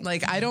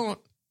 Like I don't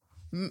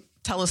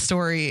tell a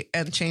story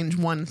and change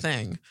one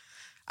thing.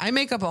 I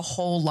make up a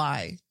whole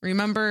lie.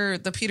 Remember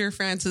the Peter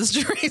Francis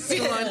Tracy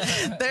one?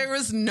 There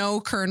was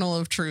no kernel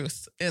of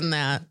truth in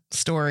that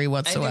story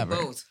whatsoever. I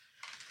knew both.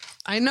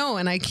 I know,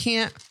 and I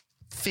can't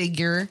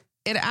figure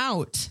it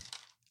out.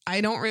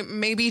 I don't.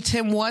 Maybe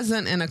Tim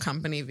wasn't in a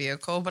company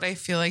vehicle, but I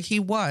feel like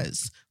he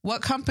was.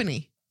 What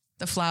company?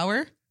 The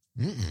flower?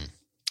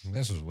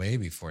 This was way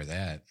before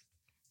that.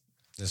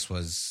 This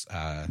was.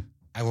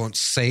 I won't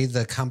say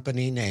the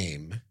company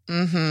name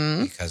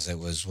because it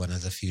was one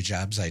of the few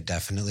jobs I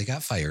definitely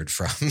got fired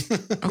from.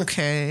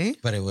 Okay.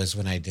 But it was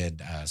when I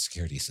did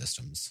security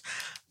systems.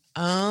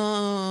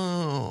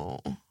 Oh.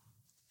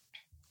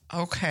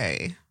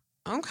 Okay.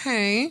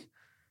 Okay.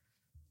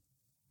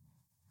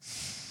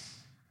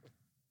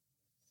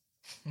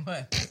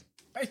 What?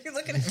 Are you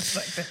looking at me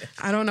like that?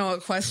 I don't know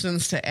what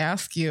questions to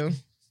ask you.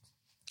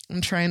 I'm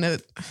trying to.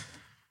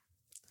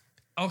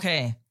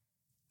 Okay.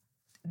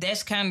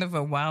 That's kind of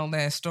a wild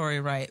ass story,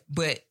 right?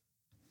 But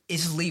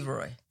it's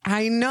Leroy.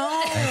 I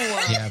know.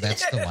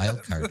 That's the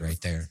wild card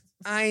right there.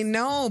 I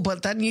know,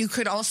 but then you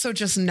could also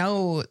just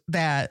know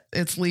that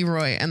it's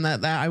Leroy and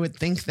that I would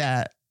think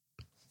that,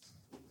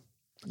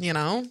 you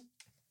know?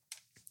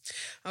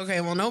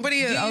 Okay, well,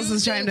 nobody else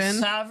is chimed in.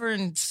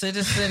 Sovereign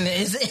citizen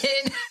is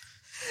in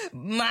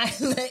my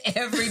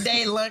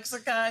everyday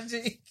lexicon.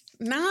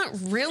 Not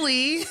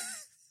really.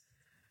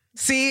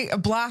 See,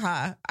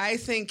 Blaha, I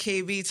think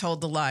KB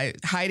told the lie,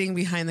 hiding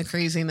behind the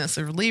craziness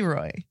of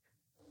Leroy.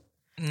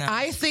 No.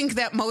 I think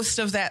that most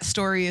of that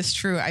story is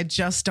true. I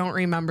just don't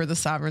remember the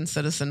sovereign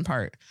citizen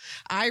part.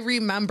 I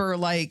remember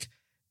like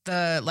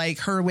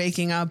her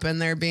waking up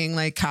and there being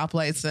like cop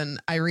lights, and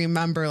I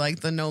remember like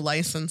the no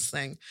license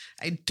thing.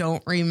 I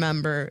don't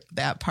remember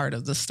that part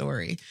of the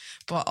story.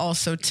 But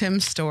also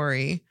Tim's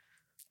story,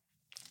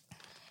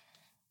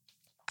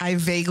 I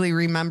vaguely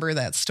remember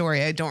that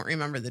story. I don't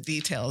remember the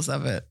details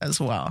of it as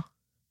well.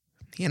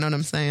 You know what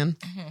I'm saying?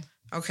 Mm-hmm.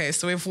 Okay,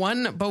 so we have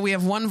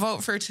one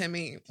vote for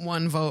Timmy,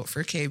 one vote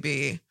for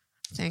KB.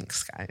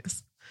 Thanks,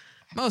 guys.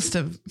 Most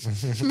of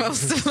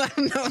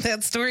them know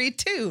that story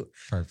too.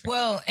 Perfect.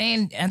 Well,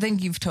 and I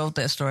think you've told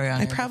that story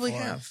on I here probably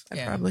before. have. I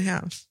probably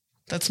have.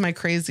 That's my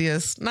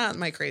craziest. Not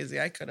my crazy.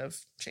 I could have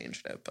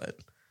changed it, but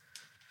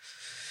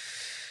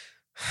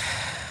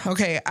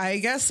okay. I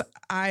guess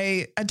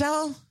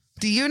Adele.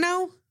 Do you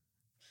know?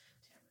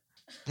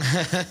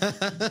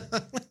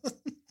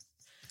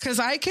 Because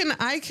I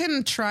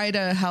can try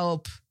to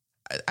help.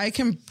 I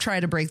can try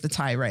to break the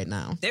tie right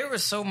now. There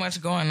was so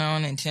much going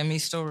on in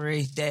Timmy's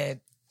story that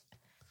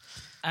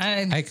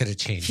I could have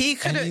changed. He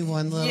could have.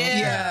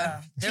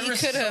 Yeah. There He was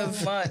could so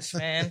have. much,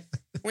 man.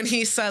 When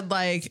he said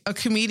like a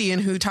comedian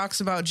who talks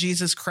about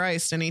Jesus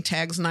Christ and he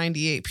tags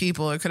 98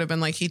 people, it could have been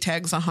like he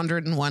tags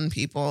 101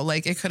 people.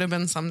 Like it could have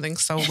been something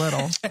so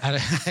little. I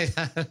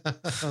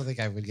don't think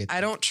I would get.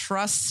 I don't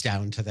trust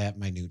down to that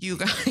minute. you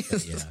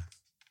guys.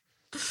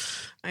 Yeah.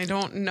 I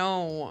don't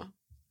know.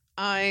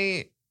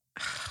 I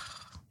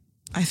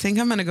think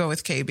I'm gonna go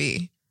with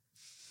KB.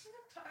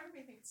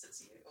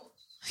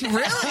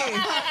 Really?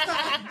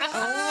 Oh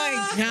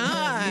my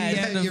god!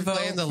 Yeah, You're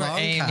playing the long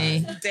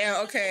Aimee. con.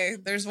 Damn. Okay,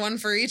 there's one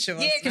for each of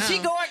us. Yeah, because she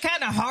now. going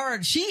kind of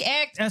hard. She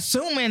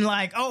assuming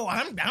like, oh,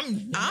 I'm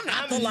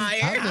not the liar.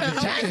 I'm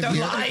I'm the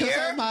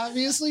liar. I'm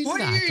obviously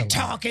What not are you the liar.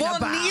 talking Well,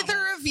 about? neither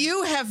of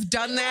you have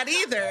done that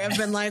either. I've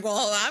been like,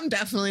 well, I'm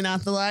definitely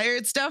not the liar.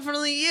 It's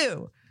definitely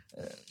you.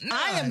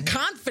 I am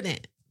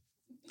confident.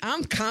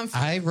 I'm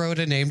confident. I wrote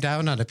a name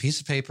down on a piece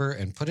of paper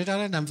and put it on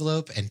an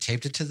envelope and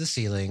taped it to the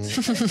ceiling.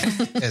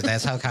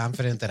 That's how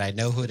confident that I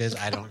know who it is.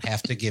 I don't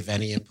have to give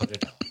any input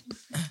at all.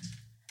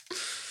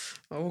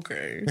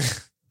 Okay.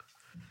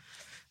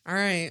 All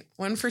right.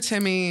 One for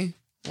Timmy,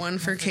 one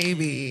for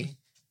KB,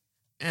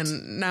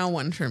 and now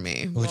one for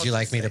me. Would you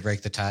like me to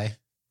break the tie?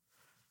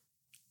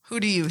 Who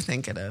do you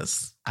think it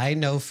is? I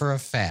know for a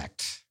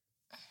fact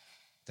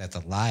that the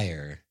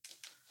liar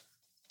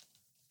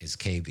is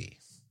KB.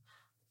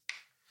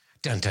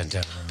 Dun, dun,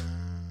 dun.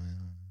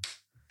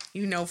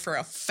 You know for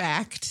a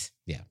fact?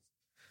 Yeah.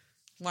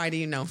 Why do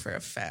you know for a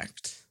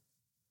fact?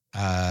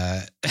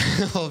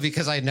 Well,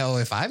 because I know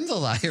if I'm the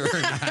liar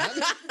or not.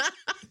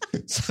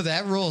 So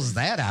that rules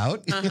that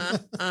out.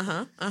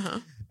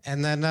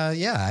 And then,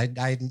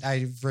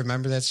 I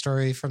remember that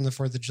story from the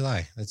 4th of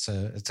July. It's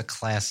a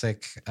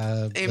classic.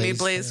 Aimee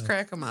Blaze,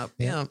 crack 'em up.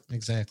 Yeah.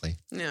 Exactly.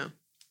 Yeah.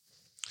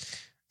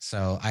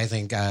 So I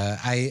think,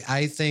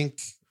 I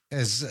think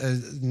as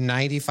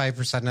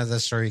 95% of the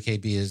story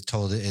KB is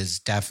told is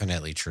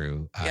definitely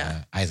true.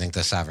 Yeah. I think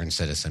the sovereign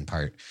citizen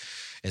part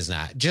is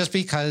not. Just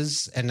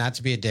because, and not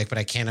to be a dick, but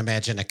I can't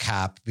imagine a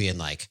cop being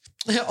like,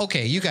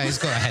 okay, you guys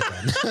go ahead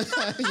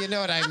then. You know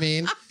what I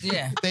mean?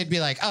 Yeah. They'd be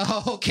like,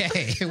 oh,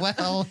 okay.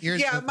 Well,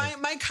 here's Yeah, the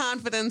thing. my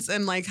confidence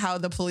in like how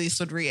the police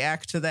would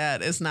react to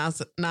that is not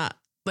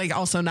like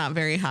also not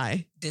very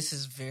high. This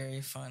is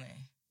very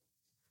funny.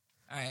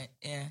 All right.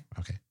 Yeah.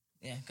 Okay.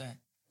 Yeah. Go ahead.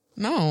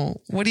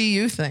 No. What do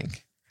you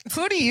think?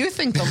 Who do you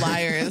think the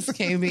liar is,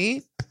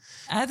 KB?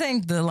 I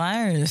think the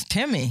liar is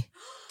Timmy.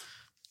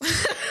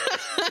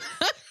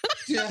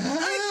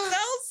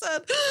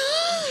 Nelson.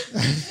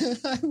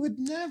 I would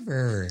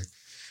never.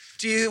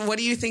 What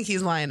do you think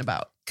he's lying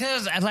about?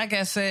 Because, like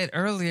I said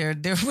earlier,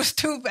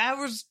 I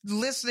was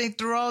listening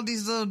through all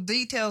these little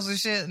details and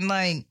shit, and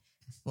like,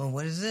 well,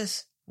 what is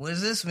this? What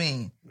does this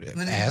mean?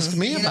 Ask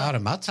me about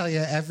him. I'll tell you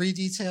every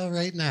detail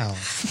right now.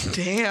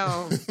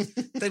 Damn.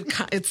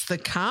 It's the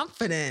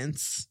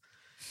confidence.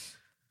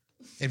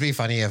 It'd be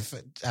funny if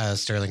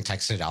Sterling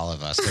texted all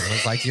of us and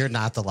was like, you're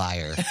not the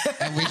liar.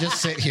 And we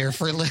just sit here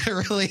for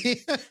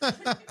literally.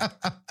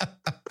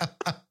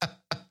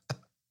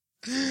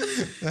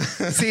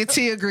 See,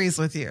 T agrees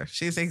with you.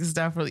 She thinks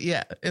definitely,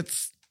 yeah,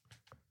 it's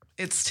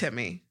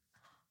Timmy.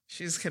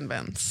 She's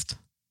convinced.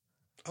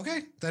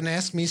 Okay, then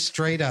ask me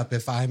straight up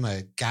if I'm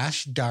a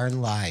gosh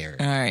darn liar.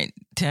 All right,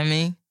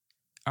 Timmy,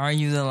 are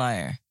you the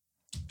liar?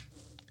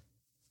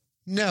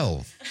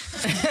 No.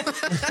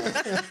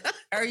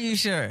 Are you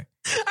sure?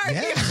 Are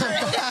we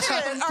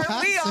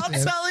all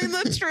Positive. telling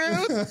the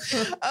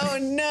truth? Oh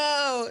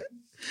no.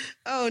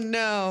 Oh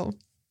no.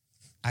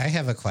 I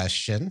have a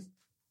question.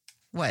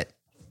 What?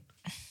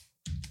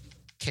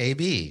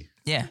 KB,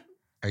 Yeah.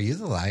 are you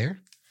the liar?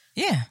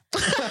 Yeah.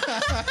 But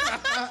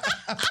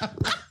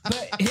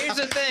here's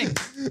the thing.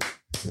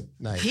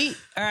 Nice.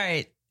 All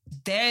right.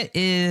 That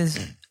is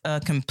a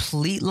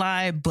complete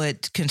lie,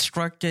 but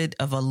constructed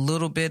of a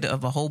little bit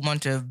of a whole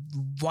bunch of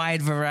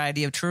wide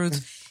variety of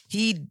truths.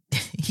 He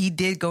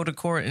did go to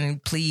court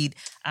and plead,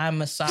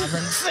 I'm a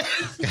sovereign.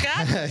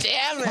 God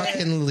damn it.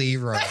 Fucking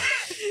Leroy.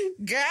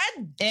 God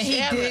And he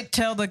damn did it.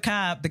 tell the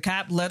cop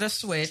let us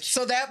switch.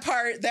 So that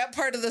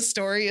part of the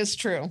story is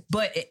true.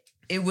 But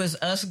it was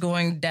us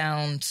going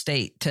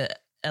downstate to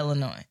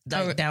Illinois,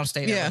 like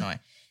downstate yeah. Illinois.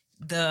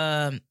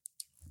 The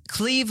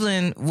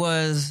Cleveland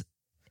was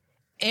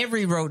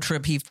every road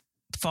trip he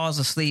falls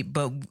asleep,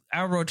 but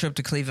our road trip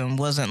to Cleveland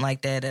wasn't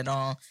like that at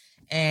all.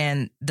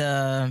 And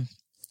the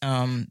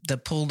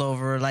pulled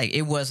over, like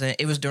it was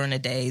during the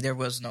day. There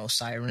was no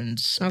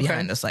sirens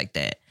behind us like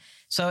that.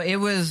 So it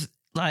was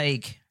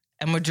like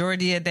a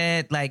majority of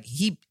that, like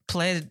he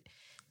pled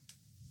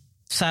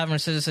sovereign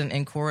citizen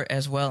in court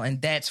as well,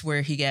 and that's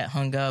where he got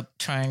hung up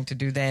trying to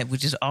do that,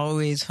 which is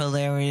always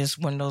hilarious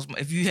when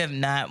if you have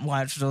not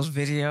watched those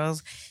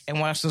videos and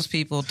watched those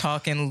people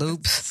talk in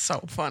loops. So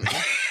funny.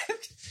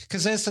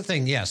 Because that's the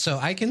thing. Yeah. So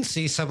I can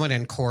see someone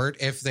in court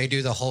if they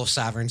do the whole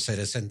sovereign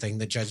citizen thing,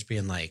 the judge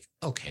being like,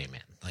 okay,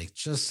 man, like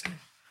just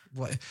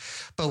what?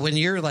 But when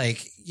you're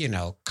like,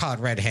 caught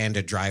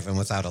red-handed driving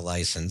without a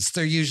license,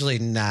 they're usually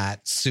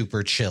not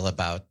super chill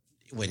about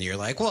when you're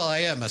like, well, I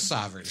am a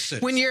sovereign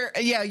citizen. When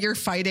you're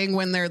fighting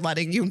when they're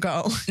letting you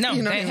go. No,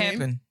 you know that what I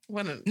mean?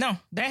 happened. No,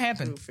 that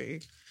happened.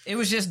 Goofy. It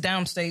was just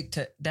downstate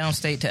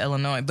to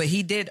Illinois, but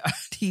he was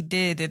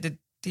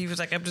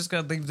like, I'm just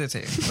gonna leave this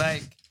here.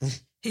 Like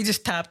he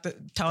just tossed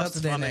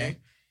it in there.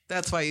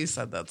 That's why you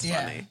said that's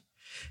Yeah. funny.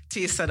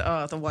 T said,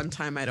 "Oh, the one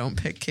time I don't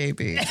pick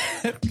KB."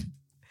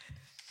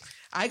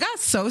 I got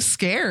so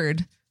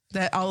scared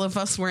that all of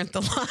us weren't the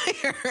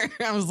liar.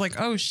 I was like,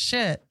 "Oh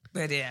shit!"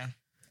 But yeah.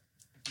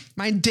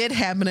 Mine did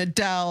have an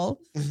Adele.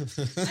 I've heard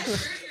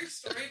your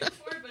story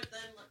before, but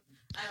then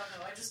I don't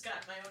know. I just got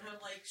my own. I'm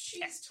like,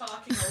 she's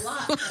talking a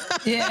lot.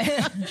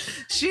 Yeah.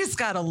 She's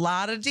got a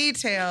lot of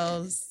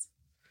details.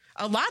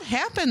 A lot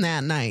happened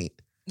that night.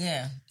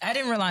 Yeah. I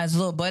didn't realize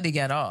little buddy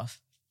got off.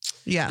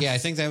 Yeah. Yeah, I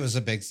think that was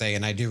a big thing,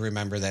 and I do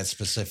remember that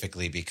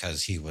specifically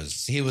because he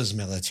was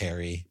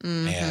military,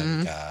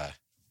 and I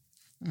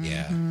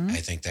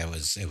think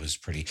it was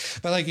pretty.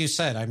 But like you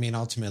said, I mean,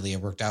 ultimately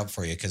it worked out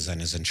for you because then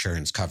his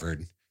insurance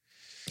covered.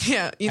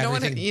 Yeah, you know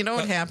everything.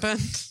 what happened?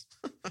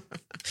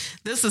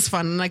 This is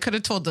fun, and I could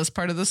have told this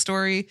part of the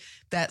story.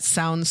 That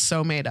sounds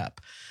so made up.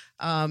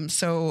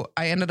 So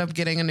I ended up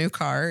getting a new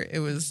car. It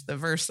was the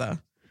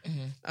Versa.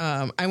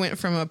 Mm-hmm. I went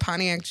from a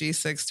Pontiac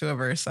G6 to a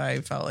Versa.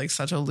 I felt like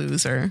such a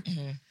loser,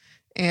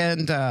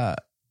 and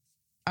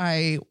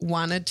I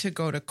wanted to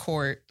go to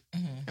court.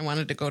 I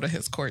wanted to go to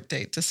his court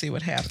date to see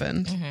what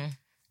happened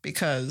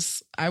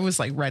because I was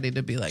like ready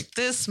to be like,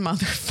 this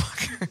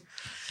motherfucker,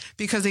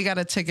 because he got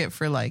a ticket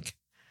for like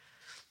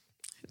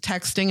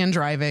texting and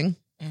driving.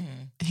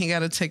 He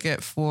got a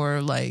ticket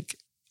for like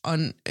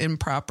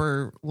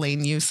improper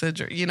lane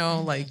usage, or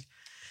like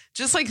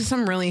just like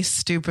some really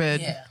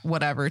stupid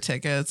whatever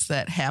tickets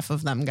that half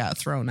of them got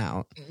thrown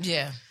out.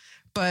 Yeah.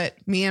 But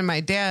me and my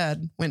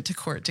dad went to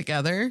court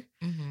together,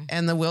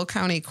 and the Will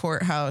County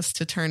courthouse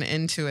to turn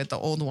into it, the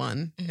old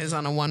one, is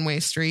on a one-way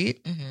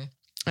street,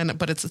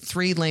 but it's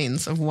 3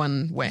 lanes of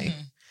one way.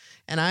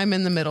 and I'm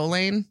in the middle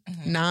lane,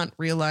 not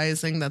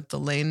realizing that the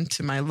lane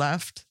to my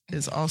left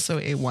is also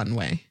a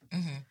one-way.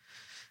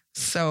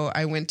 So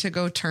I went to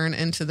go turn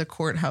into the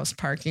courthouse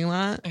parking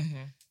lot,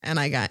 and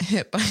I got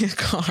hit by a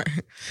car.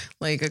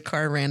 Like a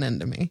car ran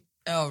into me.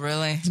 Oh,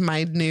 really? It's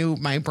my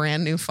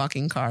brand new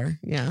fucking car.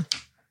 Yeah.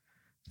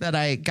 That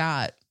I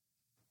got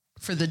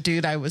for the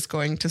dude I was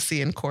going to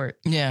see in court.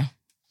 Yeah.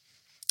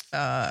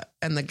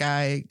 And the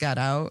guy got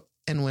out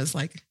and was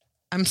like,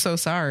 I'm so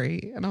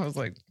sorry. And I was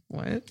like,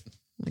 what?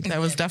 Like,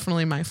 that was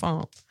definitely my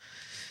fault.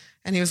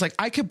 And he was like,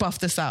 I could buff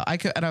this out.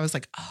 And I was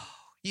like, oh,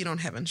 you don't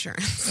have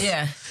insurance.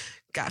 Yeah.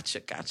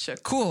 Gotcha.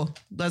 Cool.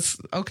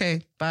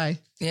 Okay. Bye.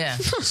 Yeah.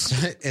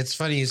 It's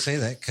funny you say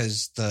that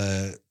because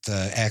the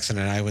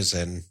accident I was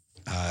in,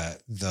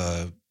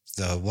 the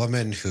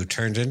woman who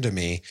turned into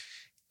me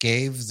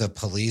gave the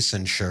police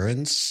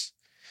insurance.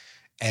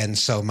 And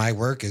so my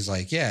work is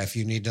like, yeah, if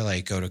you need to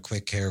like go to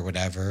quick care or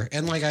whatever.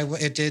 And like,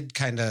 it did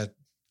kind of,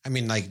 I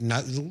mean, like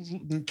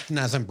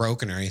nothing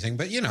broken or anything,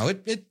 but you know,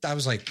 I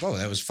was like, whoa,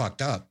 that was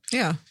fucked up.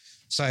 Yeah.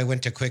 So I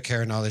went to quick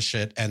care and all this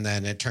shit. And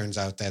then it turns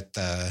out that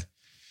the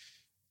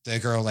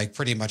girl like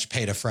pretty much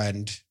paid a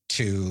friend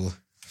to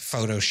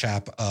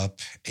Photoshop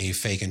up a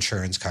fake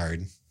insurance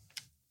card.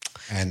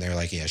 And they're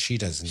like, yeah, she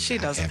doesn't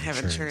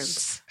have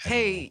insurance.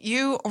 Hey,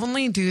 you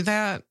only do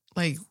that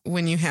like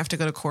when you have to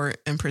go to court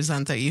and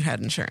present that you had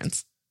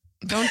insurance.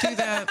 Don't do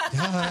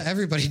that.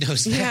 Everybody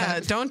knows that. Yeah,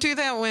 don't do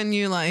that when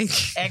you like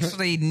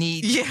Actually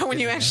need. Yeah, when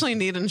you actually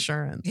need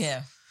insurance.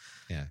 Yeah.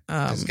 Yeah.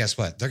 'Cause guess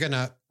what? They're going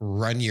to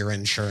run your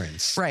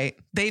insurance. Right.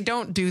 They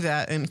don't do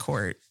that in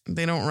court.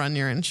 They don't run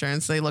your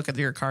insurance. They look at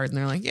your card and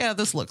they're like, yeah,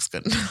 this looks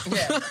good.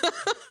 Yeah.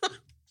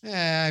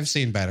 Yeah, I've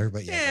seen better,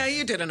 but yeah. Yeah,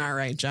 you did an all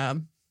right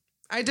job.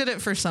 I did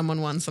it for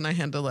someone once and I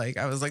had to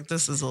I was like,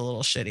 this is a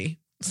little shitty.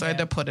 So I had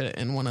to put it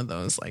in one of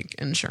those like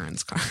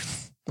insurance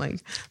cards.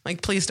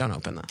 like, please don't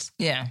open this.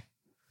 Yeah.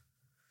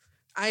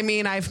 I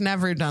mean, I've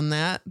never done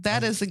that.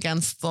 That is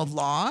against the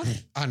law.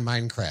 On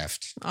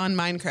Minecraft. On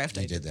Minecraft,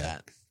 I did did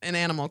that. In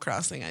Animal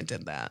Crossing, I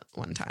did that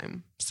one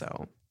time.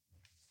 So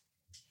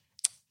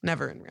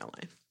never in real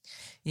life.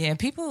 Yeah,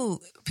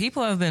 people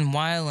have been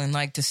wilding,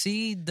 like to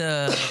see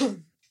the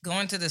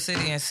going to the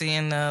city and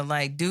seeing the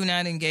like do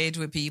not engage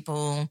with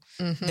people,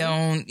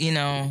 don't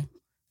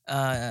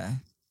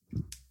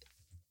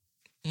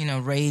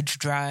rage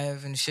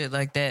drive and shit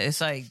like that.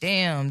 It's like,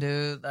 damn,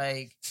 dude,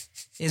 like,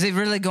 is it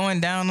really going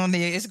down on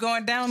the? It's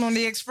going down on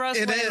the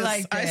expressway. It is.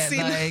 Like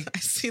that. I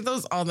see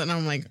those all the time.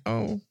 I'm like,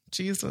 oh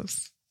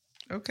Jesus,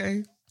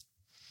 okay.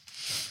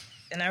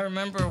 And I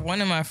remember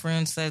one of my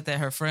friends said that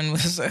her friend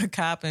was a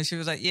cop, and she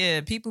was like,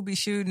 "Yeah, people be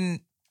shooting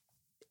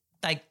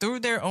like through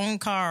their own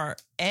car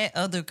at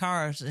other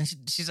cars." And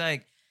she's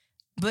like,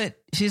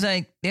 "But she's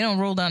like, they don't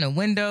roll down a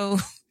window.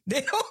 They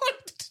don't.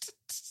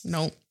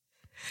 Nope.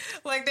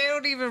 Like they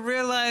don't even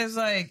realize,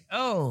 like,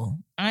 oh,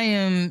 I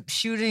am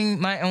shooting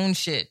my own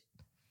shit.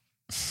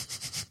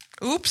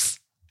 Oops.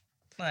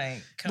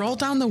 Like, roll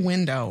down the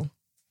window."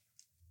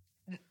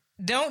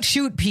 Don't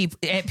shoot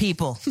at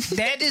people.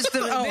 That is the.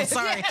 Oh,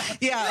 sorry.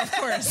 Yeah, of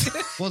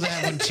course. Well,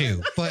 that one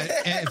too. But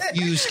if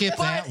you skip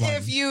that one.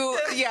 If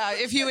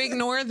you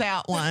ignore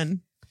that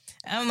one,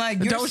 I'm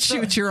like, don't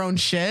shoot your own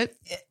shit.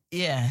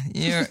 Yeah,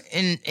 you're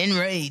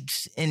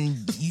enraged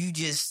and you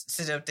just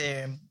sit up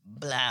there and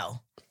blow.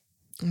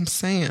 I'm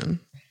saying.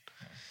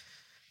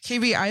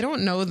 KB, I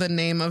don't know the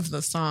name of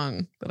the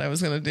song that I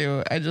was going to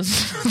do. I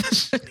just know the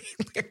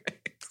shitty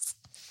lyrics,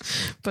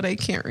 but I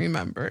can't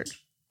remember.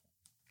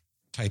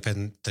 Type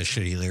in the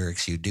shitty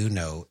lyrics you do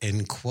know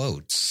in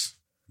quotes,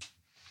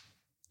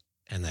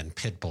 and then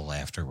Pitbull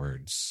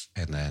afterwards,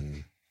 and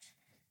then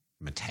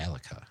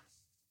Metallica.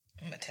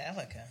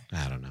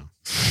 I don't know.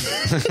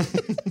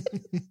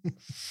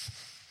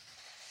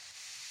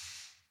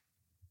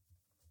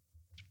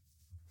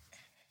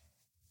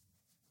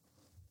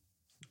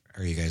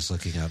 Are you guys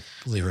looking up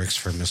lyrics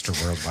for Mr.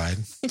 Worldwide?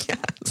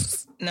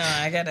 Yes. No,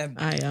 I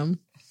am.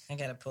 I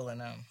gotta pull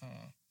it up.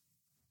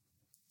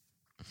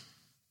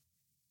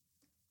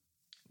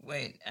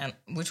 Wait,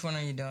 which one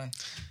are you doing?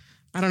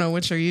 I don't know.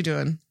 Which are you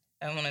doing?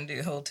 I want to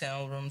do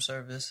hotel room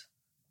service.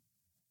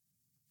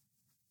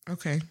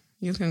 Okay,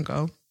 you can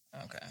go.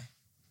 Okay.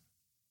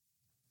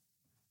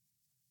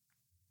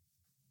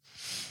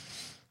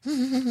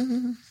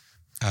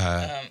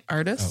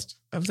 Artist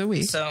of the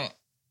week. So,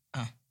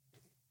 go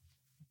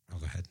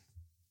ahead.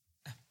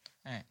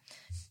 All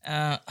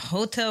right.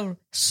 Hotel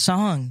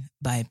Song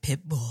by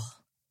Pitbull.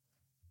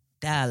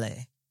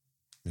 Dale.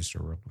 Mr.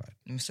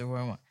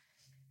 Worldwide.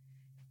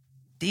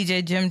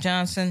 DJ Jim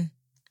Johnson,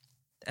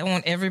 I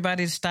want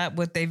everybody to stop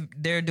what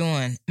they're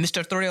doing.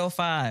 Mr.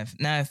 305.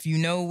 Now, if you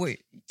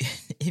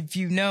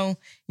know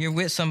you're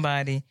with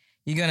somebody,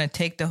 you're gonna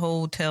take the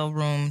hotel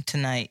room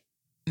tonight.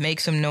 Make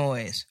some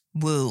noise.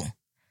 Woo.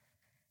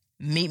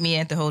 Meet me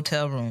at the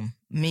hotel room.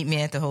 Meet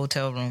me at the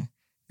hotel room.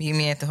 Meet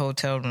me at the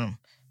hotel room.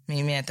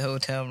 Meet me at the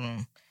hotel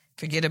room.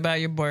 Forget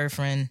about your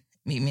boyfriend.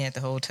 Meet me at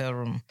the hotel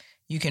room.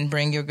 You can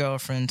bring your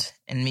girlfriends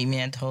and meet me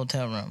at the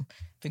hotel room.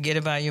 Forget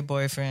about your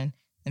boyfriend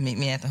and meet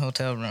me at the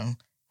hotel room.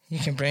 You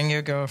can bring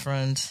your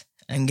girlfriends.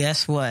 And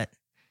guess what?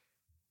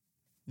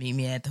 Meet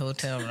me at the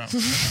hotel room.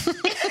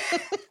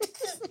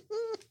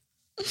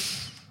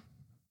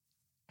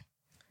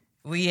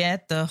 We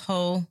at the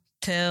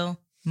hotel,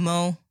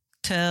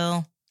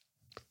 motel,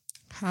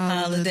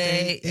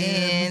 Holiday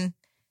Inn.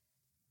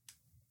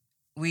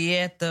 We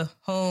at the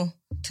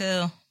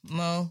hotel,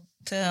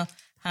 motel,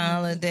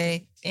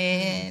 Holiday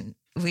Inn.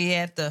 We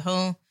at the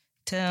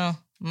hotel,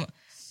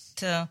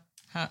 motel.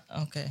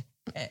 Okay.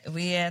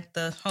 We at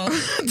the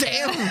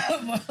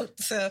hotel,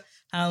 motel,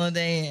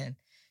 Holiday Inn.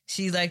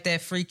 She like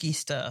that freaky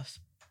stuff.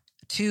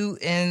 2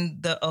 in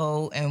the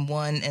O and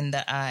 1 in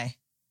the I.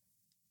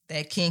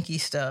 That kinky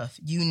stuff.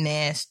 You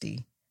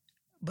nasty.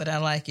 But I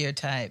like your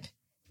type.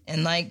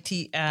 And like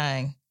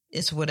T.I.,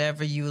 it's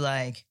whatever you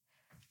like.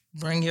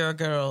 Bring your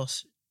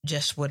girls,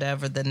 just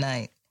whatever the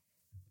night.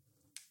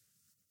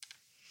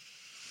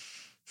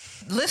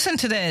 Listen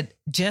to that,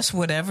 just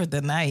whatever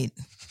the night.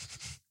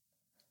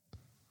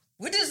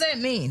 What does that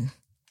mean?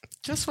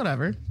 Just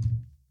whatever.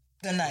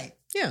 The night.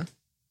 Yeah.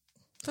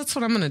 That's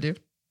what I'm going to do.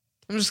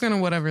 I'm just going to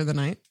whatever the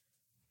night.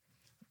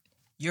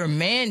 Your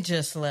man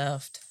just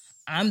left.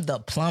 I'm the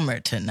plumber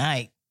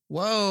tonight.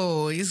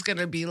 Whoa, he's going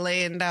to be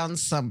laying down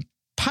some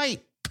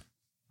pipe,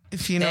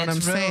 if you know what I'm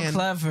That's real saying.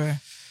 clever.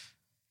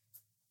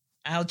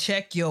 I'll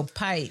check your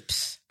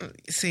pipes.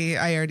 See,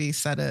 I already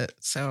said it,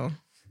 so.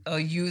 Oh,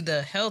 you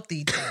the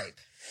healthy type.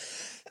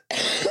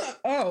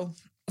 Oh.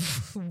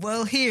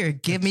 Well, here,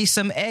 give me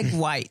some egg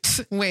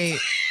whites. Wait.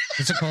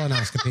 It's a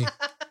colonoscopy.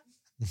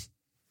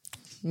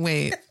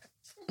 Wait.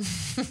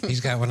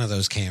 He's got one of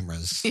those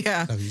cameras.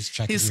 Yeah. So he's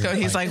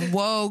checking. He's like,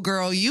 whoa,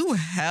 girl, you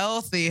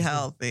healthy.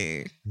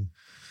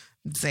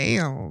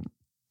 Damn.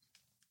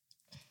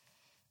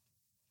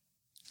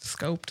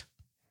 Scoped.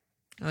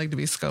 I like to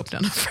be scoped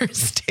on a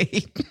first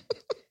date.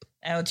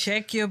 I'll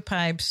check your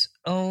pipes.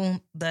 Oh,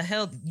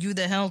 you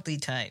the healthy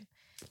type.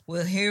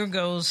 Well, here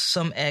goes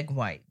some egg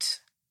whites.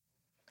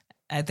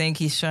 I think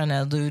he's trying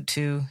to allude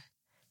to.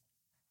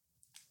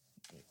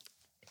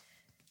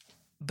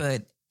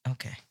 But,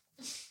 okay.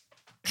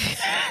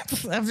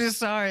 I'm just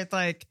sorry. It's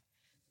like,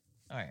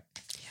 all right.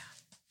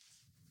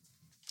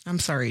 I'm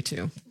sorry,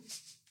 too.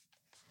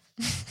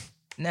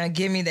 Now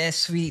give me that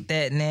sweet,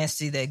 that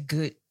nasty, that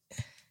good.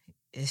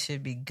 It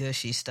should be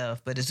gushy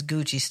stuff, but it's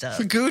Gucci stuff.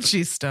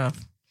 Gucci stuff.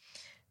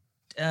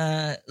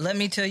 Let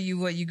me tell you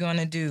what you're going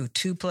to do.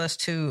 2 +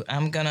 2,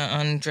 I'm going to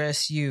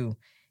undress you.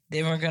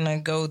 Then we're going to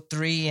go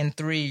 3 and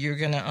 3. You're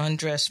going to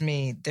undress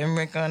me. Then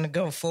we're going to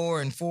go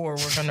 4 and 4.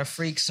 We're going to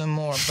freak some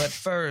more. But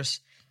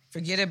first,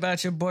 forget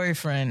about your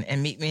boyfriend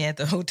and meet me at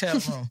the hotel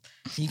room.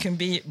 You can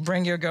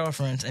bring your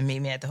girlfriends and meet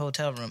me at the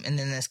hotel room. And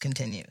then this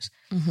continues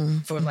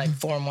for like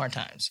 4 more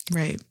times.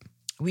 Right.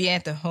 We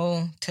at the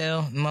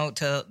hotel,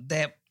 motel,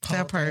 that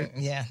part.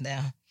 Yeah,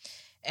 now.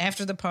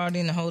 After the party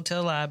in the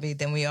hotel lobby,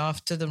 then we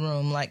off to the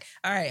room. Like,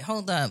 all right,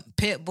 hold up.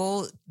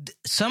 Pitbull,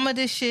 some of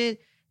this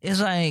shit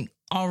is like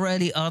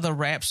already other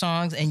rap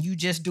songs and you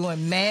just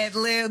doing Mad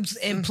Libs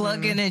and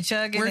plugging and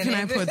chugging. Where can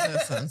I put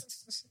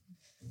this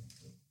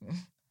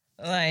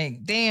in?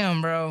 Like,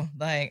 damn, bro.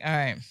 Like,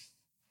 all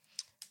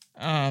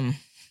right.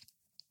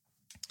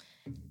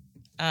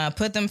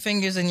 Put them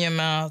fingers in your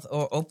mouth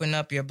or open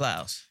up your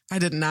blouse. I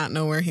did not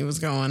know where he was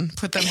going.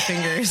 Put them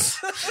fingers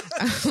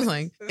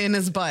like in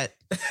his butt.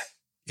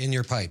 In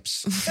your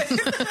pipes.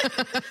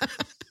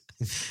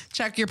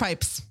 Check your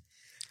pipes.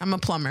 I'm a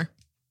plumber.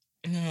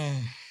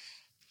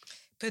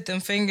 Put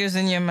them fingers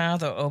in your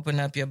mouth or open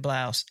up your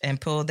blouse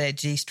and pull that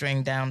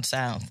G-string down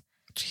south.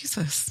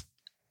 Jesus.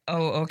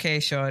 Oh, okay,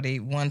 shorty.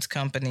 1's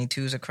company,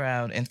 2's a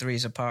crowd, and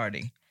 3's a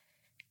party.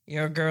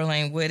 Your girl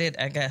ain't with it.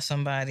 I got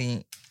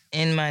somebody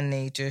in my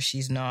nature.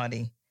 She's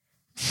naughty.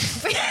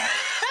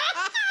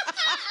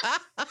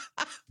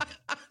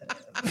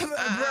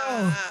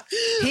 Bro,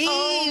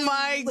 Oh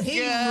my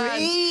God.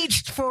 He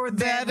reached for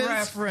that That is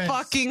reference.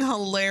 fucking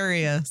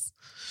hilarious.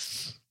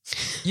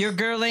 Your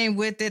girl ain't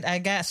with it. I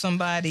got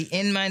somebody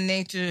in my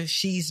nature.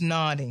 She's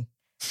naughty.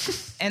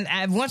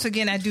 And once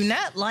again, I do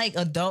not like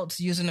adults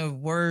using the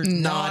word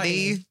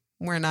naughty.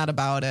 We're not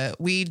about it.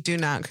 We do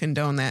not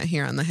condone that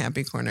here on the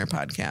Happy Corner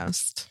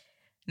podcast.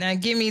 Now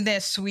give me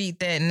that sweet,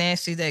 that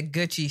nasty, that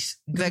Gucci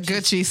That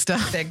Gucci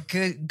stuff. that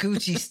good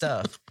Gucci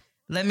stuff.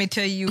 Let me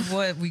tell you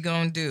what we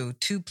gonna do.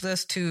 2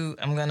 + 2,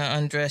 I'm gonna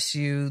undress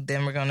you.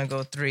 Then we're gonna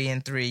go 3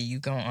 and 3. You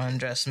gonna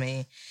undress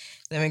me.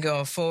 Then we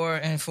go 4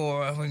 and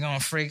 4. We're gonna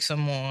freak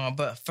some more.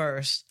 But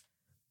first,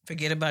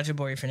 forget about your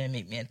boyfriend and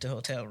meet me at the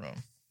hotel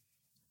room.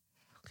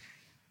 Okay.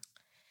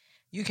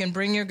 You can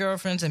bring your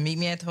girlfriends and meet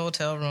me at the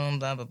hotel room.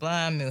 Blah blah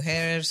blah.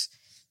 Mujeres.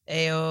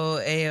 Ayo,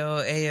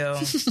 ayo,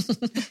 ayo.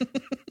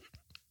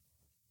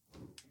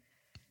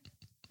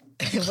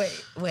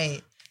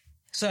 Wait.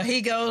 So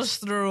he goes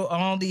through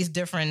all these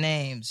different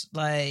names.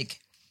 Like,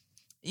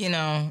 you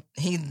know,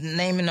 he's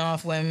naming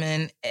off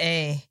women.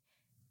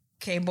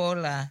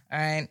 K-Bola, all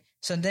right?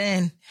 So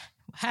then,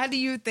 how do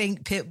you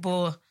think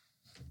Pitbull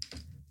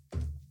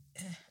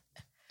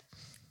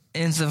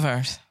ends the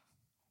verse?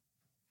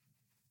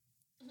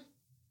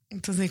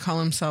 Does he call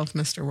himself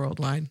Mr.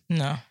 Worldwide?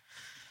 No.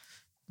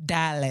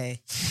 Dale.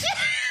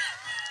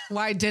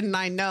 Why didn't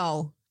I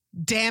know?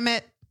 Damn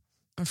it.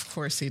 Of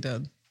course he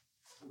did.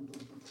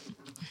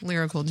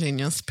 Lyrical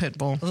genius,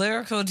 Pitbull.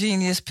 Lyrical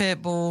genius,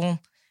 Pitbull.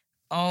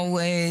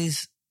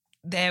 Always.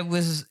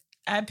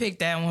 I picked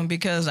that one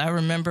because I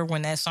remember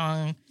when that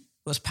song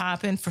was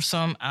popping for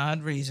some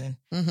odd reason.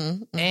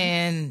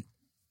 And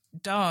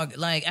dog,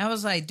 like, I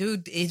was like,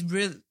 dude, it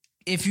really,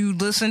 if you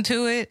listen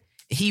to it,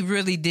 he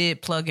really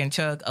did plug and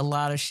chug a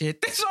lot of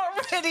shit. There's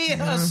already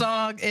a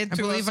song into I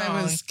believe a song.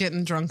 I was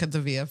getting drunk at the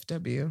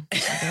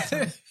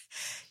VFW.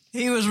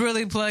 He was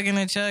really plugging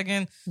and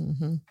chugging.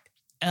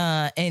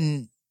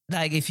 And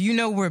like, if you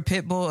know where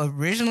Pitbull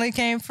originally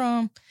came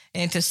from,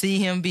 and to see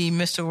him be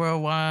Mr.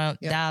 Worldwide,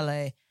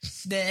 Dale,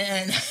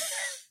 then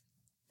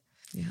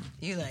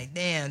you're like,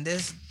 damn,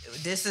 this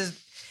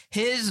is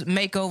his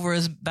makeover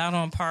is about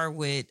on par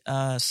with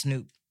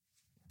Snoop.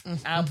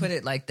 I'll put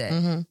it like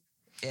that.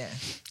 Yeah.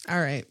 All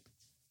right.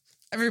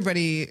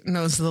 Everybody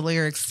knows the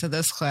lyrics to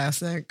this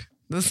classic.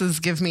 This is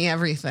Give Me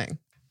Everything.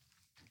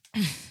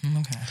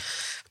 Okay.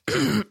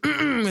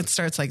 It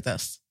starts like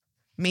this.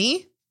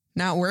 Me?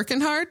 Not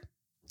working hard?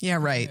 Yeah,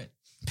 right.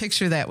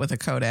 Picture that with a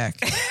Kodak.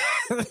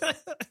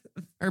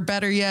 Or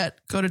better yet,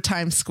 go to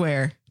Times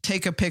Square.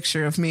 Take a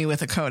picture of me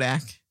with a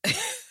Kodak.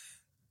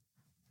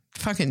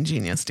 Fucking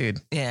genius, dude.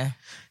 Yeah.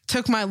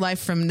 Took my life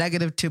from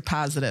negative to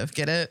positive.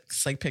 Get it?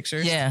 It's like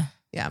pictures. Yeah.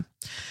 Yeah.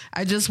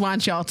 I just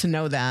want y'all to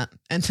know that.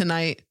 And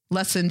tonight,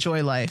 let's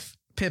enjoy life.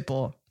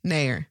 Pitbull,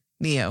 Nair,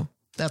 Neo.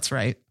 That's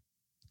right.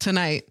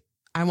 Tonight,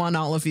 I want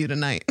all of you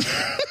tonight.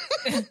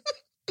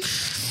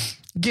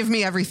 Give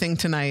me everything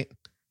tonight.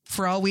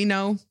 For all we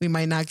know, we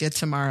might not get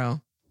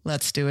tomorrow.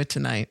 Let's do it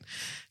tonight.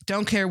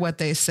 Don't care what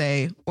they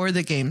say or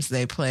the games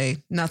they play.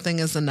 Nothing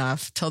is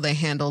enough till they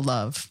handle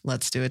love.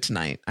 Let's do it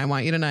tonight. I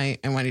want you tonight.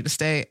 I want you to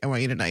stay. I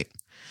want you tonight.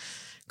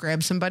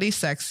 Grab somebody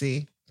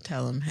sexy.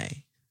 Tell them,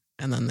 hey.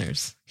 And then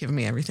there's Give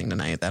Me Everything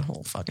Tonight. That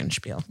whole fucking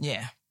spiel.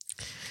 Yeah.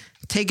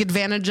 Take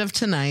advantage of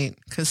tonight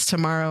because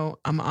tomorrow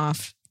I'm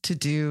off to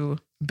do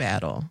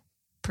battle.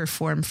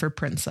 Perform for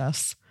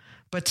princess.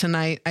 But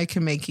tonight I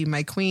can make you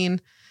my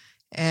queen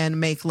and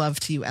make love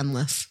to you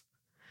endless.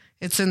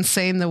 It's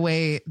insane the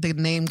way the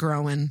name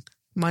growing,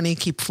 money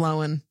keep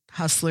flowing,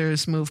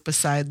 hustlers move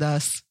beside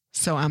us,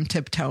 so I'm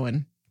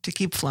tiptoeing to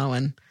keep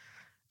flowing.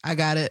 I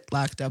got it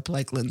locked up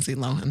like Lindsay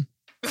Lohan.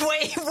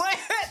 Wait.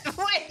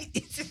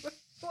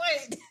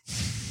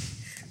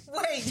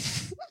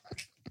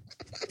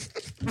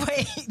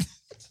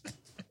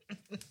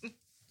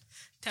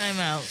 Time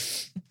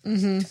out.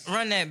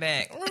 Run that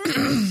back.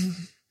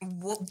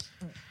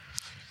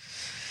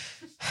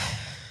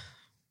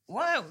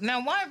 Why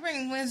now? Why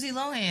bring Lindsay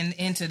Lohan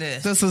into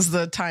this? This is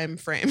the time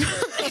frame.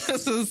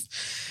 This is,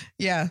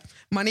 yeah.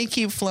 Money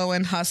keep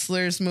flowing.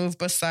 Hustlers move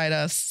beside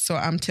us. So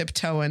I'm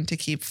tiptoeing to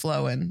keep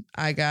flowing.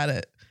 I got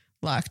it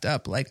locked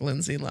up like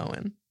Lindsay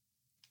Lohan.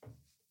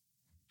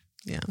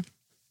 Yeah.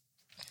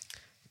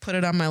 Put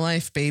it on my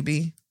life,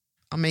 baby.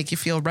 I'll make you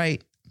feel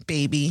right,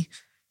 baby.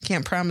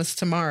 Can't promise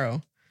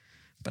tomorrow,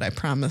 but I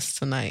promise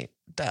tonight.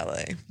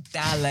 Dale.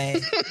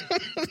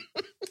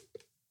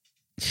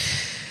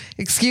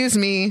 Excuse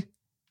me.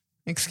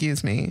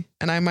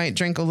 And I might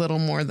drink a little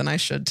more than I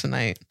should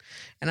tonight.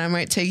 And I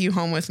might take you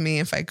home with me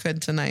if I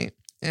could tonight.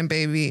 And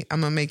baby,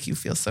 I'm going to make you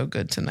feel so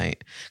good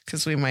tonight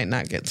because we might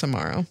not get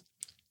tomorrow.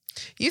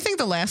 You think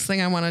the last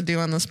thing I want to do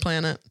on this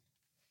planet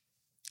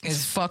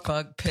is fuck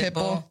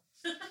Pitbull?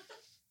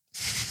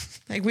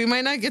 Like, we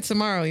might not get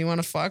tomorrow. You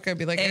want to fuck? I'd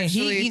be like, and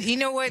actually, you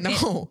know what?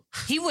 No.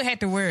 He would have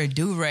to wear a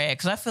do-rag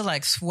because I feel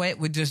like sweat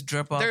would just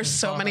drip off. There's his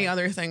so ball. many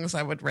other things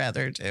I would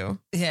rather do.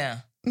 Yeah.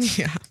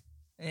 Yeah.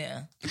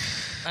 Yeah.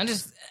 I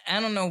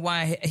don't know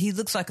why. He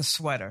looks like a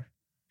sweater.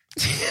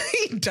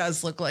 He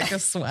does look like a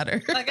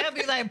sweater. Like, I'd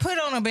be like, put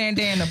on a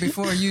bandana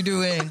before you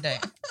do anything.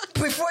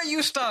 Before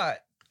you start.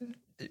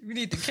 You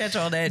need to catch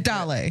all that.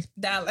 Dale.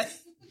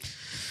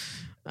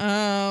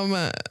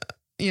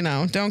 You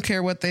know, don't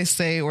care what they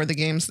say or the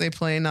games they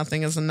play.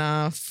 Nothing is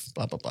enough.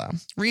 Blah, blah, blah.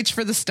 Reach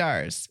for the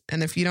stars.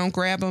 And if you don't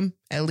grab them,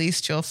 at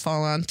least you'll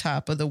fall on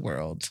top of the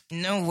world.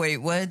 No, wait,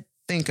 what?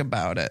 Think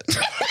about it.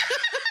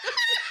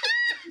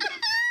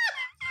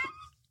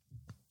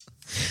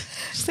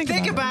 Just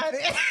think about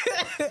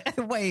it.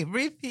 Wait,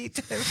 repeat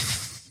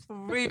that.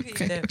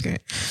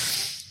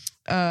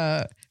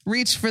 Okay.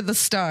 Reach for the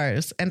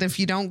stars. And if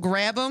you don't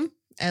grab them,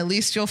 at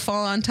least you'll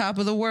fall on top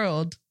of the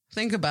world.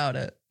 Think about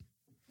it.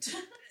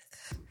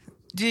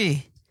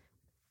 Gee.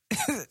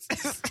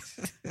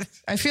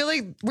 I feel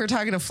like we're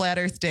talking to Flat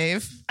Earth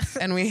Dave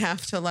and we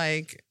have to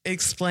like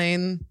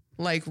explain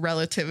like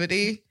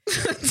relativity.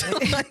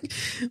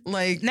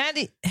 like not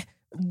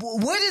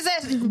what is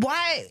that?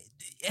 Why?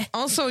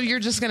 Also, you're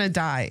just going to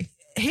die.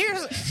 You're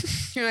not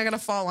going to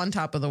fall on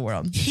top of the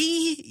world.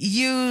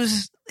 He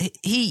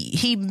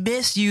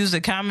misused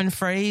a common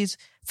phrase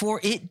for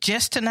it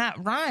just to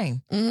not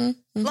rhyme.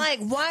 Mm-hmm. Like,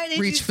 why did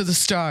Reach for the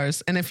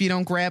stars. And if you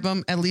don't grab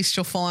them, at least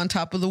you'll fall on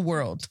top of the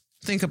world.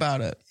 Think about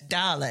it.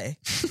 Dale.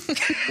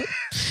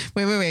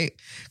 Wait.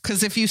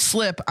 Because if you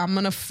slip, I'm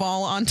going to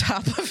fall on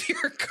top of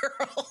your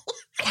girl.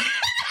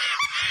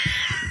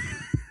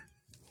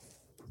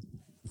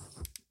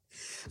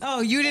 Oh,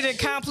 you didn't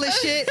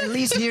accomplish it? At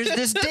least here's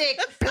this dick.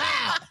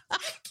 Blah.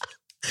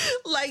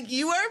 Like,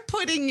 you are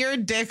putting your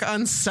dick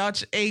on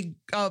such a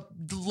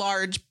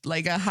large,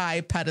 like a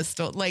high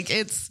pedestal. Like,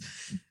 it's...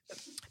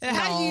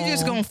 How you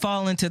just gonna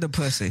fall into the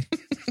pussy?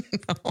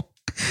 No.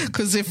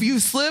 Because if you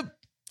slip,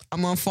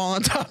 I'm going to fall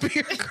on top of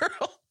your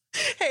girl.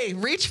 Hey,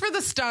 reach for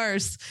the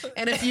stars.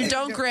 And if you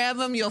don't grab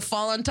them, you'll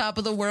fall on top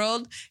of the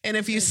world. And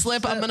if you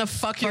slip, I'm going to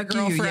fuck your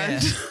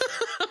girlfriend.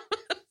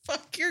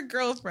 Fuck your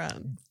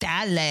girlfriend.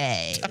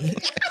 Dale.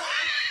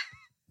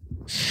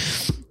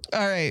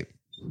 All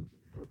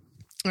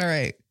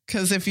right.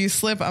 Because if you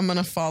slip, I'm going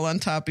to fall on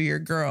top of your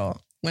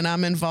girl. When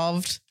I'm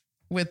involved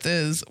with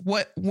is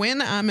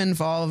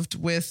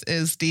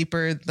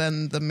deeper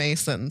than the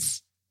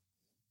Masons.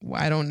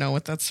 I don't know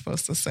what that's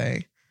supposed to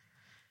say.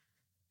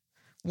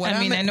 What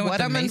I'm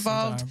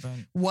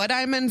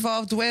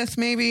involved with,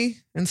 maybe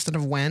instead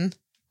of when.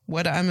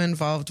 What I'm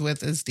involved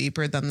with is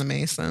deeper than the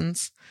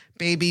Masons.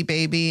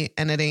 Baby,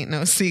 and it ain't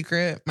no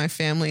secret. My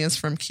family is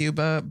from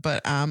Cuba,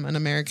 but I'm an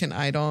American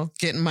Idol,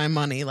 getting my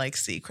money like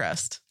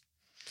Seacrest.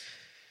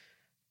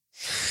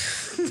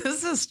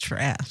 This is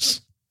trash.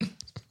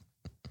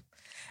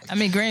 I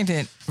mean,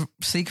 granted,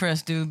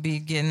 Seacrest do be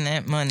getting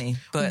that money,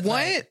 but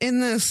what in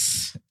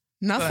this?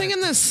 Nothing in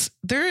this.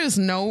 There is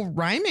no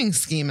rhyming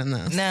scheme in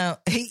this. No,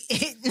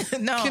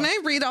 no. Can I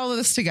read all of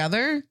this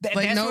together?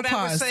 That's no what pause.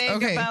 I was saying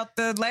okay. about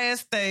the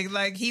last thing.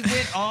 Like, he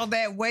went all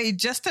that way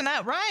just to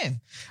not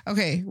rhyme.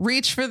 Okay,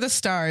 reach for the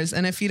stars,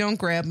 and if you don't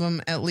grab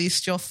them, at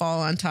least you'll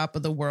fall on top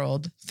of the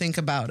world. Think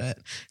about it.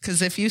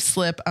 Because if you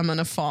slip, I'm going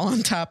to fall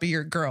on top of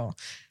your girl.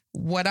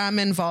 What I'm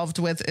involved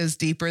with is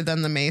deeper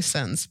than the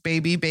Masons.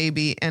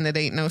 Baby, and it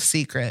ain't no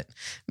secret.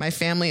 My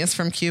family is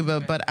from Cuba,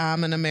 but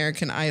I'm an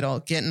American Idol,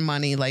 getting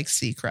money like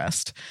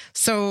Seacrest.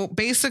 So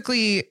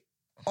basically,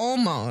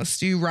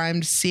 almost you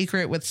rhymed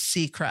secret with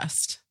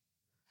Seacrest.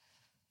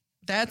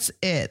 That's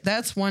it.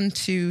 That's 1,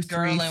 2,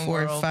 3,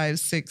 4, 5,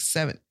 6,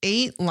 7,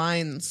 8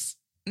 lines.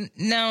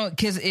 No,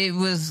 because it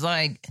was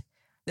like,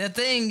 the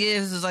thing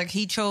is like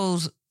he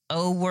chose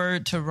a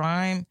word to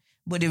rhyme,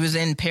 but it was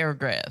in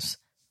paragraphs.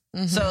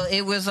 Mm-hmm. So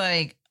it was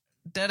like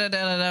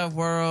da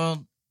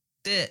world.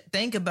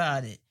 Think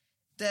about it.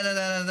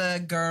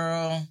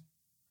 Girl.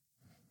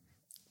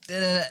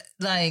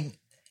 Like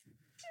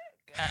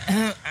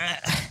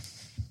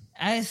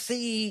I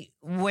see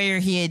where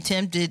he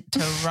attempted to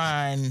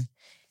rhyme,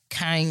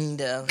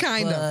 kind of.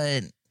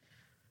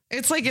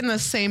 It's like in the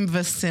same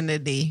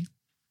vicinity.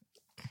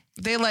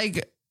 They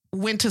like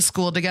went to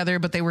school together,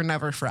 but they were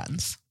never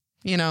friends.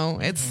 You know,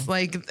 it's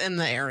like in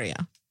the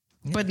area,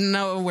 but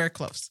nowhere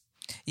close.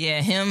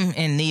 Yeah, him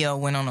and Neo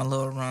went on a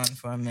little run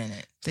for a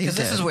minute. Because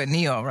this is with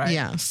Neo, right?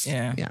 Yes.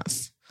 Yeah.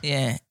 Yes.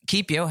 Yeah.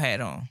 Keep your hat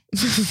on.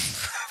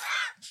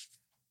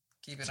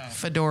 Keep it on.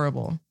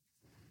 Fedorable.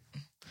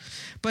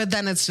 But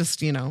then it's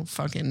just,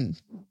 fucking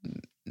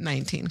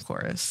 19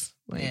 chorus.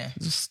 Like,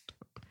 just,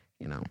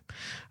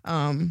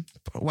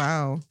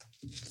 wow.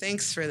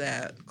 Thanks for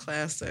that.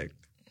 Classic.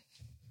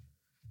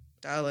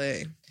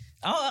 Dale.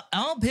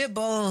 All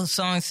Pitbull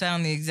songs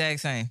sound the exact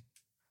same.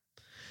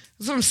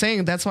 That's what I'm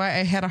saying. That's why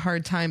I had a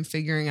hard time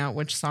figuring out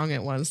which song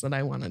it was that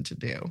I wanted to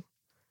do.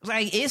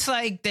 Like, it's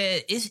like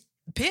that.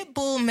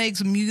 Pitbull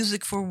makes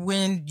music for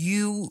when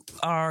you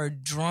are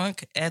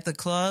drunk at the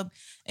club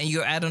and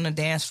you're out on the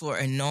dance floor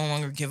and no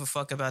longer give a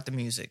fuck about the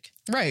music.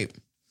 Right.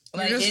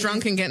 Like, you're just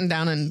drunk and getting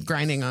down and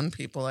grinding on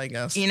people, I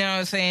guess. You know what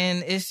I'm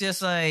saying? It's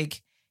just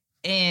like,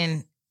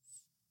 and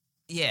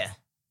yeah,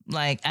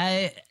 like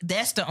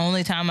that's the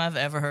only time I've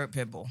ever heard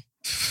Pitbull.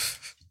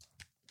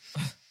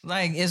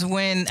 Like, it's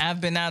when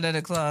I've been out at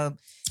a club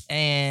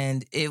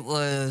and it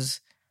was,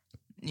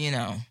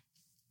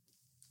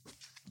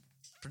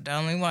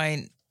 predominantly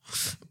white,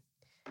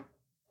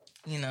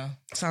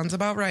 Sounds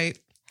about right.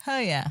 Hell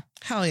yeah.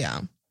 Hell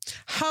yeah.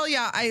 Hell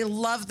yeah. I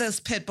love this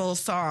Pitbull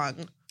song.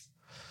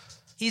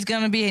 He's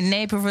going to be at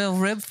Naperville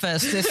Rib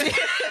Fest this year.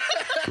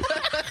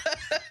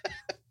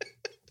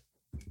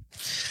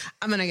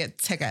 I'm going to get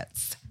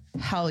tickets.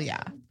 Hell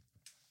yeah.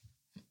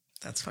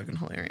 That's fucking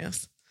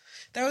hilarious.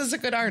 That was a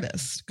good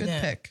artist. Good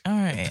pick. All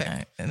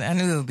right. I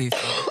knew it would be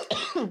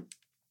fun.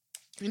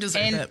 You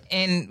deserve it.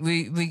 And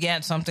we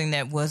got something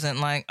that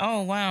wasn't like,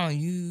 oh, wow,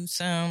 you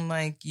sound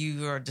like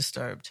you are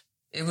disturbed.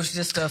 It was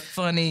just a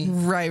funny.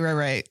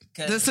 Right.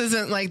 This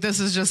isn't like, this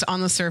is just on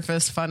the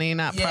surface funny,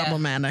 not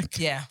problematic.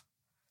 Yeah.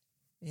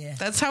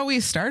 That's how we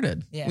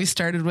started. Yeah. We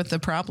started with the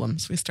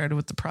problems. We started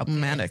with the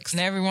problematics. And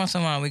every once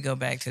in a while we go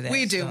back to that.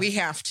 We do. We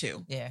have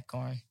to. Yeah,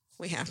 corn.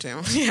 We have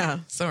to.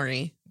 Yeah.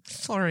 Sorry.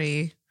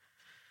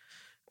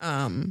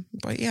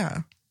 But yeah,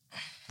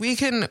 we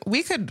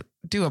could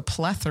do a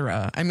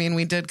plethora. I mean,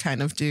 we did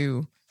kind of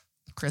do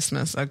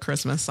a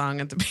Christmas song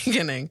at the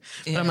beginning,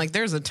 but I'm like,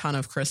 there's a ton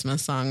of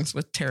Christmas songs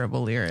with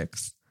terrible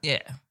lyrics.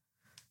 Yeah.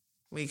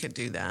 We could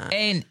do that.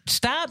 And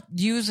stop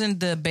using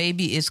the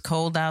baby it's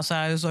cold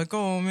outside. It's like,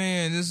 oh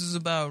man, this is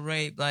about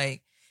rape.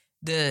 Like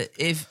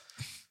it's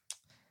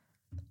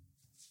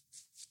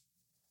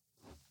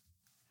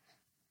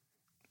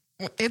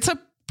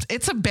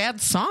a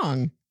bad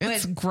song.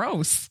 It's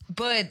gross.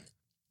 But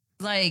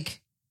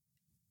like,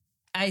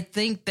 I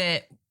think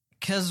that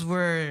because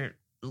we're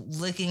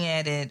looking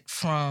at it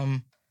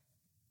from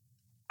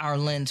our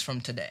lens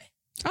from today.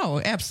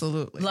 Oh,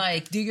 absolutely.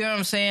 Like, do you get what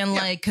I'm saying?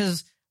 Yeah. Like,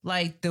 because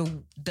like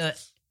the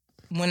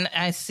when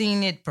I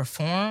seen it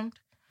performed,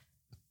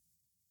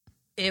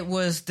 it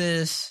was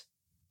this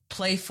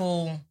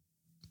playful.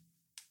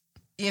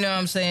 You know what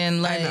I'm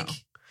saying? Like,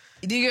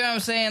 do you get what I'm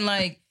saying?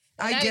 Like,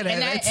 I get it.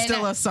 It's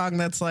still a song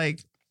that's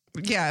like,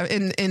 yeah.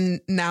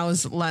 In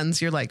now's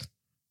lens, you're like,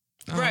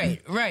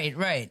 right.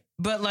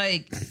 But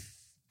like,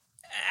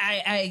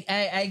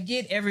 I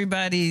get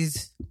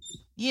everybody's.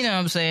 You know what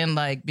I'm saying?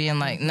 Like being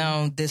like,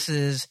 no, this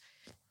is,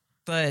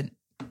 but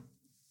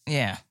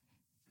yeah,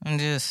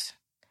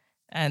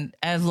 and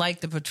I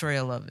like the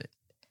portrayal of it.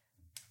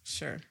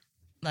 Sure.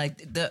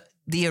 Like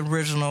the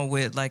original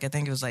with like, I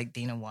think it was like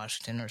Dina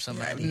Washington or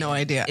something. I have no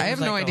idea. I have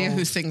no idea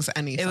who sings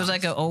any songs. It was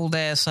like an old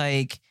ass,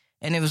 like,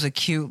 and it was a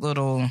cute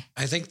little.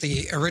 I think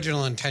the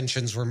original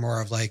intentions were more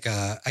of like,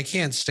 I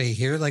can't stay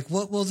here. Like,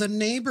 what will the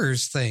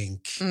neighbors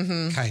think?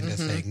 Kind of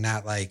thing.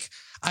 Not like,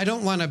 I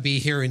don't want to be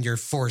here and you're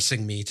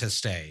forcing me to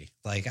stay.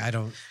 Like, I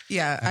don't.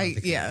 Yeah, I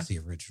think that was the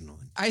original.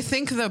 I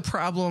think the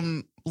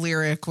problem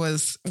lyric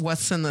was,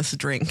 "What's in this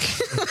drink?"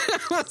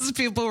 Most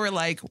people were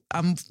like,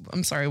 I'm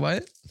sorry,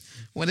 what?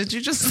 What did you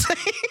just say?"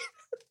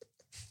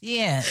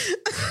 Yeah.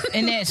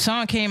 And that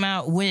song came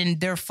out when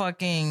their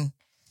fucking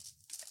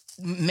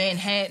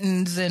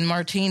Manhattans and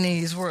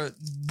martinis were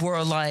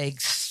like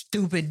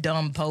stupid,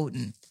 dumb,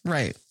 potent.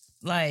 Right.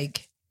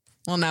 Like.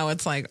 Well, now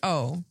it's like,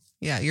 oh,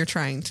 yeah, you're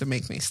trying to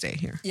make me stay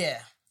here.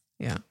 Yeah.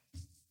 Yeah.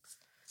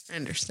 I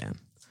understand.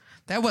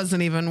 That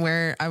wasn't even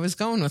where I was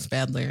going with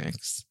bad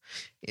lyrics.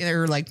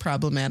 They're like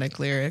problematic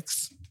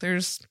lyrics.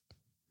 There's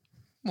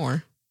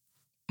more.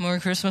 More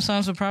Christmas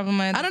songs with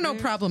problematic. I don't know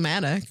lyrics?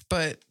 problematic,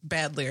 but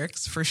bad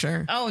lyrics for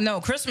sure. Oh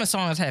no, Christmas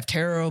songs have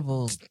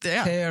terrible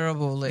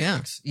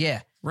lyrics.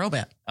 Yeah. Real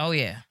bad. Oh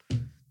yeah.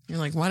 You're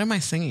like, what am I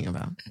singing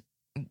about?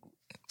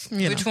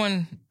 Which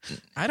one?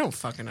 I don't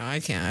fucking know. I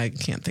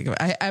can't think of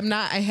it.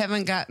 I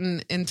haven't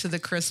gotten into the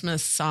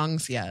Christmas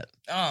songs yet.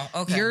 Oh,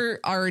 okay. You're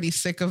already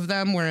sick of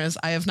them, whereas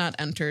I have not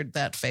entered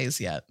that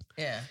phase yet.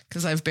 Yeah.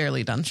 Because I've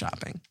barely done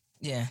shopping.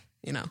 Yeah.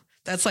 You know,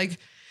 that's like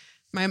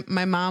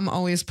my mom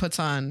always puts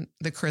on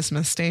the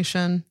Christmas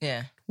station.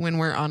 Yeah. When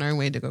we're on our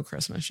way to go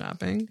Christmas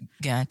shopping.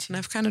 Gotcha. And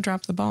I've kind of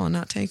dropped the ball and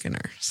not taken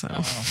her. So.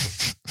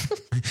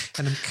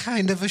 And I'm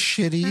kind of a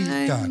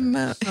shitty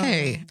daughter.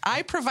 Hey,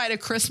 I provide a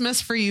Christmas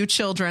for you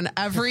children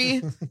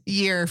every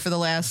year for the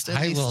last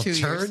at least 2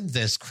 years. I will turn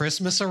this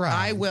Christmas around.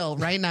 I will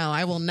right now.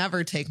 I will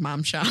never take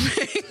mom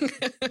shopping.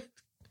 You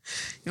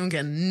don't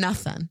get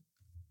nothing.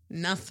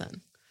 Nothing.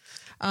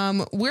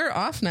 We're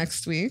off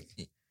next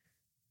week.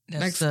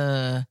 That's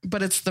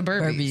but it's the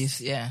Burbies.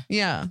 Yeah.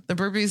 Yeah. The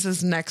Burbies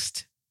is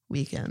next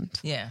weekend.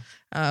 Yeah.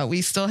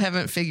 We still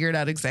haven't figured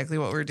out exactly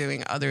what we're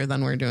doing other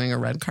than we're doing a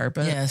red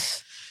carpet.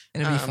 Yes.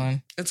 It'll be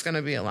fun. It's going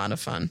to be a lot of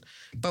fun.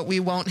 But we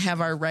won't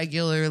have our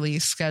regularly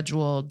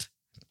scheduled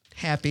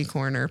Happy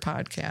Corner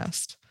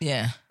podcast.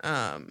 Yeah.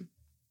 And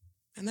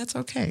that's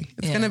okay.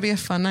 It's going to be a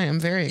fun night.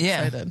 I'm very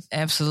excited. Yeah,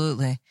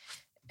 absolutely.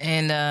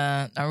 And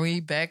are we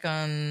back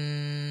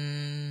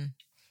on...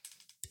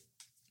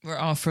 We're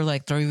off for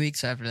like 3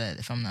 weeks after that,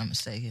 if I'm not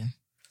mistaken.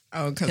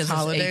 Oh, because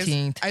holidays?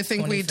 18th, I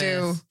think 25th. we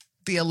do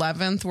the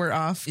 11th. We're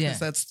off because Yeah.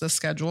 that's the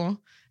schedule.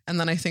 And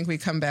then I think we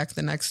come back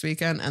the next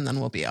weekend and then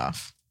we'll be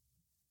off.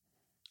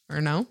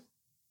 Or no?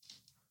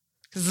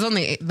 Because it's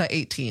only the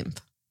 18th.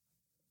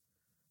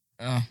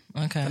 Oh,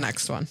 okay. The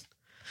next one.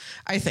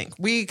 I think.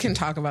 We can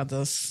talk about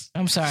this.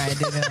 I'm sorry, I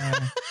didn't...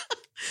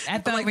 I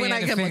thought Like we when had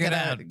I to can look figure at it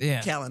a out.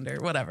 Yeah. calendar,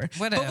 whatever.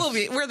 Whatever. But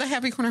we're the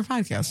Happy Corner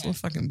podcast. We'll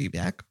fucking be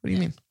back. What do you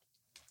mean?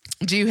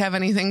 Do you have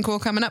anything cool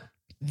coming up?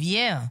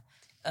 Yeah.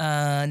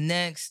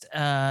 Next,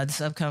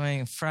 this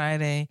upcoming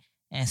Friday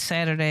and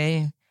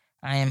Saturday,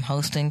 I am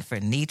hosting for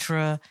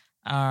Nitra.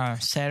 Our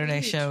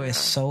Saturday show is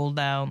sold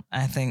out.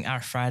 I think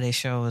our Friday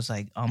show is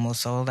like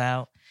almost sold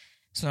out.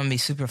 It's going to be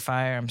super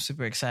fire. I'm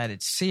super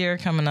excited to see her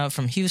coming up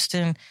from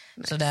Houston.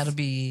 Nice. So that'll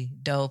be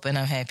dope. And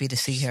I'm happy to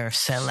see her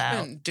sell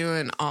out. Been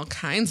doing all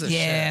kinds of shit.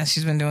 Yeah,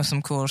 she's been doing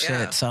some cool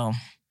shit. So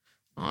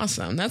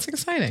awesome. That's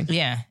exciting.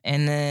 Yeah.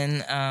 And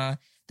then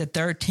the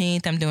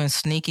 13th, I'm doing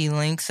Sneaky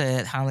Links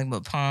at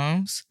Hollywood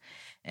Palms.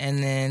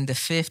 And then the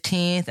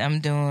 15th,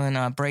 I'm doing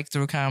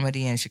Breakthrough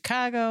Comedy in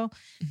Chicago.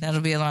 That'll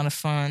be a lot of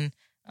fun.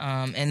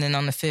 And then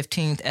on the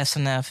 15th,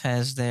 SNF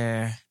has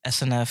their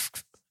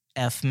SNF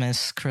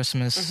Fmas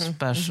Christmas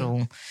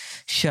special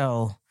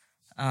show.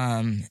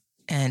 And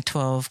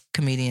 12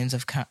 comedians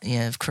of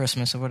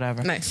Christmas or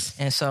whatever. Nice.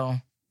 And so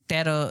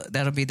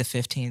that'll be the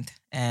 15th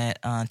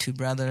at Two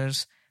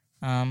Brothers.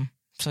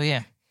 So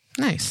yeah.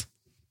 Nice.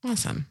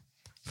 Awesome.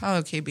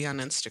 Follow KB on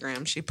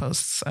Instagram. She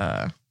posts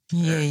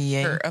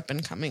her up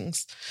and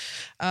comings.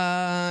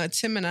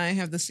 Tim and I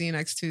have the See You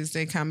Next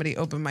Tuesday comedy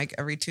open mic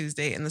every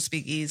Tuesday in the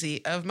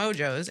Speakeasy of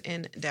Mojo's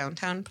in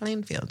downtown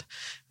Plainfield.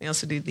 We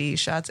also do the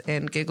Shots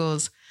and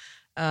Giggles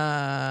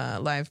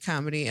live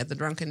comedy at the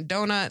Drunken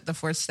Donut the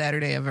fourth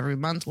Saturday of every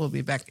month. We'll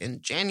be back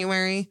in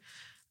January.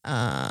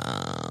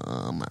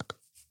 Yeah,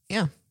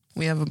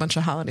 we have a bunch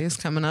of holidays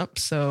coming up,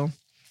 so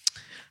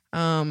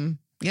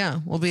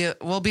we'll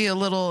be a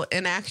little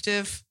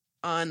inactive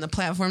on the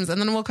platforms, and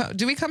then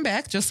do we come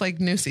back just like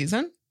new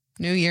season,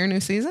 new year, new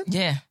season?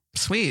 Yeah,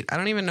 sweet. I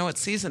don't even know what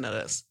season it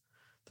is.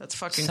 That's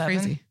fucking 7.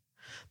 crazy.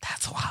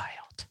 That's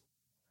wild.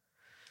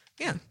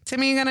 Yeah,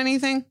 Timmy, you got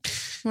anything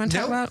you want to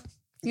talk about?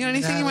 You got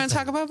anything you want to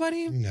talk about,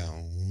 buddy? No,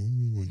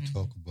 I want to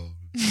talk about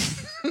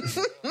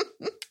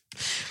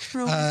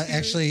it.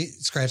 Actually,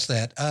 scratch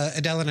that.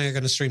 Adele and I are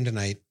going to stream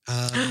tonight.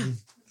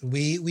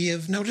 We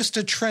have noticed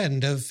a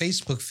trend of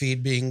Facebook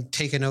feed being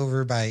taken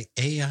over by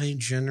AI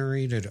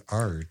generated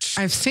art.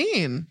 I've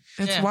seen.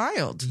 It's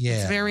wild. Yeah.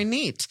 It's very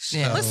neat.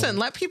 Yeah. Listen,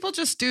 let people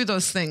just do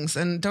those things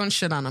and don't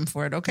shit on them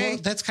for it, okay?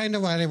 Well, that's kind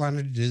of why I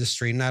wanted to do the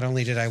stream. Not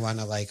only did I want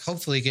to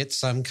hopefully get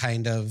some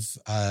kind of,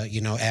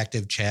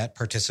 active chat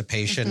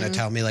participation to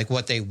tell me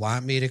what they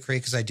want me to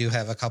create. Cause I do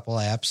have a couple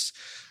apps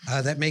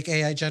that make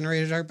AI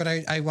generated art, but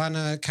I want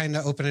to kind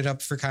of open it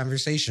up for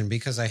conversation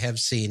because I have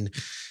seen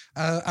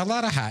a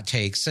lot of hot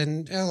takes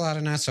and a lot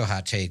of not so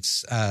hot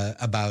takes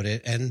about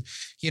it. And,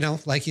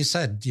 like you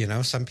said,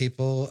 some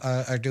people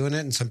are doing it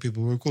and some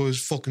people are like, oh,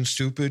 it's fucking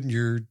stupid and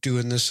you're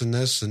doing this and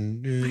this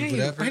and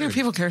whatever. Why do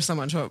people care so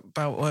much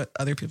about what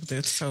other people do?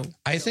 It's so...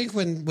 I think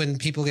when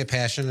people get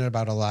passionate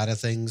about a lot of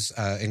things,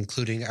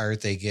 including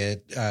art, they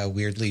get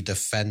weirdly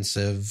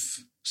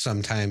defensive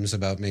sometimes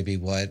about maybe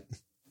what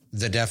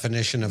the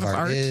definition of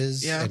art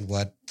is and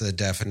what the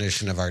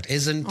definition of art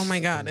isn't. Oh my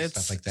God. It's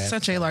stuff like that.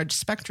 Such a large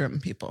spectrum,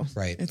 people.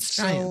 Right. It's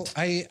so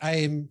giant.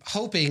 I'm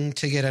hoping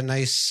to get a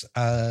nice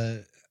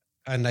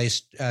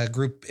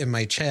group in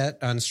my chat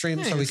on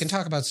stream so we can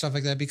talk about stuff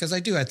like that because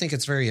I think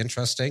it's very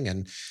interesting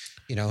and,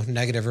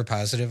 negative or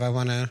positive. I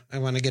want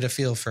to get a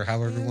feel for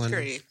how everyone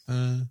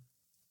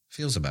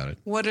feels about it.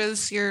 What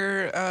is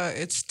your,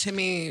 it's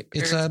Timmy.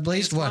 It's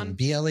Blazed One,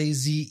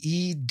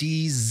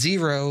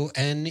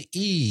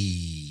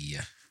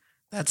 BLAZED0NE.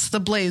 That's the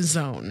Blaze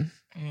Zone.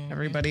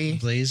 Everybody.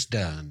 Blazed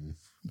done.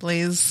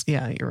 Blaze.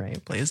 Yeah, you're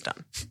right. Blaze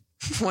done.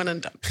 One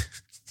and done.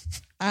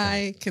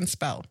 I can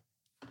spell.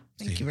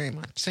 Thank you very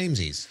much.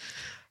 Samesies.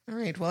 All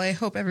right. Well, I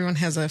hope everyone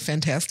has a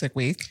fantastic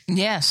week.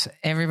 Yes,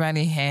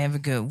 everybody have a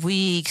good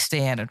week.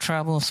 Stay out of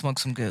trouble. Smoke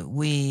some good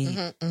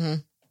weed.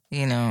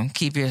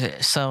 Keep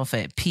yourself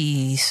at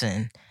peace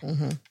and,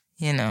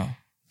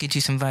 get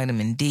you some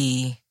vitamin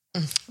D.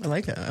 I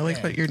like it. I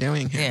like what you're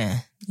doing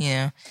here.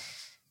 Yeah.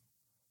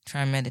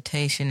 Try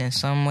meditation in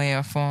some way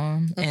or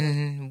form.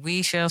 And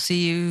we shall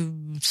see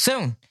you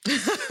soon.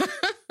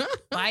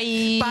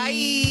 Bye.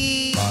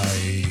 Bye.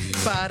 Bye.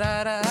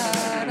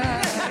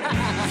 Ba-da-da-da.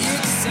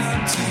 It's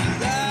time to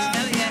laugh.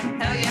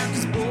 Hell yeah.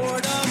 'Cause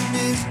boredom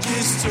is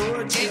just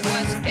torture.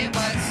 It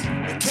was.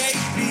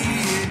 KB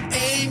and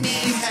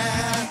Aimee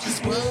have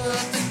just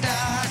what the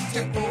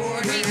doctor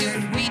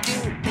ordered. We do.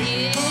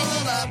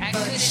 Pull up I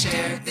but couldn't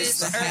share do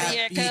this earlier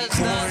happy because the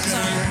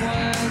song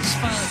corner. was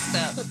fucked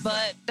up,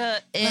 but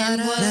the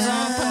end was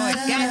on point.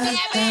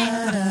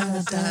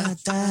 God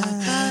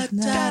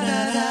damn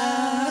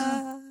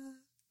it!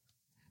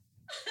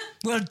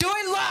 We're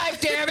doing live,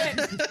 damn it!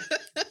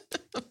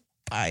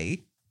 Bye.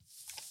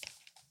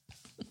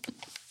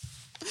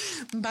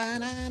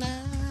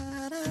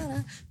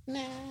 Ba-da-da-da-da-da.